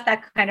 I'm not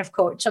that kind of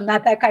coach. I'm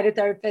not that kind of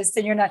therapist,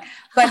 and you're not,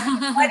 but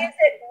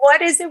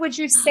what is it would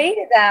you say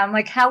to them?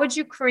 How would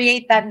you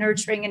create that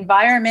nurturing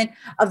environment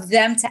of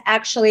them to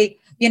actually,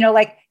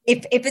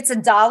 if it's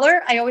 $1,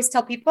 I always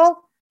tell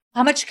people,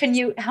 how much can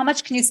you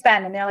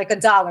spend? And they're like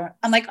 $1.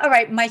 I'm like, all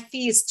right, my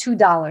fee is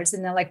 $2.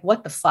 And they're like,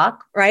 what the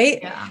fuck? Right.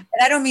 Yeah.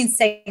 And I don't mean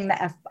saying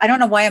I don't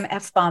know why I'm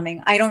F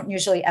bombing. I don't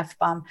usually F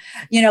bomb,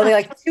 they're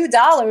like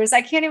 $2.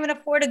 I can't even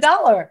afford $1,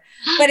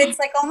 but it's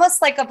like almost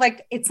like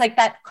it's like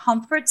that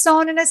comfort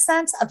zone in a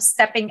sense of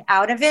stepping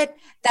out of it.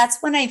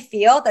 That's when I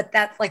feel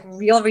that like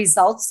real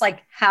results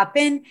like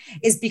happen,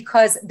 is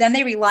because then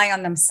they rely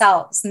on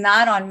themselves,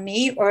 not on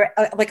me, or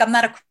like I'm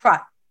not a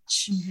crutch.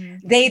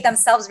 Mm-hmm. They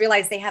themselves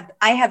realize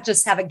I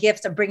just have a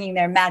gift of bringing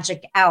their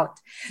magic out.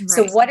 Right.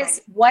 So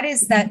what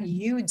is that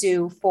you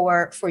do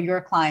for your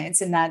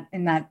clients in that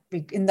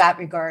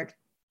regard?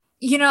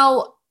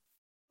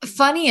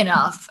 Funny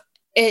enough,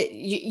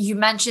 you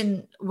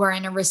mentioned we're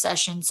in a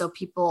recession, so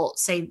people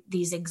say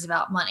these things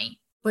about money,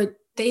 but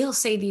they'll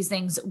say these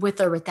things with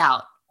or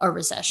without a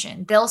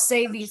recession. They'll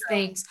say these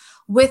things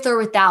with or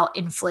without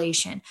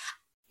inflation.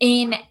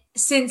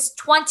 Since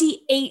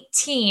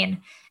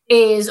 2018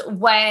 is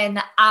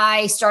when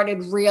I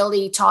started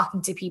really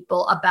talking to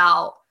people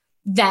about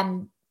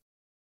them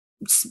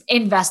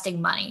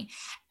investing money.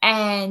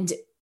 And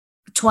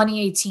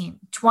 2018,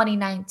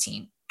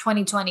 2019,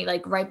 2020,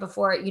 like right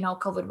before,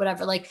 COVID,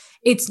 whatever, like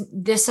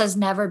this has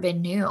never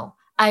been new.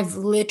 I've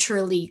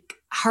literally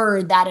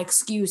heard that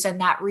excuse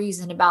and that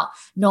reason about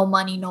no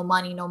money, no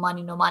money, no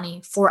money, no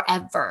money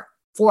forever.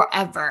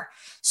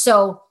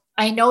 So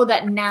I know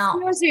that now.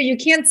 You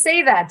can't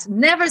say that.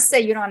 Never say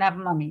you don't have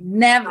money.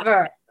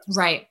 Never.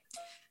 Right.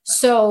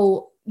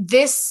 So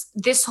this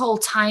whole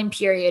time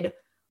period,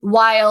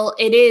 while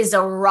it is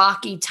a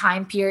rocky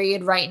time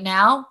period right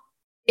now,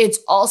 it's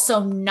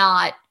also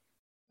not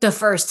the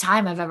first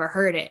time I've ever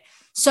heard it.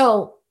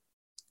 So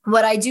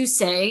what I do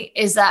say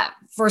is that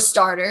for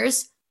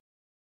starters,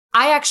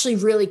 I actually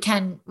really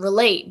can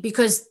relate,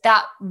 because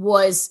that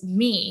was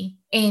me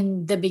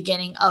in the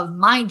beginning of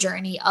my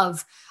journey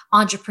of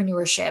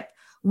entrepreneurship.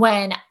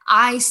 When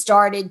I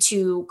started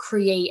to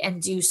create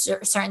and do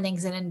certain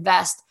things and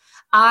invest,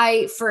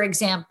 for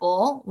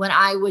example, when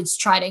I was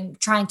trying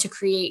to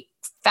create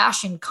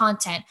fashion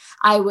content,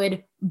 I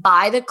would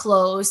buy the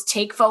clothes,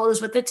 take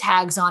photos with the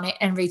tags on it,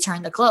 and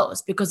return the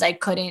clothes because I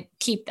couldn't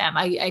keep them.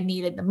 I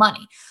needed the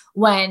money.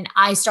 When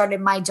I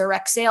started my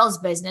direct sales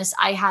business,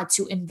 I had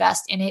to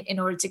invest in it in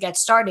order to get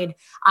started.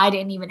 I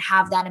didn't even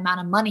have that amount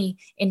of money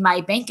in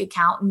my bank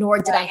account, nor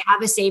did I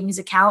have a savings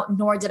account,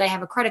 nor did I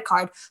have a credit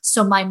card.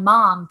 So my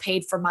mom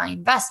paid for my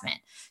investment.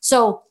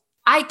 So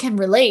I can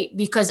relate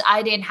because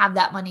I didn't have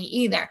that money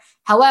either.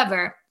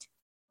 However,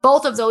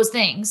 both of those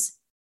things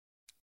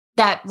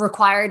that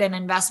required an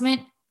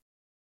investment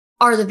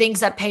are the things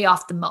that pay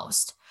off the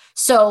most.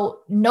 So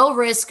no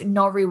risk,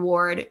 no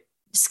reward.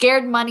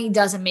 Scared money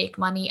doesn't make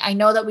money. I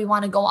know that we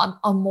want to go on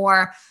a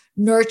more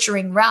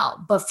nurturing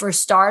route, but for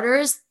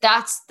starters,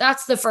 that's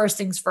the first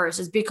things first,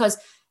 is because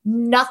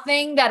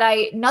nothing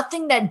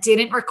that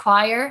didn't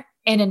require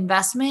an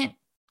investment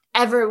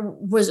ever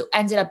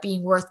ended up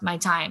being worth my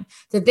time.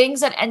 The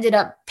things that ended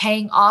up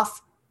paying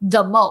off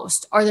the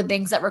most are the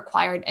things that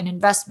required an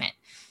investment.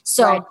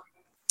 So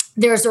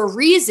there's a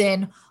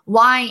reason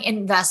why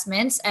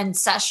investments and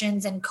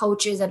sessions and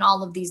coaches and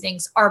all of these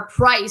things are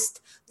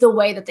priced the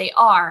way that they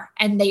are.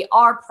 And they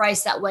are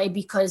priced that way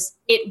because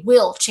it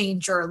will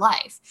change your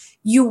life.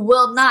 You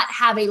will not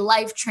have a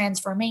life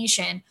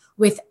transformation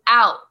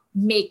without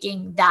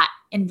making that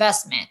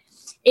investment.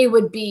 It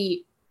would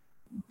be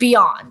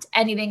beyond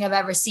anything I've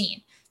ever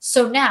seen.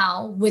 So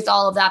now, with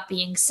all of that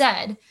being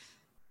said,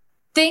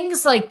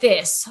 things like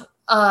this,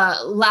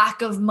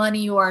 lack of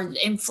money or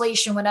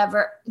inflation,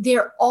 whatever,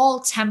 they're all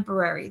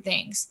temporary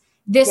things.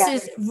 This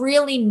is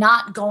really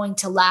not going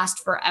to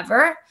last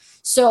forever.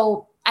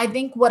 So I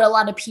think what a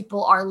lot of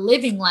people are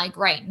living like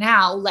right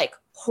now, like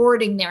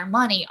hoarding their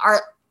money,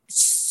 are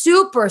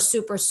super,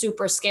 super,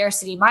 super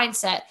scarcity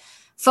mindset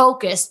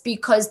focused,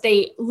 because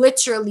they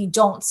literally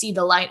don't see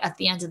the light at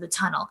the end of the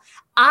tunnel.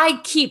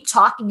 I keep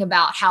talking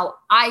about how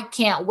I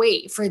can't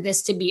wait for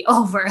this to be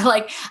over.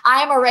 Like,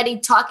 I'm already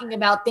talking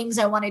about things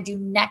I want to do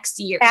next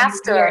year.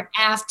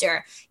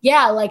 After.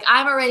 Yeah. Like,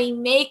 I'm already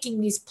making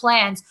these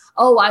plans.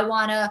 Oh, I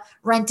want to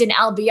rent an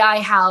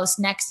LBI house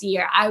next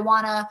year. I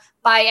want to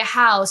buy a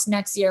house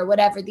next year,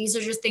 whatever. These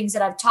are just things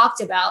that I've talked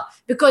about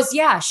because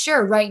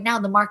right now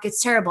the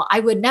market's terrible.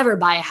 I would never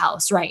buy a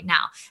house right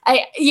now.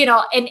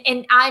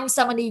 And I'm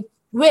somebody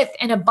with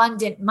an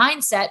abundant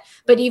mindset,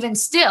 but even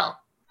still,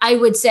 I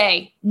would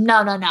say,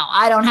 no,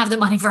 I don't have the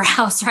money for a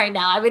house right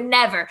now. I would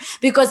never,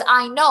 because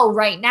I know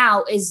right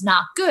now is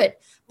not good,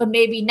 but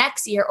maybe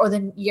next year or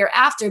the year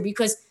after,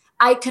 because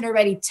I can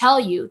already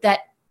tell you that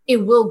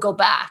it will go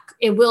back.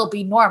 It will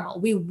be normal.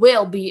 We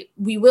will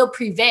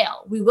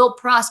prevail. We will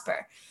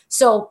prosper.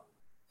 So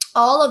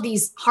all of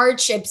these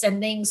hardships and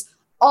things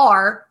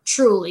are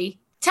truly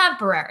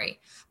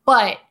temporary,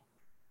 but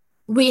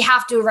we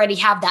have to already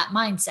have that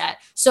mindset.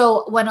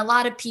 So when a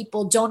lot of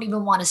people don't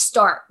even want to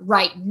start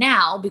right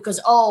now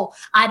because,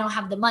 I don't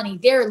have the money,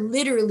 they're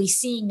literally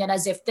seeing it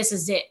as if this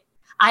is it.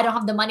 I don't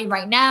have the money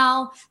right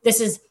now.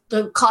 This is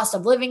the cost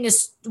of living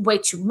is way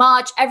too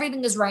much.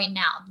 Everything is right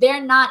now.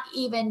 They're not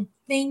even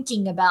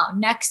thinking about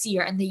next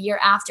year and the year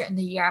after and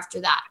the year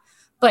after that.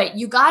 But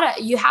you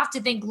have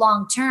to think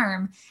long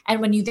term.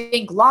 And when you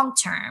think long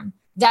term,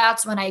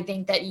 that's when I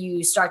think that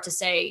you start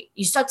to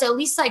at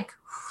least like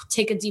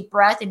take a deep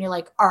breath and you're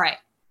like, all right,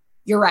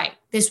 you're right.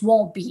 This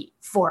won't be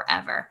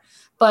forever.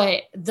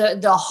 But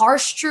the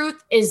harsh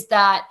truth is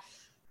that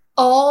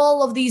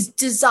all of these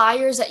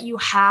desires that you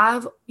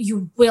have,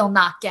 you will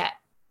not get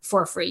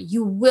for free.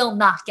 You will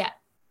not get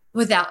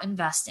without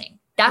investing.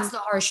 That's the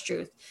harsh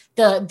truth.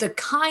 The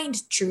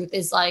kind truth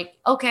is like,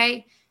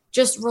 okay,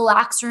 just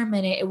relax for a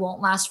minute. It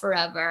won't last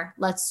forever.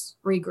 Let's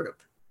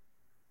regroup.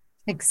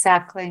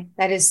 Exactly.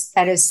 That is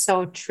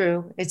so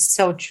true. It's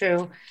so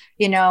true.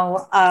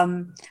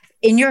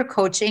 In your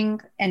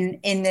coaching and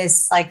in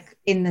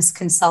this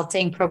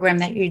consulting program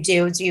that you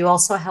do you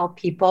also help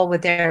people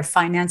with their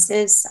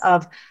finances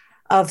of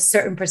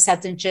certain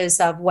percentages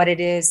of what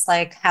it is,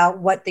 like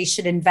what they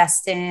should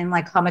invest in,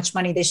 like how much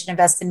money they should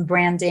invest in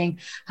branding,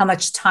 how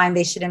much time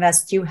they should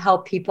invest? Do you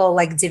help people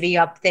like divvy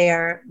up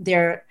their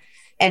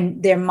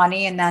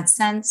money in that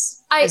sense?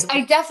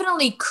 I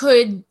definitely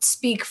could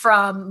speak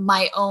from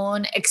my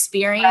own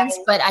experience,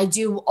 right. But I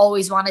do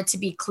always want it to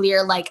be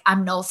clear, like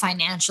I'm no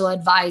financial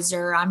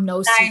advisor. I'm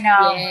no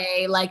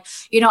CPA. Like,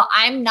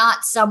 I'm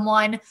not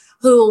someone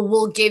who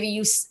will give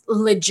you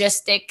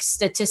logistic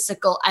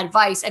statistical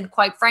advice. And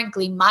quite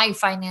frankly, my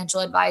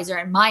financial advisor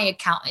and my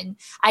accountant,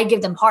 I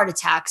give them heart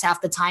attacks half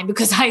the time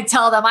because I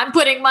tell them I'm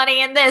putting money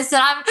in this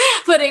and I'm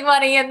putting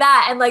money in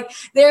that. And like,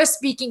 they're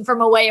speaking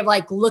from a way of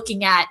like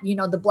looking at,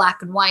 the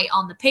black and white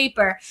on the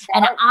paper.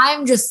 And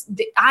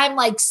I'm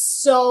like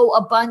so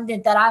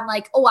abundant that I'm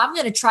like, oh, I'm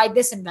going to try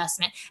this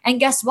investment. And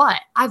guess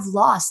what? I've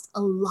lost a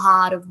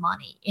lot of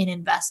money in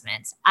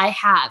investments. I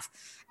have.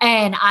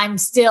 And I'm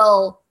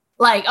still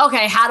like,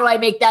 okay, how do I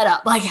make that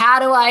up? Like, how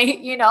do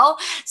I,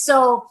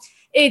 so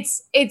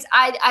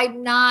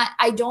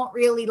I don't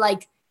really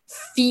like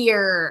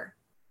fear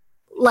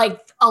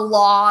like a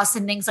loss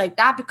and things like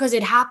that because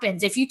it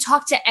happens. If you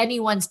talk to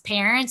anyone's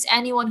parents,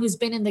 anyone who's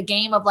been in the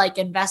game of like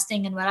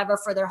investing and whatever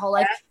for their whole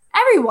life,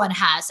 everyone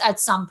has at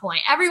some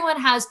point.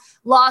 Everyone has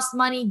lost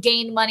money,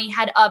 gained money,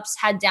 had ups,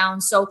 had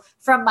downs. So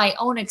from my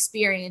own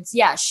experience,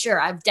 yeah, sure.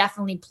 I've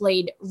definitely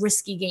played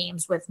risky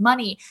games with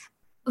money.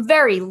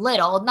 Very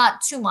little,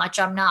 not too much.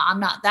 I'm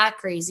not that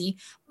crazy,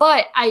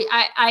 but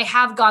I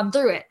have gone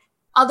through it.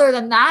 Other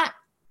than that,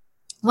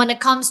 when it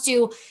comes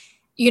to,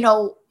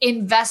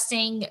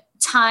 investing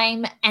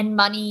time and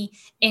money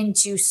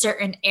into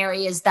certain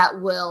areas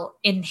that will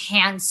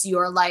enhance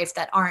your life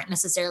that aren't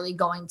necessarily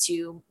going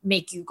to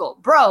make you go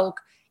broke.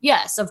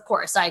 Yes, of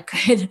course I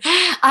could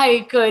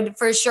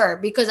for sure,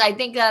 because I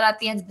think that at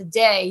the end of the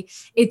day,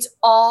 it's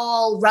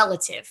all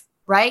relative,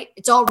 right?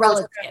 It's all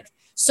relative.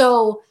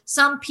 So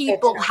some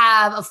people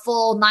have a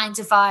full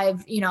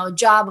 9-to-5,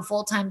 job, a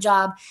full-time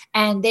job,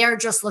 and they're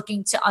just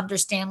looking to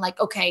understand like,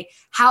 okay,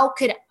 how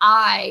could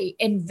I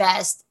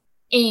invest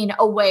in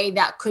a way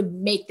that could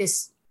make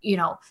this,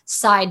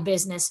 side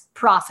business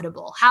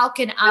profitable? How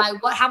can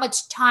how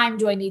much time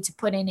do I need to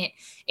put in it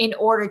in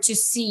order to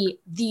see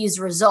these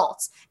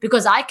results?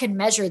 Because I can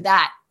measure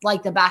that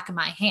like the back of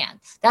my hand.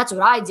 That's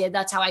what I did.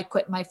 That's how I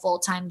quit my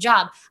full-time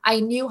job. I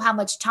knew how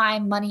much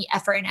time, money,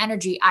 effort, and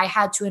energy I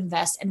had to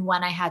invest and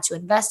when I had to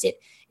invest it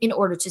in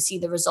order to see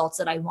the results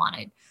that I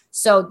wanted.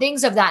 So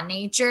things of that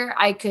nature,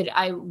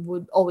 I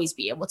would always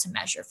be able to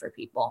measure for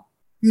people.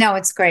 No,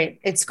 it's great.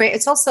 It's great.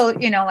 It's also,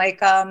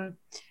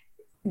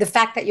 the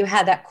fact that you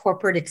had that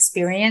corporate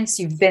experience,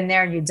 you've been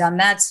there, you've done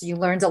that. So you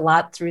learned a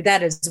lot through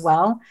that as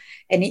well.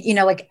 And,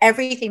 like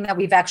everything that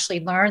we've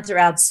actually learned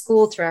throughout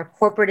school, through our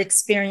corporate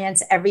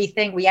experience,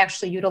 everything, we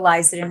actually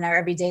utilize it in our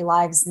everyday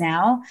lives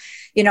now.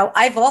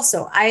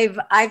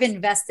 I've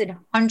invested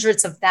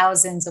hundreds of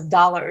thousands of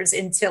dollars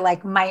into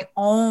like my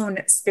own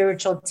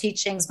spiritual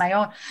teachings,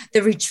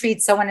 the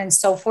retreats, so on and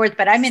so forth.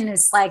 But I'm in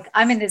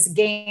this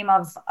game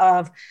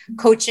of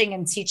coaching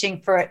and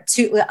teaching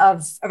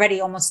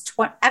already almost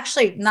 20,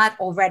 actually not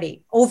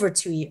already, over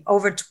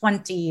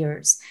 20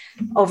 years,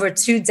 over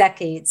 2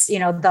 decades,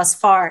 thus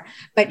far.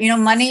 But,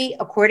 money,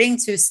 according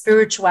to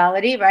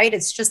spirituality, right?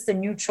 It's just the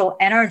neutral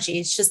energy.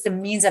 It's just a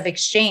means of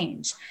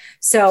exchange.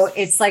 So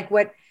it's like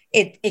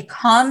it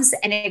comes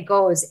and it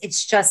goes.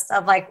 It's just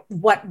of like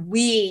what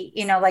we,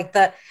 like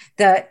the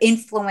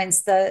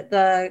influence,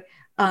 the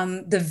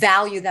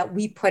value that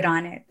we put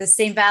on it, the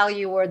same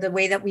value or the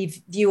way that we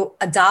view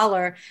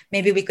 $1,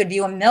 maybe we could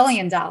view $1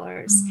 million.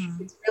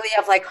 Mm-hmm. It's really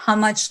of like how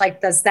much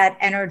like does that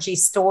energy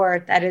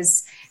store that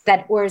is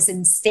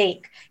in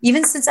stake.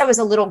 Even since I was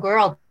a little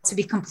girl, to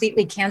be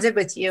completely candid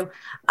with you,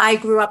 I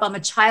grew up, I'm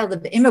a child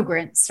of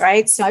immigrants,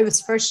 right? So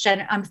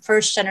I'm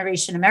first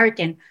generation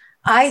American.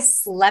 I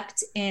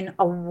slept in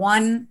a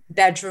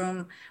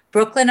 1-bedroom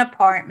Brooklyn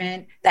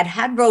apartment that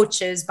had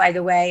roaches, by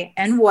the way,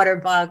 and water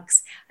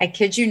bugs. I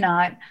kid you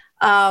not.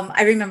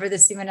 I remember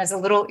this even as a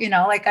little,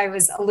 like I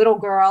was a little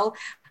girl.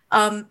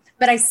 But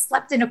I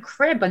slept in a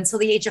crib until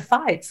the age of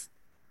 5.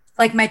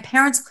 Like my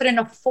parents couldn't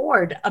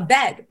afford a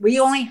bed. We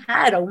only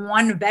had a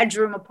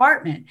 1-bedroom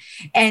apartment.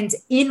 And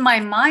in my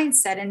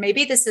mindset, and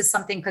maybe this is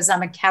something because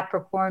I'm a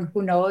Capricorn,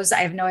 who knows? I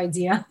have no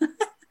idea.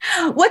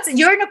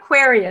 You're an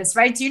Aquarius,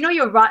 right? Do you know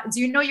your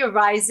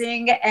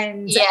rising?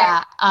 And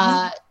yeah,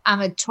 I'm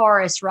a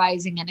Taurus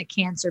rising and a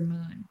Cancer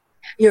moon.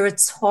 You're a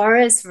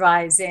Taurus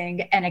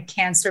rising and a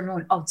Cancer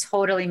moon. Oh,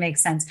 totally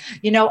makes sense.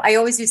 I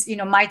always use,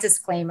 my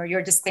disclaimer,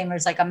 your disclaimer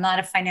is like, I'm not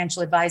a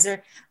financial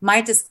advisor. My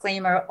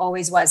disclaimer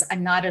always was,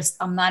 I'm not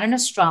an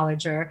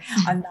astrologer.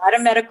 I'm not a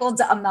medical.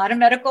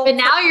 But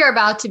now you're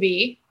about to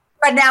be.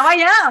 But now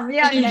I am.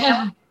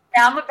 Yeah.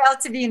 Now I'm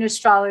about to be an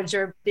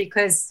astrologer,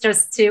 because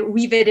just to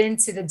weave it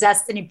into the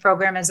Destiny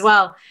program as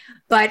well.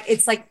 But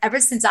it's like, ever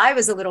since I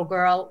was a little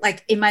girl,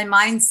 like in my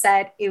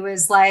mindset, it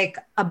was like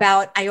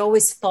I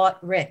always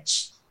thought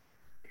rich.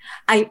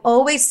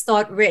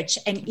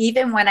 And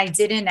even when I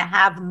didn't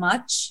have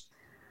much,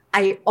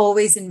 I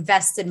always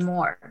invested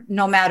more,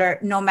 no matter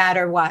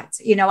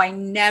what. I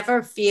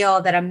never feel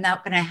that I'm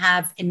not going to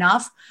have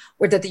enough,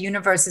 or that the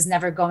universe is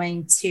never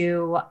going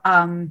to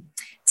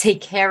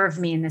take care of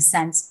me in the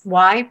sense.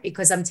 Why?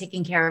 Because I'm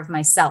taking care of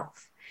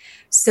myself.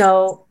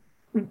 So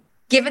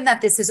given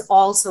that this is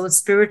also a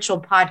spiritual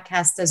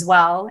podcast as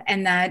well,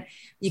 and that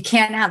you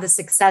can't have the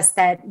success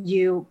that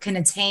you can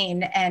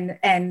attain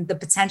and the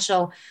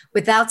potential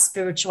without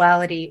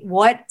spirituality,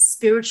 what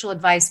spiritual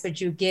advice would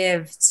you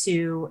give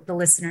to the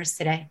listeners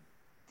today?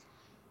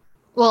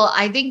 Well,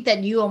 I think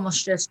that you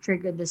almost just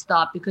triggered this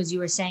thought, because you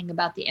were saying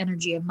about the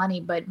energy of money.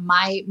 But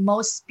my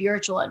most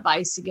spiritual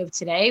advice to give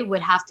today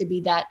would have to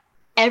be that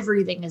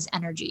everything is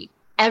energy,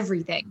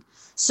 everything.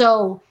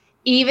 So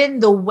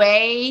even the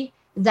way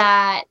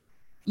that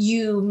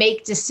you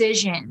make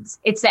decisions,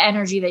 it's the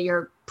energy that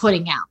you're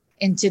putting out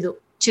into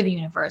the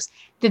universe.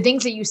 The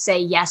things that you say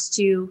yes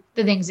to,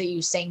 the things that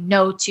you say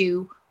no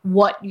to,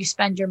 what you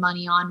spend your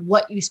money on,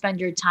 what you spend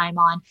your time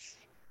on.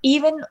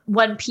 Even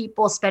when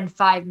people spend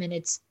 5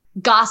 minutes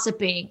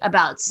gossiping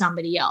about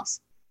somebody else,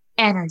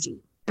 energy,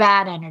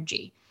 bad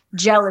energy,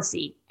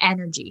 jealousy,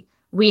 energy.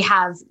 We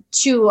have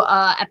 2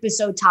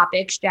 episode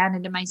topics,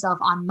 Janet and myself,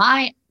 on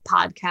my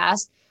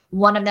podcast.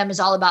 One of them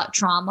is all about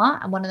trauma,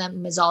 and one of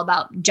them is all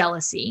about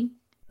jealousy.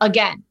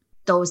 Again,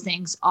 those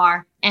things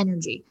are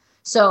energy.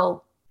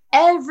 So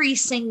every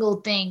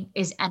single thing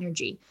is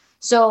energy.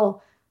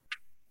 So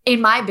in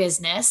my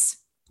business,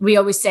 we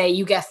always say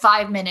you get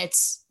 5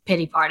 minutes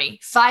pity party.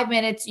 5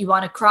 minutes, you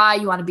want to cry,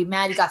 you want to be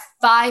mad, you got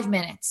 5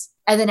 minutes.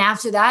 And then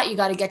after that, you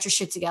got to get your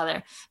shit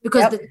together.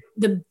 Because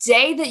the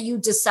day that you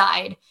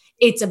decide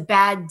it's a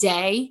bad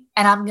day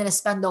and I'm going to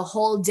spend the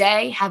whole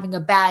day having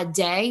a bad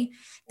day,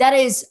 that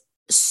is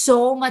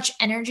so much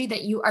energy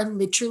that you are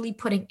literally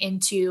putting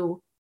into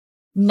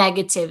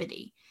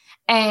negativity.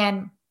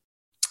 And,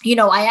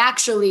 I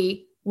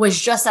actually was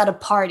just at a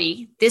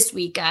party this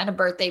weekend, a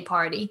birthday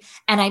party,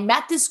 and I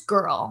met this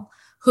girl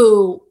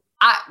who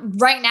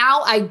right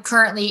now I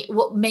currently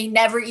may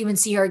never even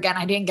see her again.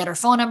 I didn't get her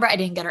phone number. I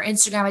didn't get her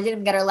Instagram. I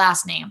didn't get her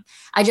last name.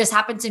 I just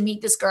happened to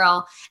meet this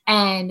girl,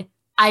 and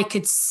I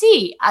could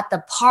see at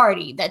the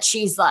party that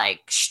she's like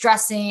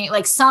stressing,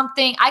 like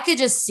something. I could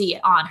just see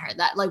it on her,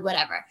 that like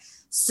whatever.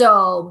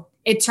 So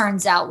it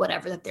turns out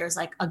that there's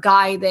like a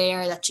guy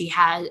there that she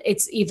had,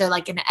 it's either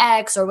like an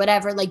ex or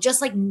whatever, like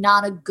just like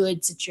not a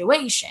good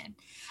situation.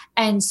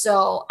 And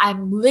so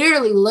I'm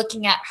literally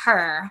looking at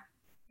her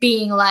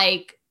being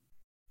like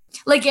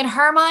in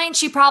her mind,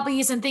 she probably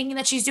isn't thinking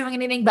that she's doing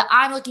anything, but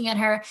I'm looking at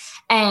her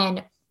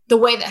and the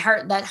way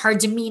that her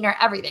demeanor,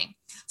 everything.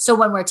 So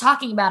when we're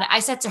talking about it, I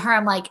said to her,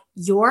 I'm like,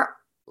 you're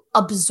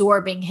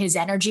absorbing his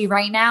energy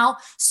right now.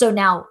 So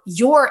now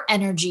your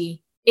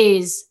energy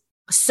is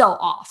so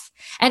off.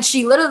 And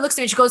she literally looks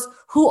at me, she goes,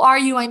 who are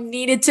you? I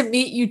needed to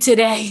meet you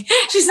today.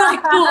 She's like,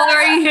 who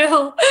are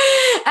you?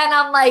 And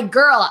I'm like,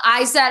 girl,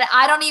 I said,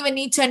 I don't even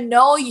need to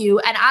know you.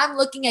 And I'm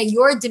looking at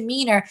your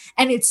demeanor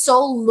and it's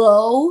so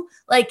low.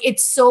 Like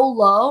it's so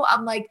low.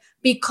 I'm like,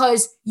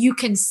 because you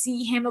can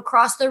see him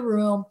across the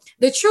room.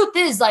 The truth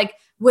is, like,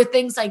 with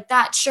things like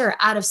that, sure,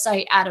 out of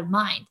sight, out of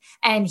mind.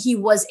 And he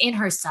was in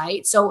her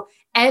sight. So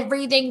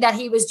everything that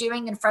he was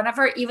doing in front of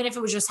her, even if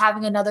it was just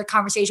having another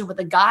conversation with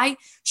a guy,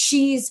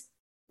 she's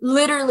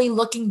literally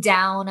looking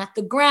down at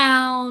the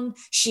ground.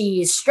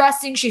 She's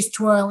stressing. She's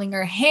twirling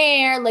her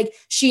hair. Like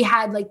she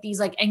had like these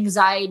like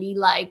anxiety,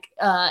 like,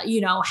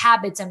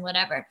 habits and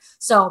whatever.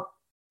 So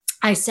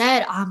I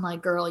said, I'm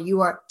like, girl,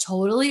 you are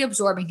totally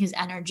absorbing his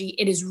energy.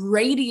 It is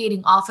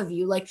radiating off of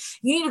you. Like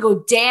you need to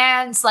go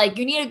dance. Like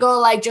you need to go,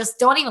 like, just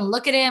don't even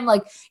look at him.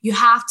 Like you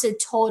have to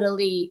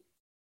totally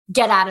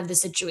get out of the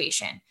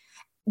situation.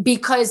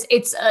 Because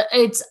it's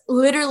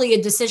literally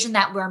a decision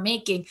that we're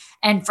making.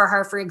 And for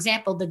her, for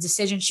example, the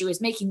decision she was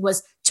making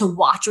was to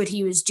watch what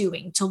he was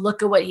doing, to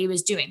look at what he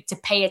was doing, to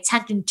pay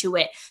attention to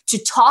it,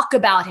 to talk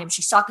about him.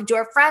 She's talking to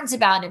her friends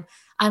about him.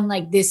 I'm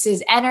like, this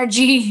is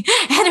energy.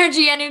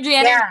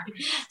 Yeah.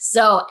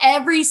 So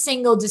every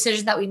single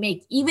decision that we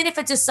make, even if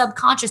it's a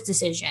subconscious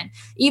decision,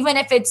 even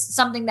if it's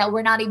something that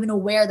we're not even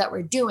aware that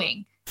we're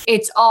doing,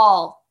 it's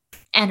all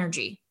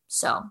energy.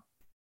 So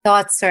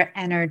Thoughts are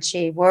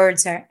energy,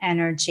 words are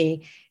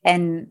energy.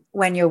 And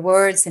when your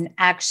words and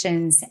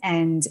actions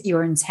and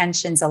your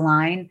intentions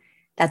align,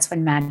 that's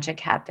when magic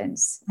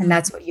happens. And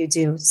that's what you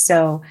do.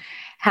 So,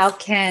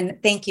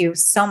 thank you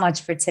so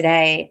much for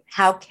today.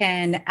 How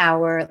can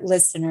our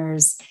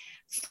listeners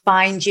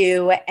find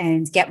you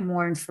and get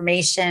more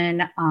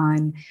information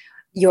on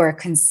your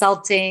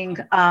consulting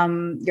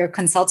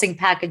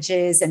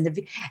packages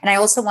and I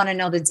also want to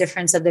know the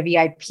difference of the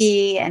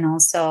VIP and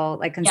also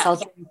like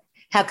consulting. Yeah.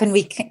 How can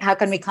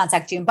we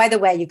contact you? And by the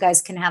way, you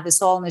guys can have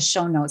this all in the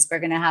show notes. We're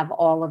going to have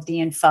all of the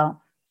info.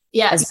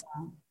 Yes.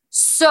 Well.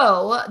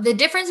 So the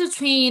difference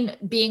between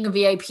being a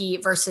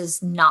VIP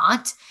versus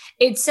not,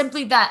 it's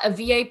simply that a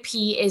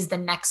VIP is the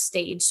next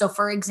stage. So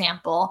for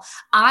example,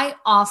 I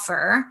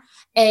offer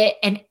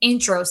an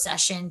intro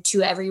session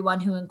to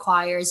everyone who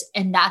inquires,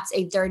 and that's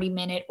a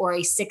 30-minute or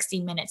a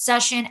 60-minute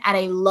session at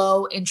a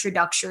low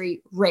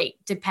introductory rate,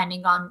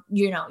 depending on,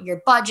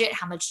 your budget,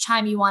 how much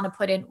time you want to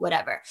put in,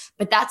 whatever.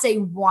 But that's a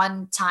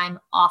one-time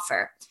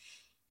offer.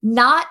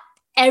 Not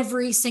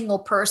every single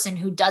person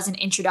who does an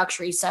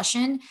introductory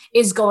session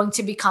is going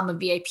to become a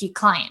VIP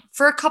client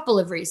for a couple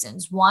of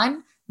reasons.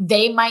 One,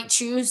 they might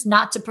choose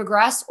not to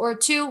progress, or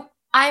two,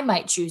 I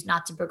might choose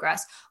not to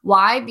progress.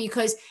 Why?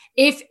 Because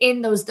if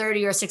in those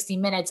 30 or 60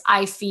 minutes,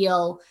 I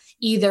feel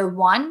either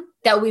one,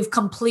 that we've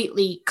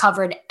completely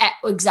covered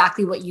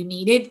exactly what you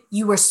needed.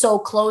 You were so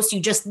close. You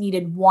just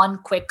needed one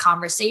quick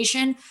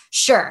conversation.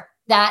 Sure.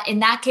 That in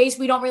that case,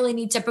 we don't really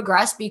need to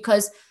progress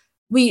because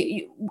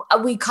we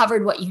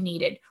covered what you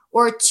needed.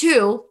 Or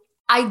two,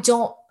 I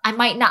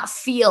might not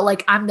feel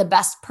like I'm the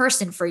best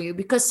person for you,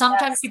 because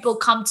sometimes people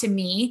come to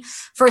me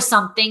for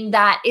something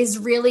that is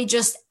really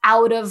just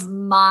out of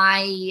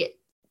my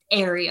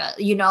area.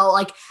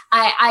 Like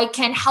I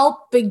can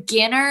help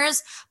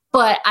beginners,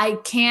 but I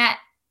can't,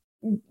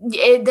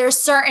 there's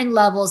certain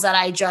levels that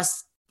I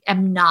just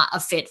am not a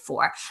fit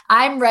for.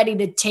 I'm ready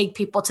to take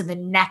people to the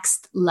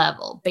next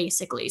level,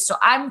 basically. So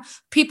I'm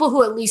people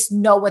who at least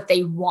know what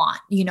they want.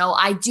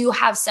 I do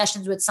have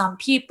sessions with some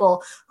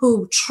people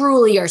who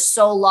truly are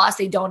so lost.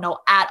 They don't know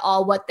at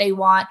all what they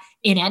want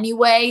in any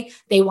way.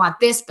 They want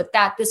this, but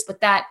that, this,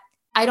 but that.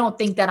 I don't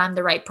think that I'm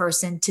the right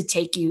person to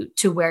take you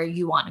to where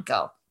you want to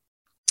go.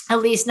 At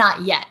least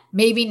not yet.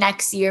 Maybe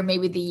next year,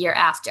 maybe the year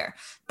after.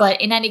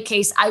 But in any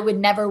case, I would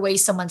never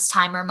waste someone's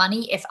time or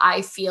money if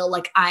I feel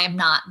like I am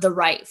not the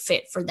right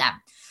fit for them.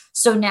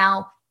 So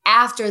now,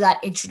 after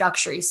that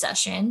introductory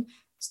session,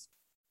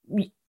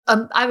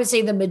 I would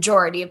say the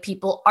majority of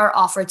people are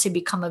offered to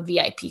become a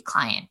VIP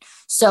client.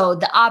 So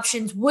the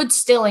options would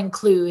still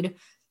include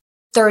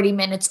 30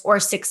 minutes or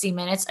 60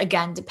 minutes,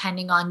 again,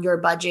 depending on your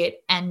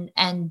budget and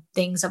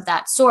things of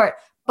that sort.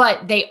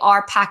 But they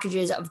are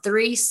packages of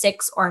 3,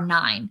 6, or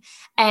 9.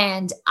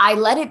 And I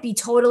let it be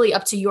totally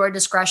up to your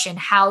discretion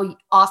how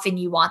often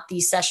you want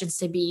these sessions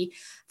to be.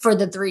 For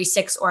the 3,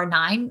 6, or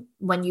 9,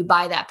 when you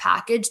buy that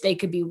package, they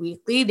could be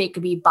weekly, they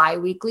could be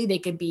bi-weekly, they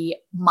could be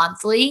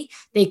monthly,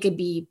 they could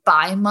be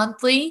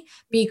bi-monthly,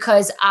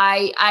 because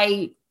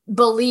I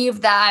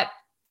believe that,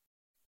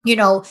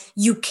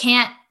 you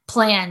can't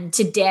plan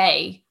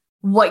today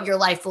what your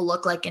life will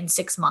look like in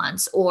 6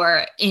 months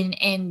or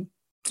in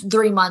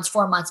 3 months,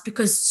 4 months,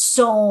 because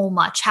so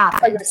much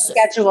happens.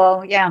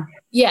 Schedule. Yeah.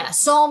 Yeah.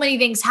 So many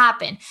things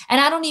happen. And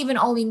I don't even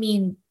only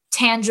mean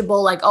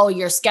tangible, like, oh,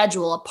 your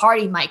schedule, a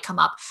party might come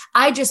up.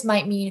 I just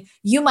might mean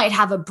you might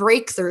have a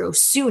breakthrough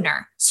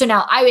sooner. So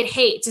now I would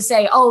hate to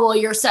say, oh, well,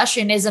 your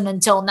session isn't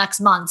until next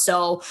month.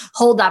 So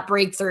hold that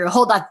breakthrough,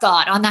 hold that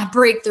thought on that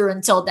breakthrough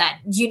until then,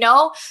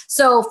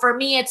 So for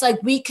me, it's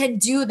like we can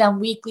do them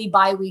weekly,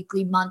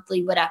 bi-weekly,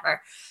 monthly,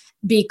 whatever,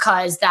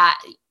 because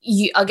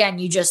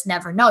you just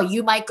never know.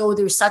 You might go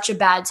through such a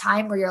bad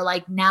time where you're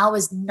like, now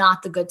is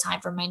not the good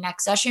time for my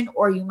next session.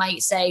 Or you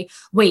might say,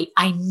 wait,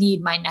 I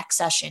need my next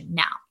session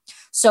now.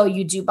 So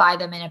you do buy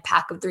them in a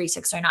pack of 3,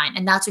 6, or 9.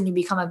 And that's when you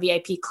become a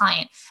VIP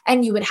client.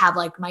 And you would have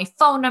like my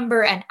phone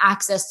number and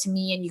access to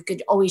me. And you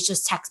could always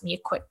just text me a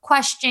quick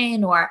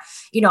question, or,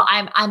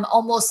 I'm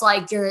almost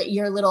like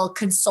your little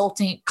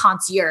consultant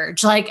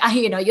concierge. Like,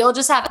 you'll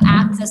just have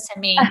access to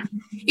me.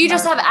 You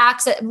just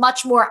have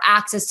much more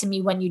access to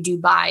me when you do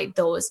buy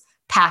those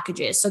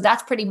packages. So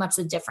that's pretty much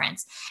the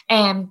difference.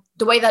 And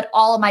the way that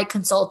all of my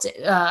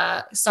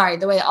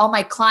all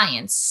my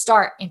clients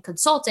start in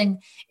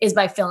consulting is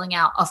by filling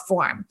out a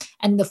form.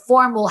 And the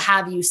form will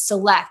have you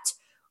select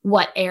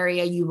what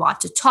area you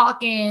want to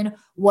talk in,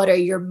 what are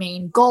your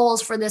main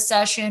goals for this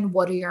session,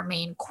 what are your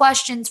main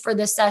questions for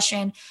this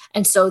session.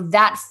 And so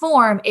that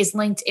form is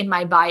linked in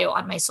my bio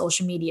on my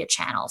social media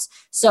channels.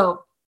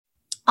 So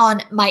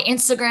on my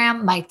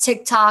Instagram, my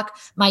TikTok,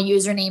 my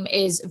username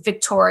is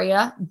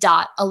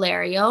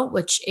victoria.alario,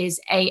 which is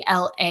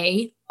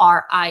ALARIO.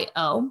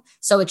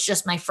 So it's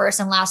just my first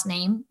and last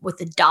name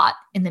with a dot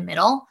in the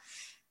middle.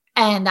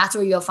 And that's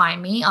where you'll find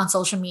me on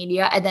social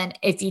media. And then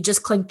if you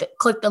just click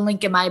the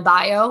link in my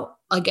bio,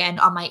 again,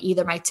 on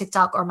either my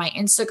TikTok or my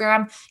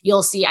Instagram,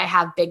 you'll see I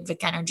have Big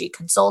Vic Energy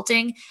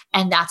Consulting.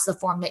 And that's the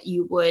form that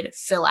you would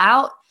fill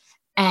out.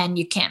 And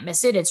you can't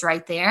miss it. It's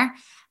right there.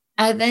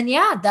 And then,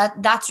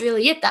 that's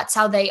really it. That's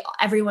how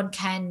everyone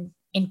can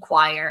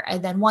inquire.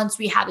 And then once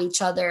we have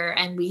each other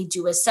and we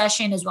do a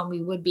session is when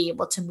we would be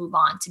able to move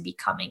on to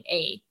becoming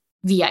a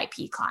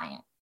VIP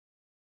client.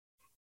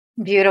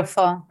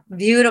 Beautiful,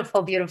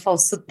 beautiful, beautiful.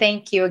 So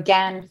thank you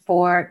again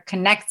for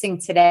connecting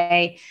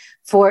today,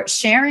 for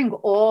sharing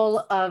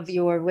all of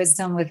your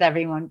wisdom with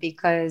everyone,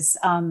 because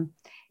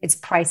it's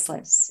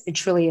priceless. It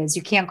truly is.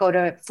 You can't go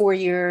to 4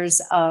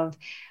 years of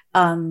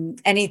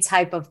any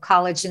type of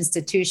college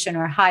institution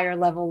or higher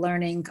level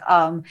learning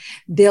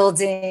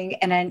building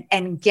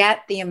and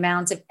get the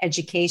amount of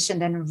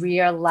education and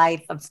real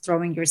life of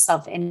throwing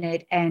yourself in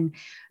it. And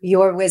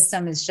your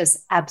wisdom is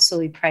just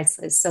absolutely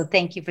priceless. So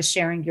thank you for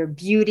sharing your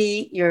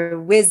beauty, your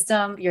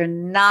wisdom, your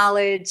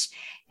knowledge,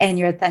 and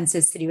your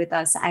authenticity with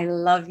us. I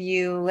love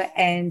you.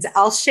 And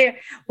I'll share,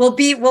 we'll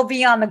be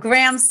on the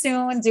gram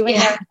soon doing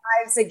our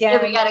lives again.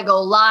 Yeah, we got to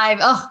go live.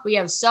 Oh, we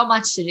have so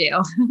much to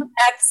do.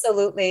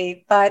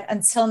 Absolutely. But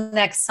until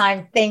next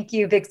time, thank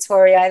you,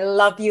 Victoria. I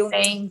love you.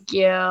 Thank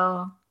you.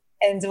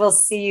 And we'll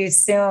see you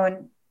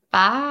soon.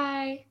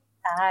 Bye.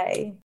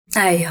 Bye.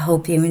 I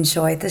hope you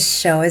enjoyed the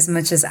show as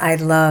much as I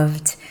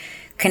loved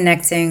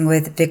connecting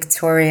with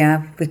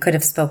Victoria. We could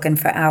have spoken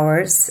for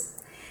hours.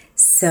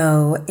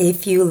 So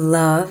if you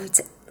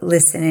loved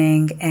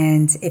listening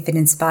and if it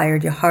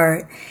inspired your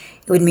heart,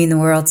 it would mean the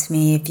world to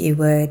me if you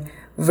would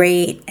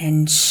rate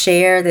and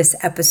share this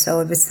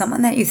episode with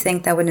someone that you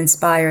think that would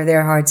inspire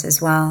their hearts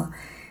as well.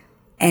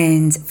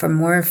 And for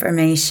more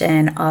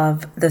information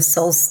of the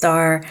Soul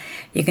Star,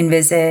 you can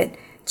visit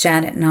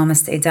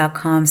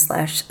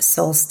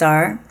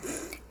janetnamaste.com/soulstar.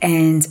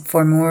 And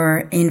for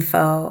more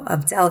info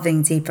of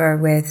delving deeper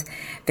with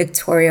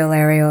Victoria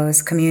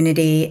Lario's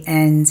community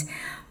and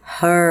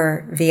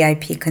her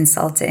VIP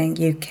consulting,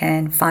 you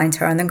can find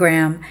her on the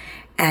gram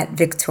at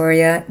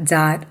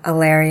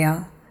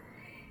victoria.alario.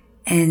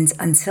 And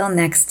until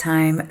next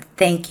time,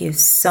 thank you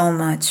so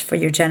much for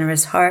your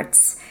generous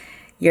hearts,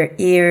 your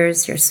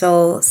ears, your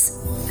souls.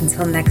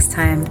 Until next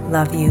time,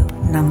 love you.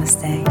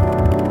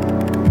 Namaste.